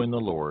following the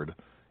Lord,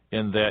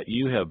 in that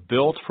you have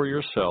built for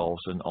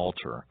yourselves an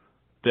altar,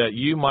 that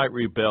you might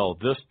rebel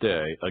this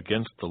day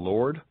against the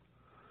Lord?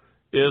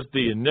 Is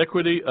the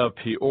iniquity of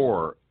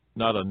Peor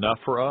not enough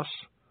for us,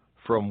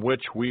 from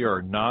which we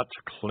are not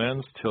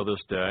cleansed till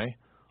this day,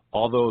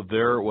 although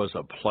there was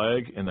a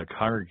plague in the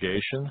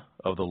congregation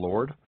of the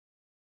Lord?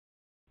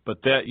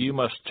 But that you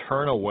must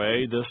turn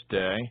away this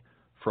day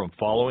from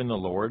following the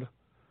Lord,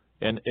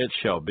 and it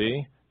shall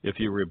be, if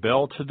you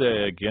rebel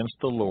today against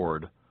the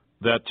Lord,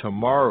 that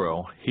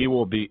tomorrow he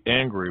will be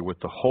angry with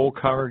the whole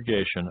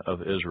congregation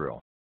of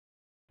Israel.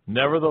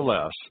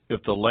 Nevertheless,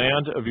 if the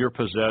land of your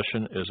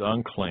possession is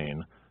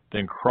unclean,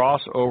 then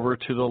cross over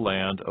to the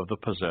land of the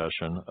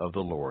possession of the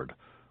Lord,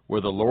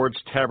 where the Lord's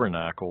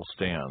tabernacle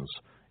stands,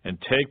 and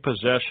take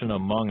possession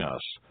among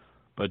us,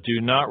 but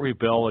do not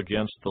rebel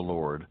against the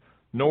Lord,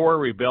 nor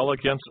rebel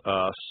against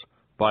us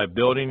by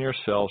building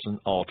yourselves an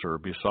altar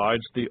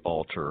besides the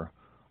altar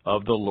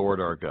of the Lord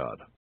our God.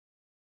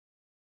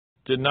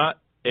 Did not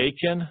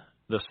Achan,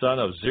 the son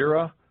of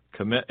Zerah,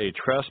 commit a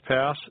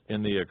trespass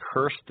in the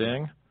accursed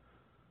thing,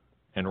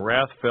 and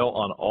wrath fell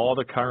on all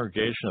the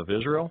congregation of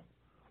Israel?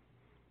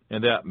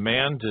 And that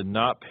man did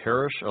not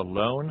perish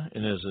alone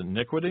in his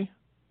iniquity?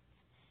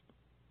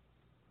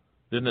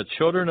 Then the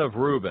children of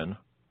Reuben,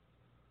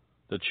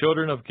 the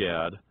children of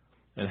Gad,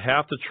 and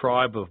half the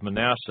tribe of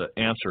Manasseh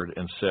answered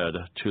and said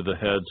to the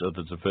heads of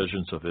the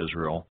divisions of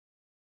Israel,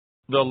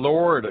 The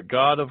Lord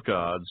God of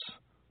gods,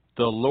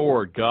 the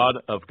Lord God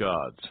of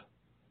gods,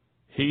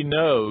 he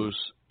knows,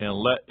 and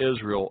let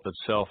Israel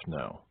itself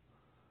know.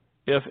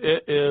 If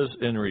it is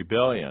in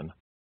rebellion,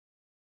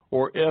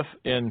 or if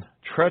in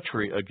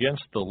treachery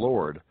against the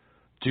Lord,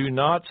 do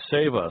not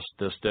save us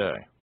this day.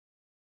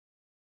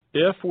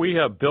 If we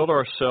have built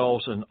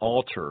ourselves an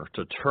altar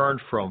to turn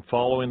from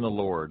following the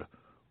Lord,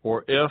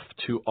 or if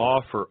to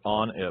offer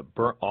on it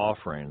burnt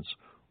offerings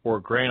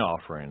or grain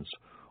offerings,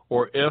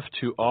 or if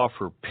to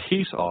offer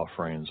peace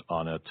offerings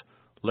on it,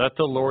 let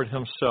the Lord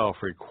himself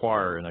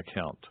require an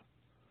account.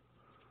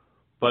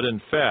 But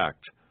in fact,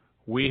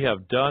 we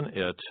have done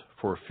it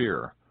for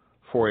fear,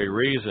 for a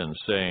reason,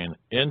 saying,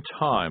 In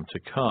time to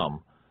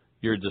come,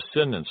 your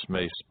descendants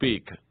may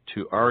speak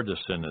to our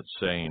descendants,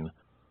 saying,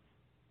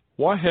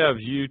 What have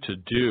you to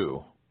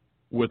do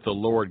with the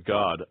Lord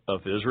God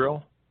of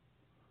Israel?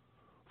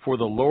 For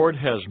the Lord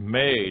has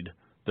made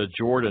the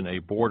Jordan a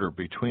border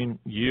between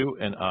you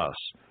and us,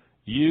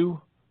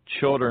 you,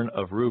 children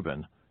of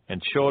Reuben,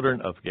 and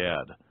children of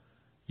Gad.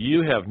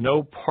 You have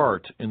no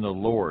part in the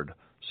Lord,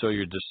 so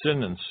your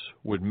descendants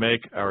would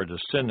make our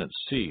descendants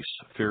cease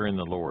fearing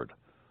the Lord.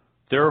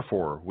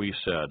 Therefore, we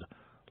said,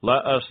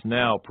 Let us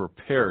now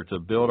prepare to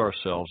build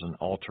ourselves an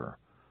altar,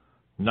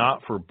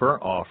 not for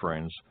burnt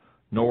offerings,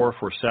 nor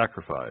for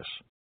sacrifice,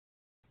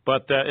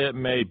 but that it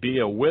may be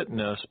a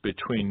witness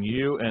between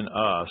you and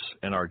us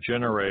and our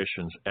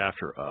generations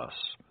after us,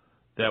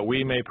 that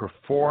we may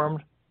perform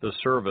the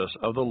service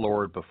of the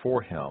Lord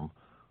before him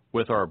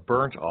with our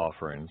burnt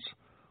offerings,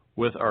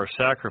 with our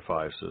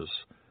sacrifices,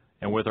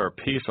 and with our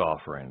peace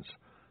offerings,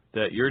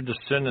 that your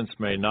descendants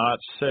may not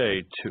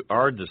say to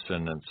our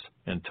descendants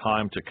in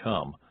time to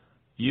come,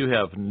 You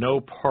have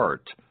no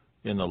part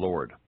in the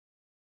Lord.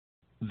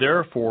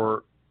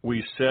 Therefore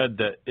we said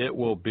that it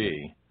will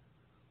be,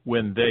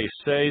 when they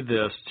say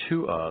this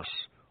to us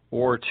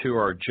or to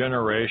our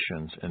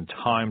generations in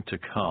time to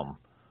come,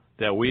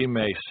 that we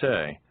may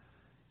say,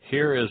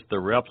 Here is the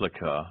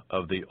replica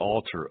of the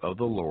altar of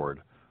the Lord,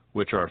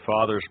 which our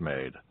fathers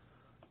made,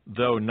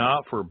 though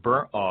not for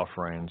burnt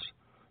offerings,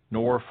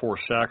 nor for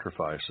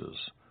sacrifices,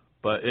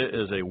 but it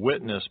is a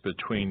witness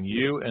between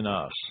you and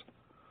us.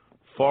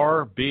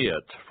 Far be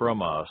it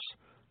from us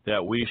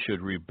that we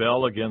should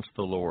rebel against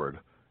the Lord,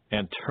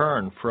 and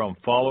turn from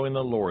following the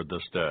Lord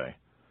this day,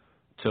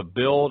 to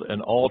build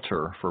an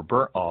altar for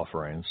burnt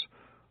offerings,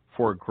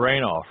 for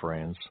grain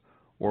offerings,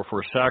 or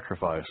for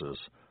sacrifices,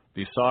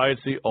 besides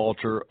the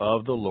altar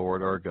of the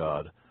Lord our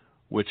God,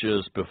 which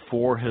is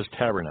before his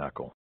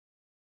tabernacle.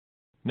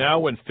 Now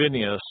when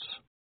Phinehas,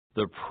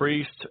 the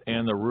priest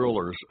and the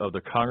rulers of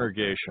the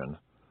congregation,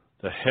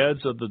 the heads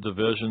of the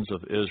divisions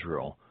of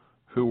Israel,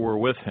 who were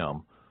with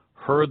him,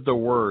 heard the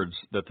words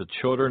that the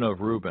children of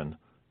Reuben,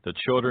 the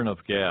children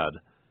of Gad,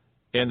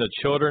 and the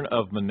children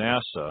of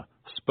Manasseh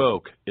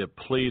spoke, it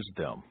pleased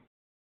them.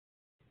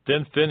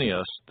 Then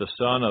Phinehas, the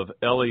son of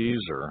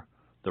Eleazar,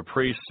 the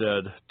priest,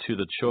 said to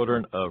the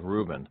children of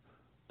Reuben,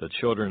 the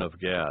children of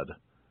Gad,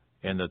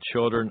 and the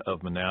children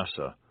of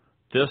Manasseh,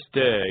 This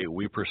day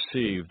we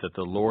perceive that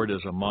the Lord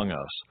is among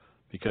us,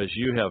 because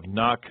you have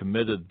not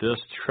committed this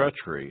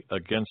treachery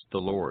against the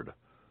Lord.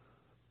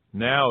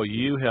 Now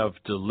you have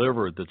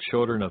delivered the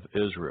children of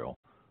Israel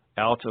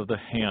out of the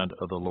hand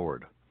of the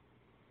Lord.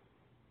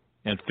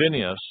 And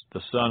Phinehas,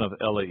 the son of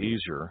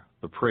Eleazar,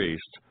 the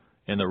priest,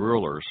 and the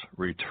rulers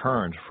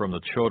returned from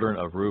the children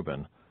of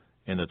Reuben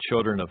and the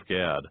children of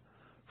Gad,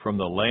 from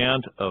the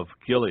land of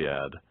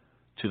Gilead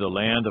to the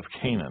land of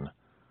Canaan,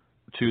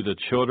 to the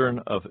children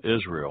of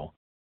Israel,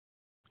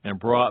 and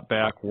brought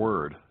back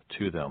word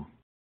to them.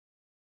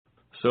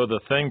 So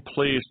the thing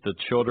pleased the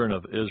children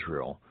of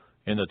Israel,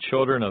 and the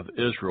children of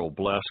Israel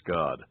blessed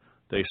God.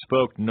 They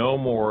spoke no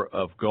more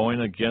of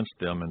going against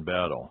them in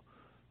battle,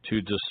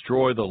 to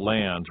destroy the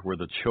land where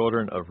the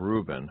children of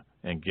Reuben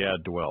and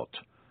Gad dwelt.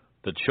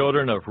 The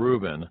children of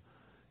Reuben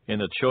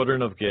and the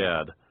children of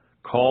Gad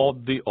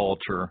called the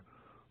altar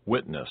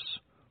Witness,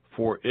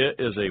 for it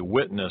is a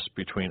witness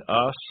between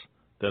us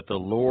that the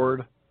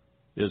Lord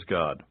is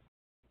God.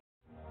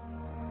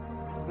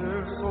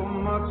 There's so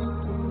much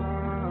to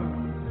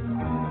learn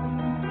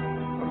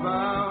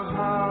about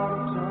how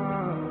to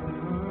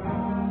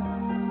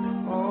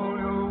turn all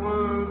your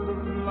words of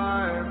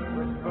life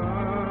that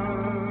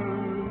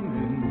burn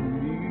in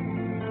me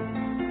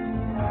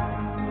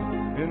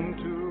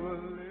into a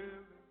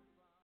living.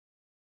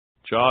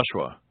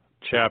 Joshua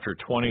chapter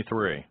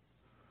 23.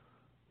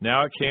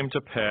 Now it came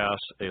to pass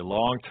a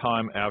long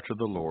time after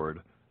the Lord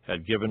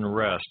had given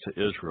rest to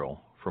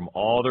Israel from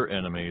all their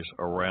enemies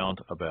around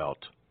about,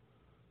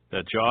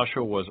 that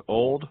Joshua was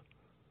old,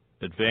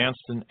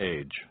 advanced in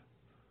age.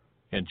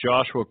 And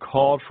Joshua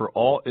called for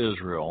all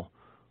Israel,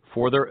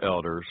 for their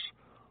elders,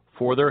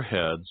 for their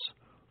heads,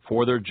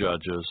 for their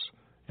judges,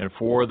 and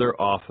for their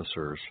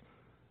officers,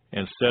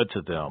 and said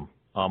to them,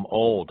 I'm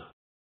old,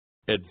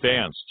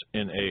 advanced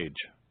in age.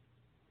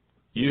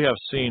 You have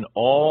seen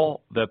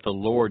all that the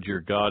Lord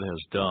your God has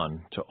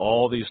done to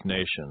all these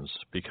nations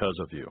because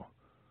of you.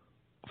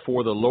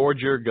 For the Lord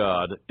your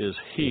God is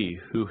he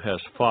who has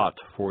fought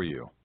for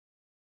you.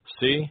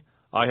 See,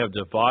 I have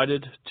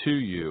divided to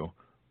you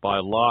by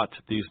lot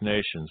these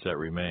nations that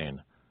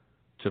remain,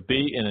 to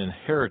be an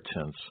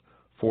inheritance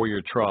for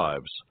your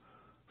tribes,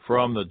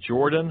 from the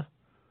Jordan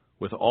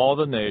with all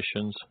the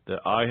nations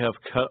that I have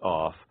cut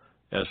off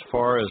as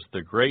far as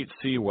the great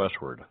sea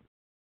westward.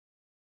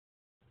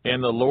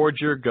 And the Lord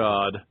your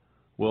God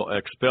will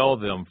expel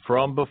them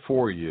from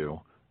before you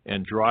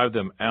and drive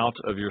them out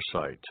of your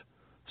sight,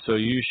 so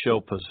you shall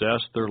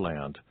possess their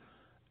land,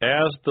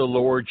 as the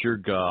Lord your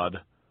God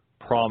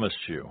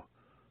promised you.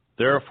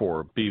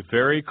 Therefore be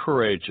very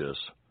courageous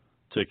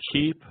to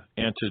keep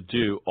and to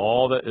do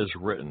all that is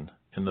written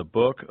in the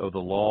book of the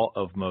law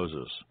of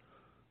Moses,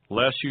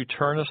 lest you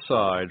turn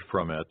aside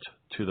from it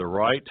to the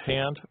right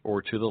hand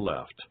or to the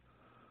left,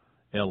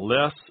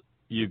 unless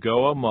you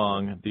go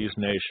among these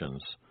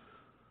nations,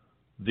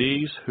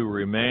 these who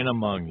remain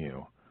among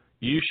you.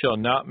 You shall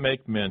not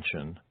make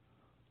mention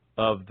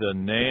of the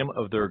name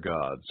of their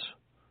gods,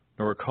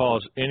 nor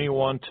cause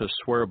anyone to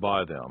swear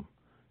by them.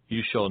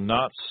 You shall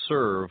not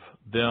serve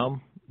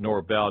them,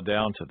 nor bow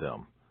down to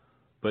them,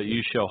 but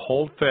you shall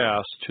hold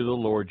fast to the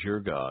Lord your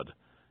God,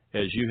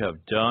 as you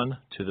have done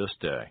to this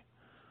day.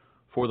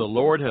 For the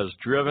Lord has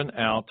driven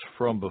out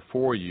from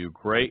before you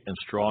great and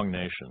strong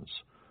nations,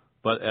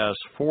 but as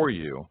for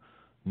you,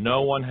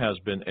 no one has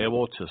been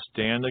able to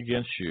stand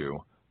against you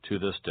to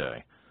this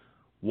day.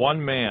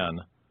 One man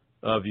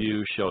of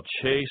you shall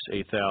chase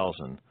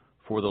 1,000,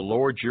 for the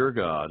Lord your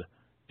God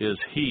is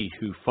he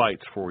who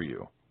fights for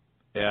you,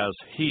 as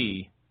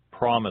he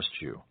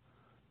promised you.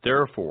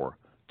 Therefore,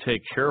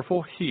 take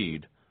careful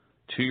heed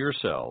to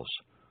yourselves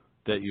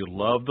that you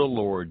love the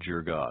Lord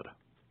your God.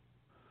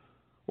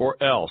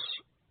 Or else,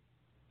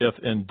 if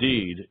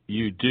indeed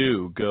you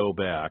do go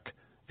back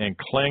and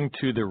cling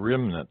to the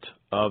remnant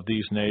of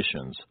these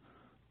nations,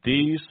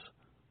 these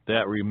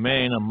that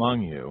remain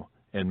among you,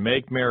 and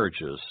make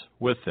marriages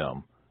with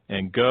them,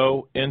 and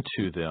go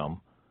into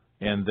them,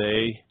 and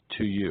they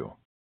to you.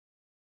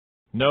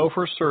 Know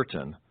for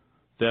certain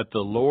that the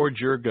Lord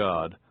your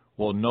God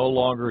will no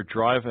longer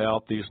drive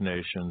out these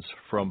nations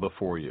from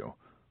before you,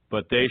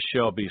 but they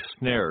shall be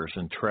snares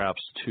and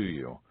traps to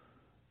you,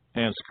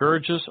 and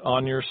scourges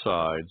on your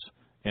sides,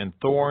 and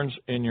thorns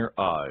in your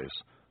eyes,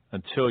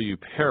 until you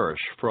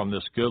perish from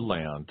this good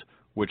land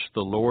which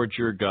the Lord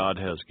your God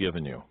has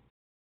given you.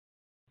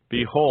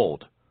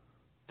 Behold,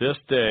 this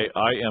day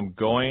I am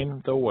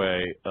going the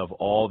way of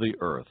all the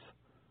earth,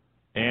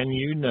 and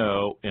you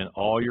know in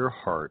all your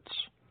hearts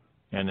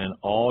and in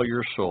all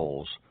your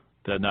souls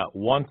that not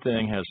one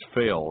thing has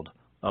failed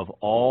of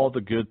all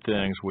the good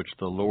things which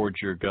the Lord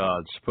your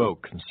God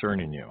spoke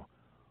concerning you.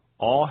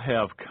 All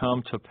have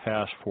come to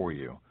pass for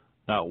you.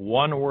 Not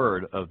one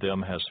word of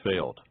them has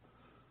failed.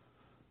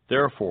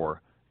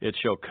 Therefore it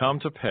shall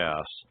come to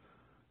pass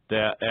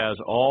that as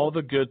all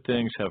the good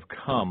things have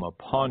come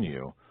upon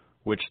you,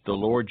 which the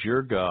Lord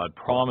your God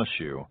promised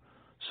you,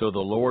 so the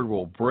Lord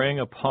will bring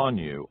upon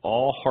you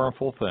all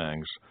harmful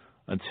things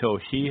until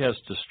he has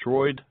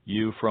destroyed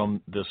you from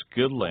this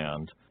good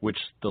land which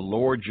the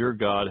Lord your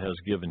God has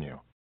given you.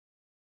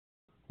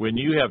 When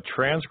you have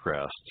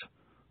transgressed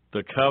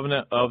the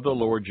covenant of the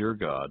Lord your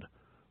God,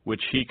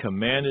 which he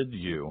commanded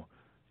you,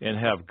 and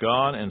have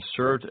gone and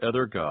served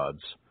other gods,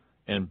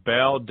 and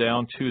bow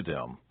down to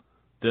them,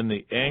 then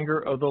the anger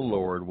of the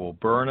Lord will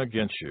burn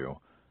against you,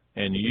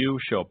 and you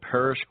shall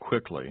perish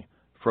quickly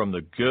from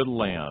the good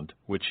land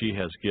which he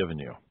has given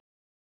you.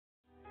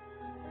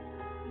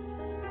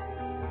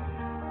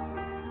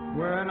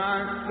 When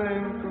I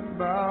think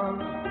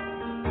about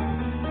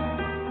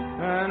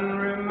and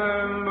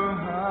remember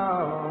how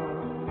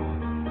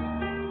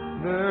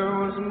there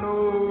was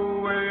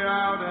no way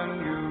out and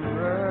you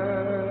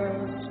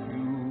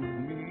rescued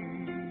me.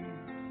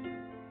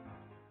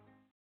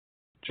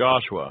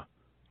 Joshua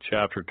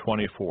chapter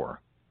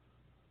 24.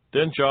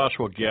 Then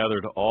Joshua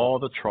gathered all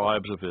the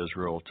tribes of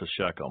Israel to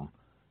Shechem,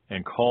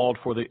 and called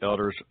for the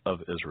elders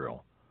of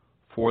Israel,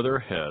 for their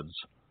heads,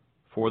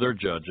 for their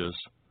judges,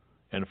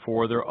 and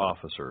for their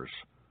officers,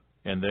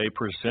 and they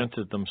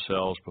presented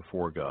themselves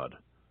before God.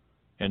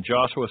 And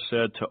Joshua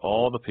said to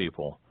all the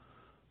people,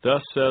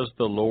 Thus says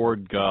the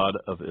Lord God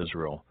of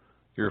Israel,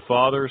 your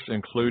fathers,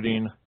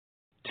 including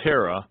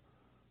Terah,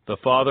 the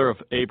father of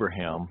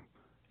Abraham,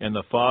 and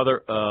the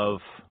father of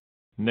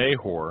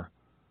Nahor,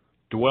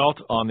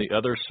 dwelt on the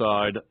other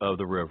side of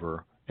the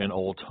river in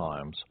old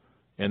times,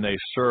 and they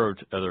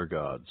served other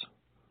gods.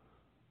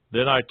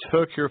 Then I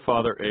took your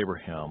father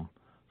Abraham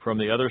from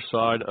the other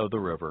side of the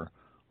river,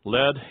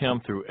 led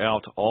him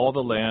throughout all the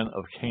land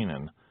of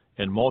Canaan,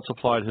 and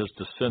multiplied his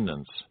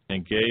descendants,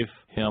 and gave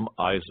him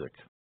Isaac.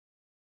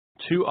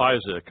 To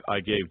Isaac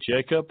I gave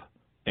Jacob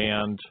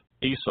and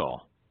Esau.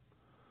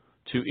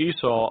 To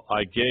Esau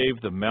I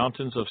gave the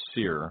mountains of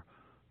Seir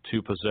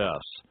to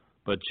possess,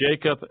 but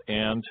Jacob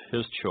and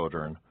his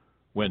children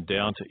went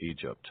down to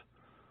Egypt.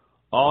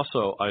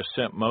 Also I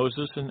sent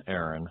Moses and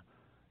Aaron,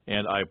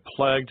 and I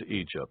plagued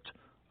Egypt,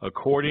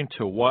 according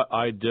to what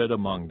I did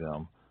among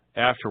them.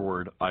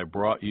 Afterward I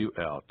brought you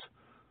out.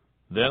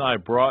 Then I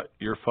brought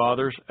your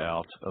fathers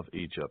out of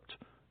Egypt,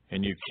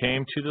 and you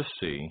came to the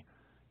sea,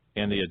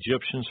 and the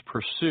Egyptians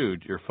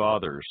pursued your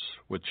fathers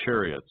with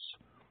chariots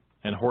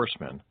and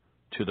horsemen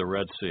to the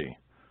Red Sea.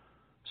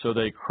 So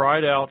they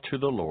cried out to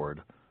the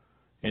Lord,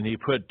 and he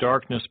put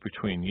darkness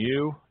between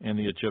you and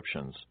the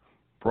Egyptians,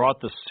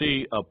 brought the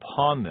sea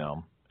upon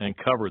them, and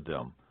covered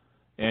them.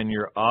 And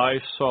your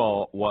eyes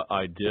saw what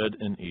I did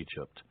in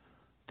Egypt.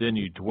 Then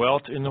you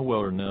dwelt in the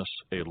wilderness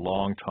a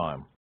long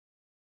time.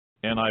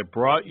 And I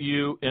brought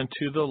you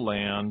into the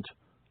land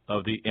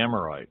of the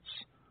Amorites,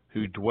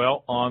 who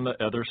dwelt on the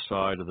other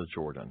side of the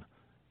Jordan.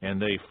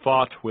 And they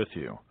fought with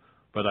you,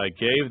 but I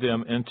gave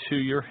them into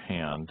your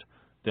hand,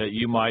 that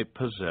you might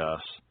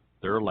possess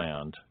their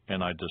land,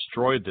 and I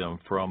destroyed them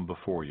from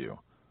before you.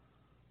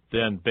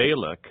 Then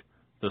Balak,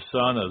 the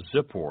son of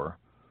Zippor,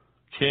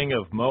 king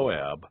of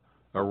Moab,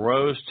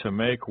 arose to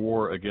make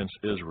war against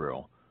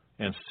Israel,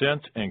 and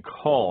sent and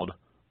called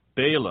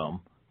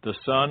Balaam, the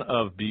son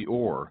of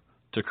Beor,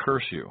 to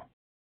curse you.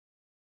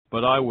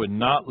 But I would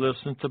not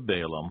listen to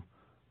Balaam,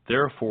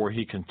 therefore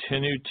he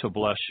continued to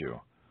bless you.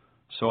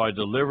 So I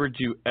delivered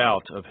you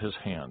out of his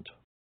hand.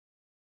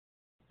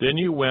 Then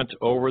you went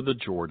over the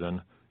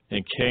Jordan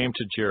and came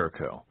to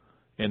Jericho,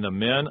 and the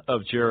men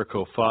of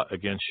Jericho fought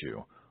against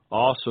you,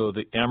 also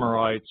the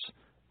Amorites,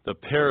 the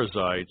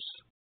Perizzites,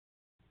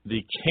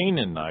 the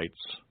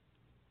Canaanites,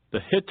 the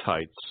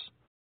Hittites,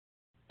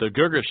 the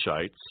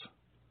Girgashites,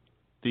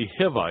 the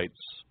Hivites,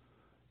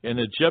 and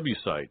the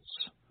Jebusites,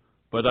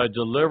 but I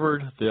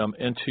delivered them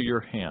into your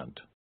hand.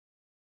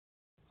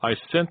 I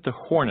sent the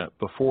hornet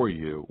before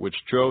you, which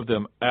drove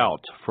them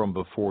out from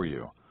before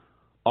you,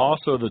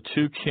 also the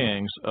 2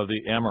 kings of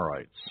the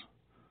Amorites,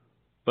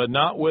 but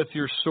not with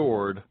your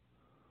sword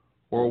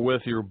or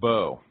with your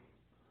bow.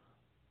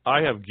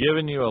 I have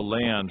given you a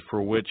land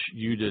for which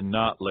you did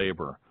not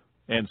labor,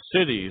 and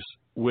cities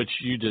which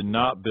you did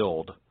not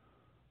build,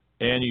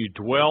 and you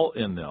dwell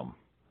in them.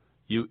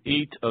 You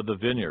eat of the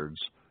vineyards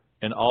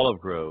and olive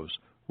groves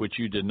which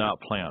you did not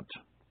plant.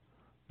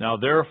 Now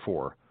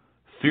therefore,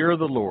 fear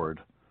the Lord,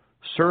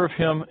 serve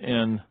him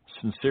in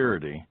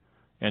sincerity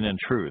and in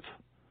truth,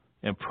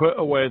 and put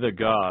away the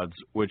gods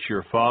which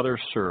your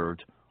fathers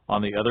served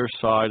on the other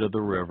side of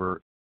the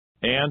river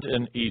and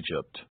in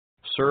Egypt.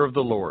 Serve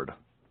the Lord.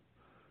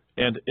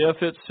 And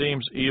if it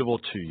seems evil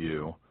to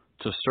you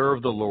to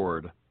serve the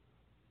Lord,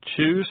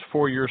 choose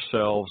for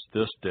yourselves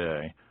this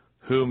day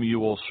whom you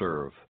will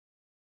serve,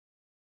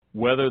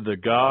 whether the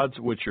gods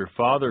which your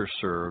fathers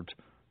served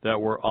that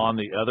were on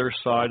the other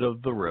side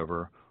of the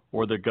river,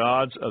 or the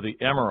gods of the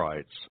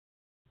Amorites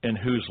in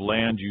whose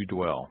land you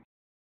dwell.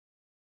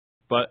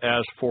 But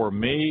as for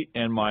me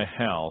and my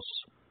house,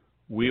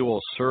 we will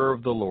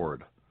serve the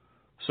Lord.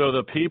 So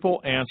the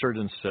people answered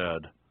and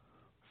said,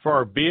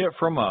 Far be it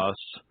from us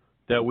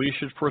that we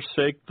should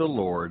forsake the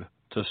Lord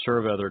to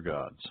serve other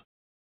gods.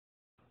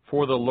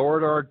 For the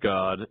Lord our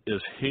God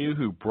is he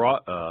who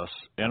brought us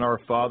and our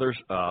fathers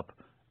up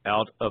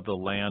out of the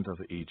land of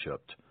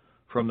Egypt,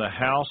 from the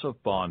house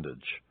of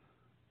bondage,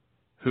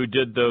 who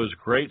did those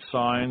great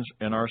signs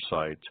in our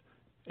sight,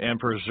 and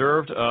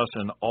preserved us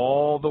in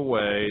all the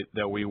way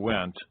that we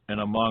went, and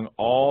among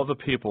all the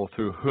people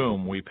through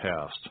whom we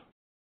passed.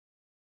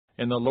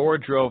 And the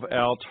Lord drove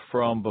out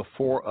from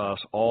before us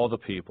all the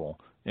people,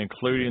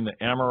 including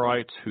the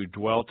Amorites who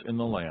dwelt in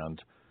the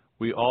land.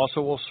 We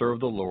also will serve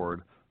the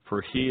Lord,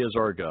 for he is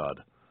our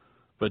God.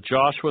 But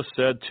Joshua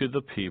said to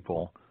the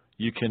people,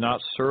 You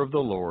cannot serve the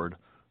Lord,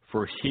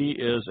 for he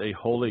is a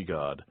holy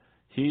God.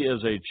 He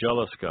is a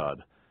jealous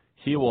God.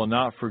 He will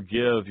not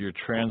forgive your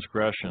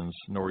transgressions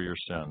nor your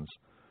sins.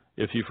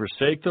 If you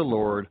forsake the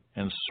Lord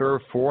and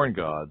serve foreign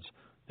gods,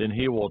 then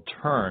he will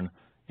turn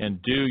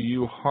and do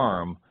you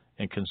harm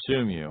and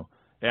consume you,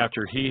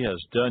 after he has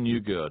done you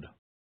good.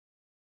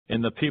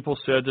 And the people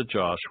said to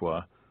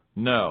Joshua,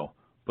 No,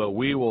 but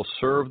we will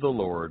serve the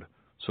Lord.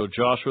 So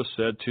Joshua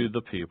said to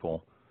the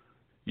people,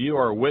 You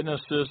are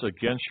witnesses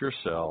against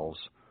yourselves,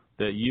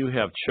 that you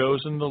have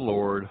chosen the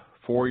Lord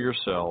for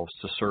yourselves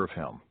to serve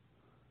him.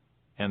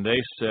 And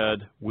they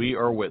said, We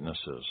are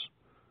witnesses.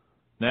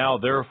 Now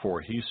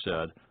therefore, he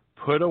said,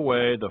 Put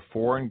away the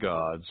foreign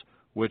gods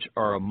which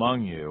are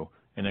among you,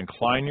 and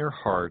incline your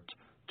heart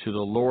to the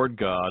Lord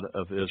God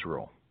of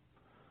Israel.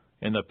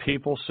 And the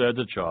people said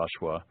to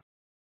Joshua,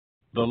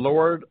 The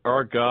Lord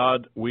our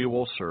God we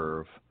will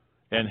serve,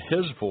 and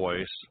his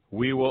voice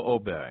we will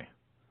obey.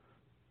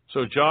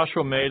 So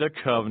Joshua made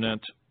a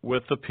covenant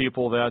with the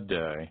people that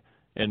day,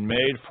 and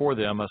made for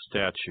them a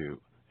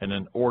statute and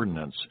an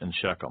ordinance in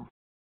Shechem.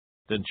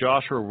 Then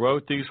Joshua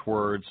wrote these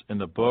words in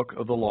the book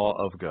of the law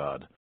of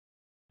God.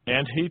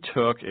 And he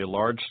took a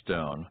large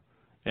stone,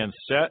 and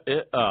set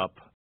it up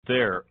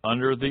there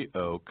under the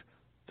oak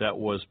that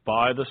was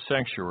by the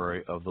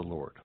sanctuary of the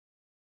Lord.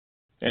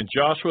 And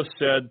Joshua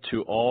said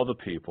to all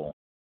the people,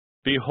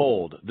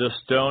 Behold, this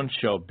stone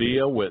shall be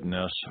a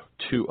witness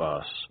to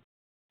us,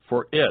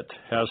 for it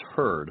has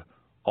heard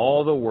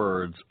all the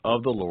words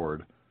of the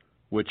Lord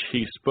which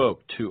he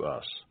spoke to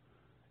us.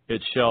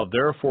 It shall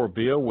therefore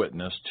be a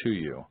witness to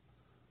you,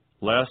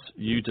 lest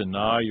you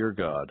deny your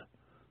God.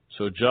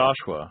 So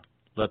Joshua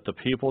let the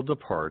people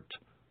depart,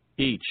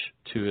 each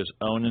to his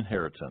own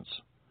inheritance.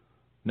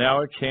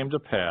 Now it came to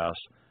pass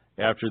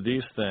after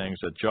these things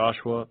that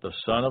Joshua the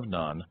son of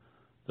Nun,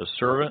 the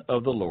servant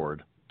of the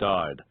Lord,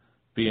 died,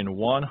 being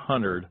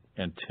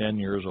 110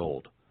 years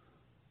old.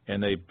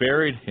 And they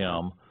buried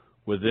him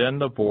within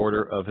the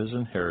border of his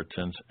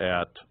inheritance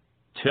at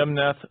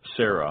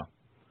Timnath-Serah,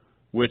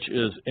 which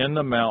is in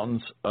the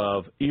mountains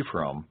of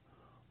Ephraim,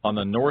 on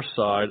the north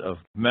side of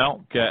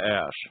Mount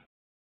Gaash.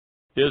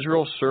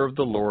 Israel served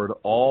the Lord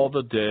all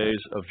the days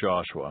of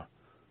Joshua,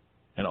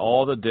 and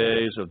all the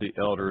days of the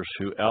elders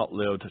who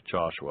outlived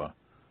Joshua,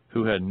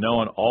 who had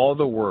known all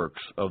the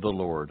works of the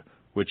Lord,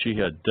 which he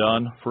had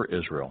done for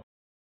Israel.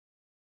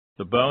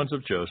 The bones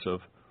of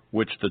Joseph,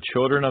 which the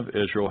children of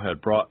Israel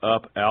had brought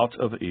up out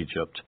of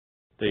Egypt,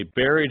 they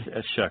buried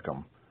at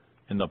Shechem,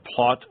 in the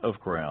plot of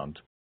ground,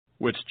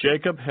 which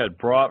Jacob had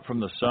brought from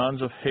the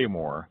sons of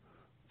Hamor,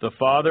 the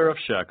father of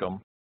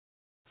Shechem,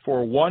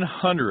 for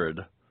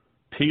 100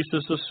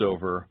 pieces of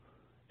silver,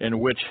 and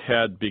which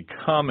had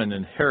become an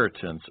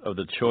inheritance of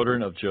the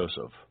children of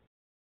Joseph.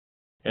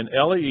 And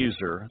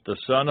Eleazar, the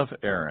son of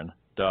Aaron,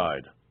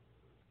 died.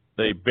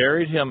 They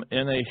buried him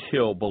in a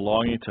hill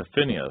belonging to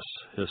Phinehas,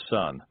 his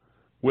son,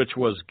 which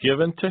was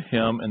given to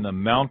him in the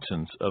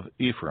mountains of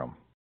Ephraim.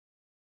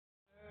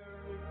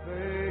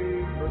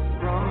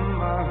 From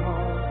my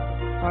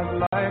heart, I'd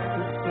like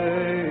to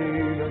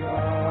say that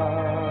I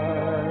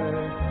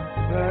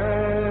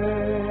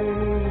thank you.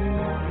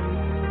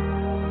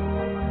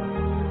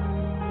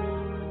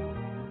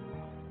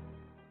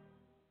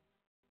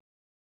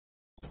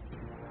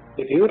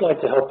 If you would like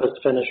to help us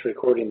finish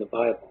recording the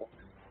Bible,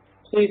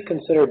 please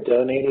consider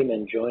donating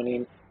and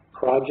joining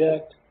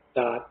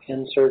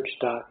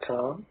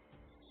project.nsearch.com.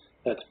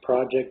 That's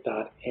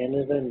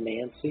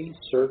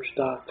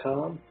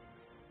project.nancysearch.com,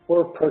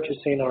 or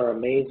purchasing our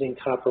amazing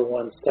Copper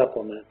One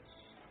supplement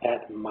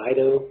at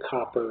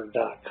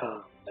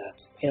mitocopper.com.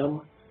 That's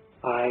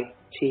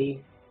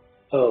MITO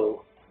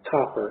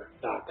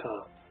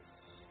copper.com.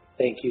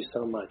 Thank you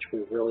so much.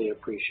 We really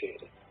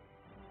appreciate it.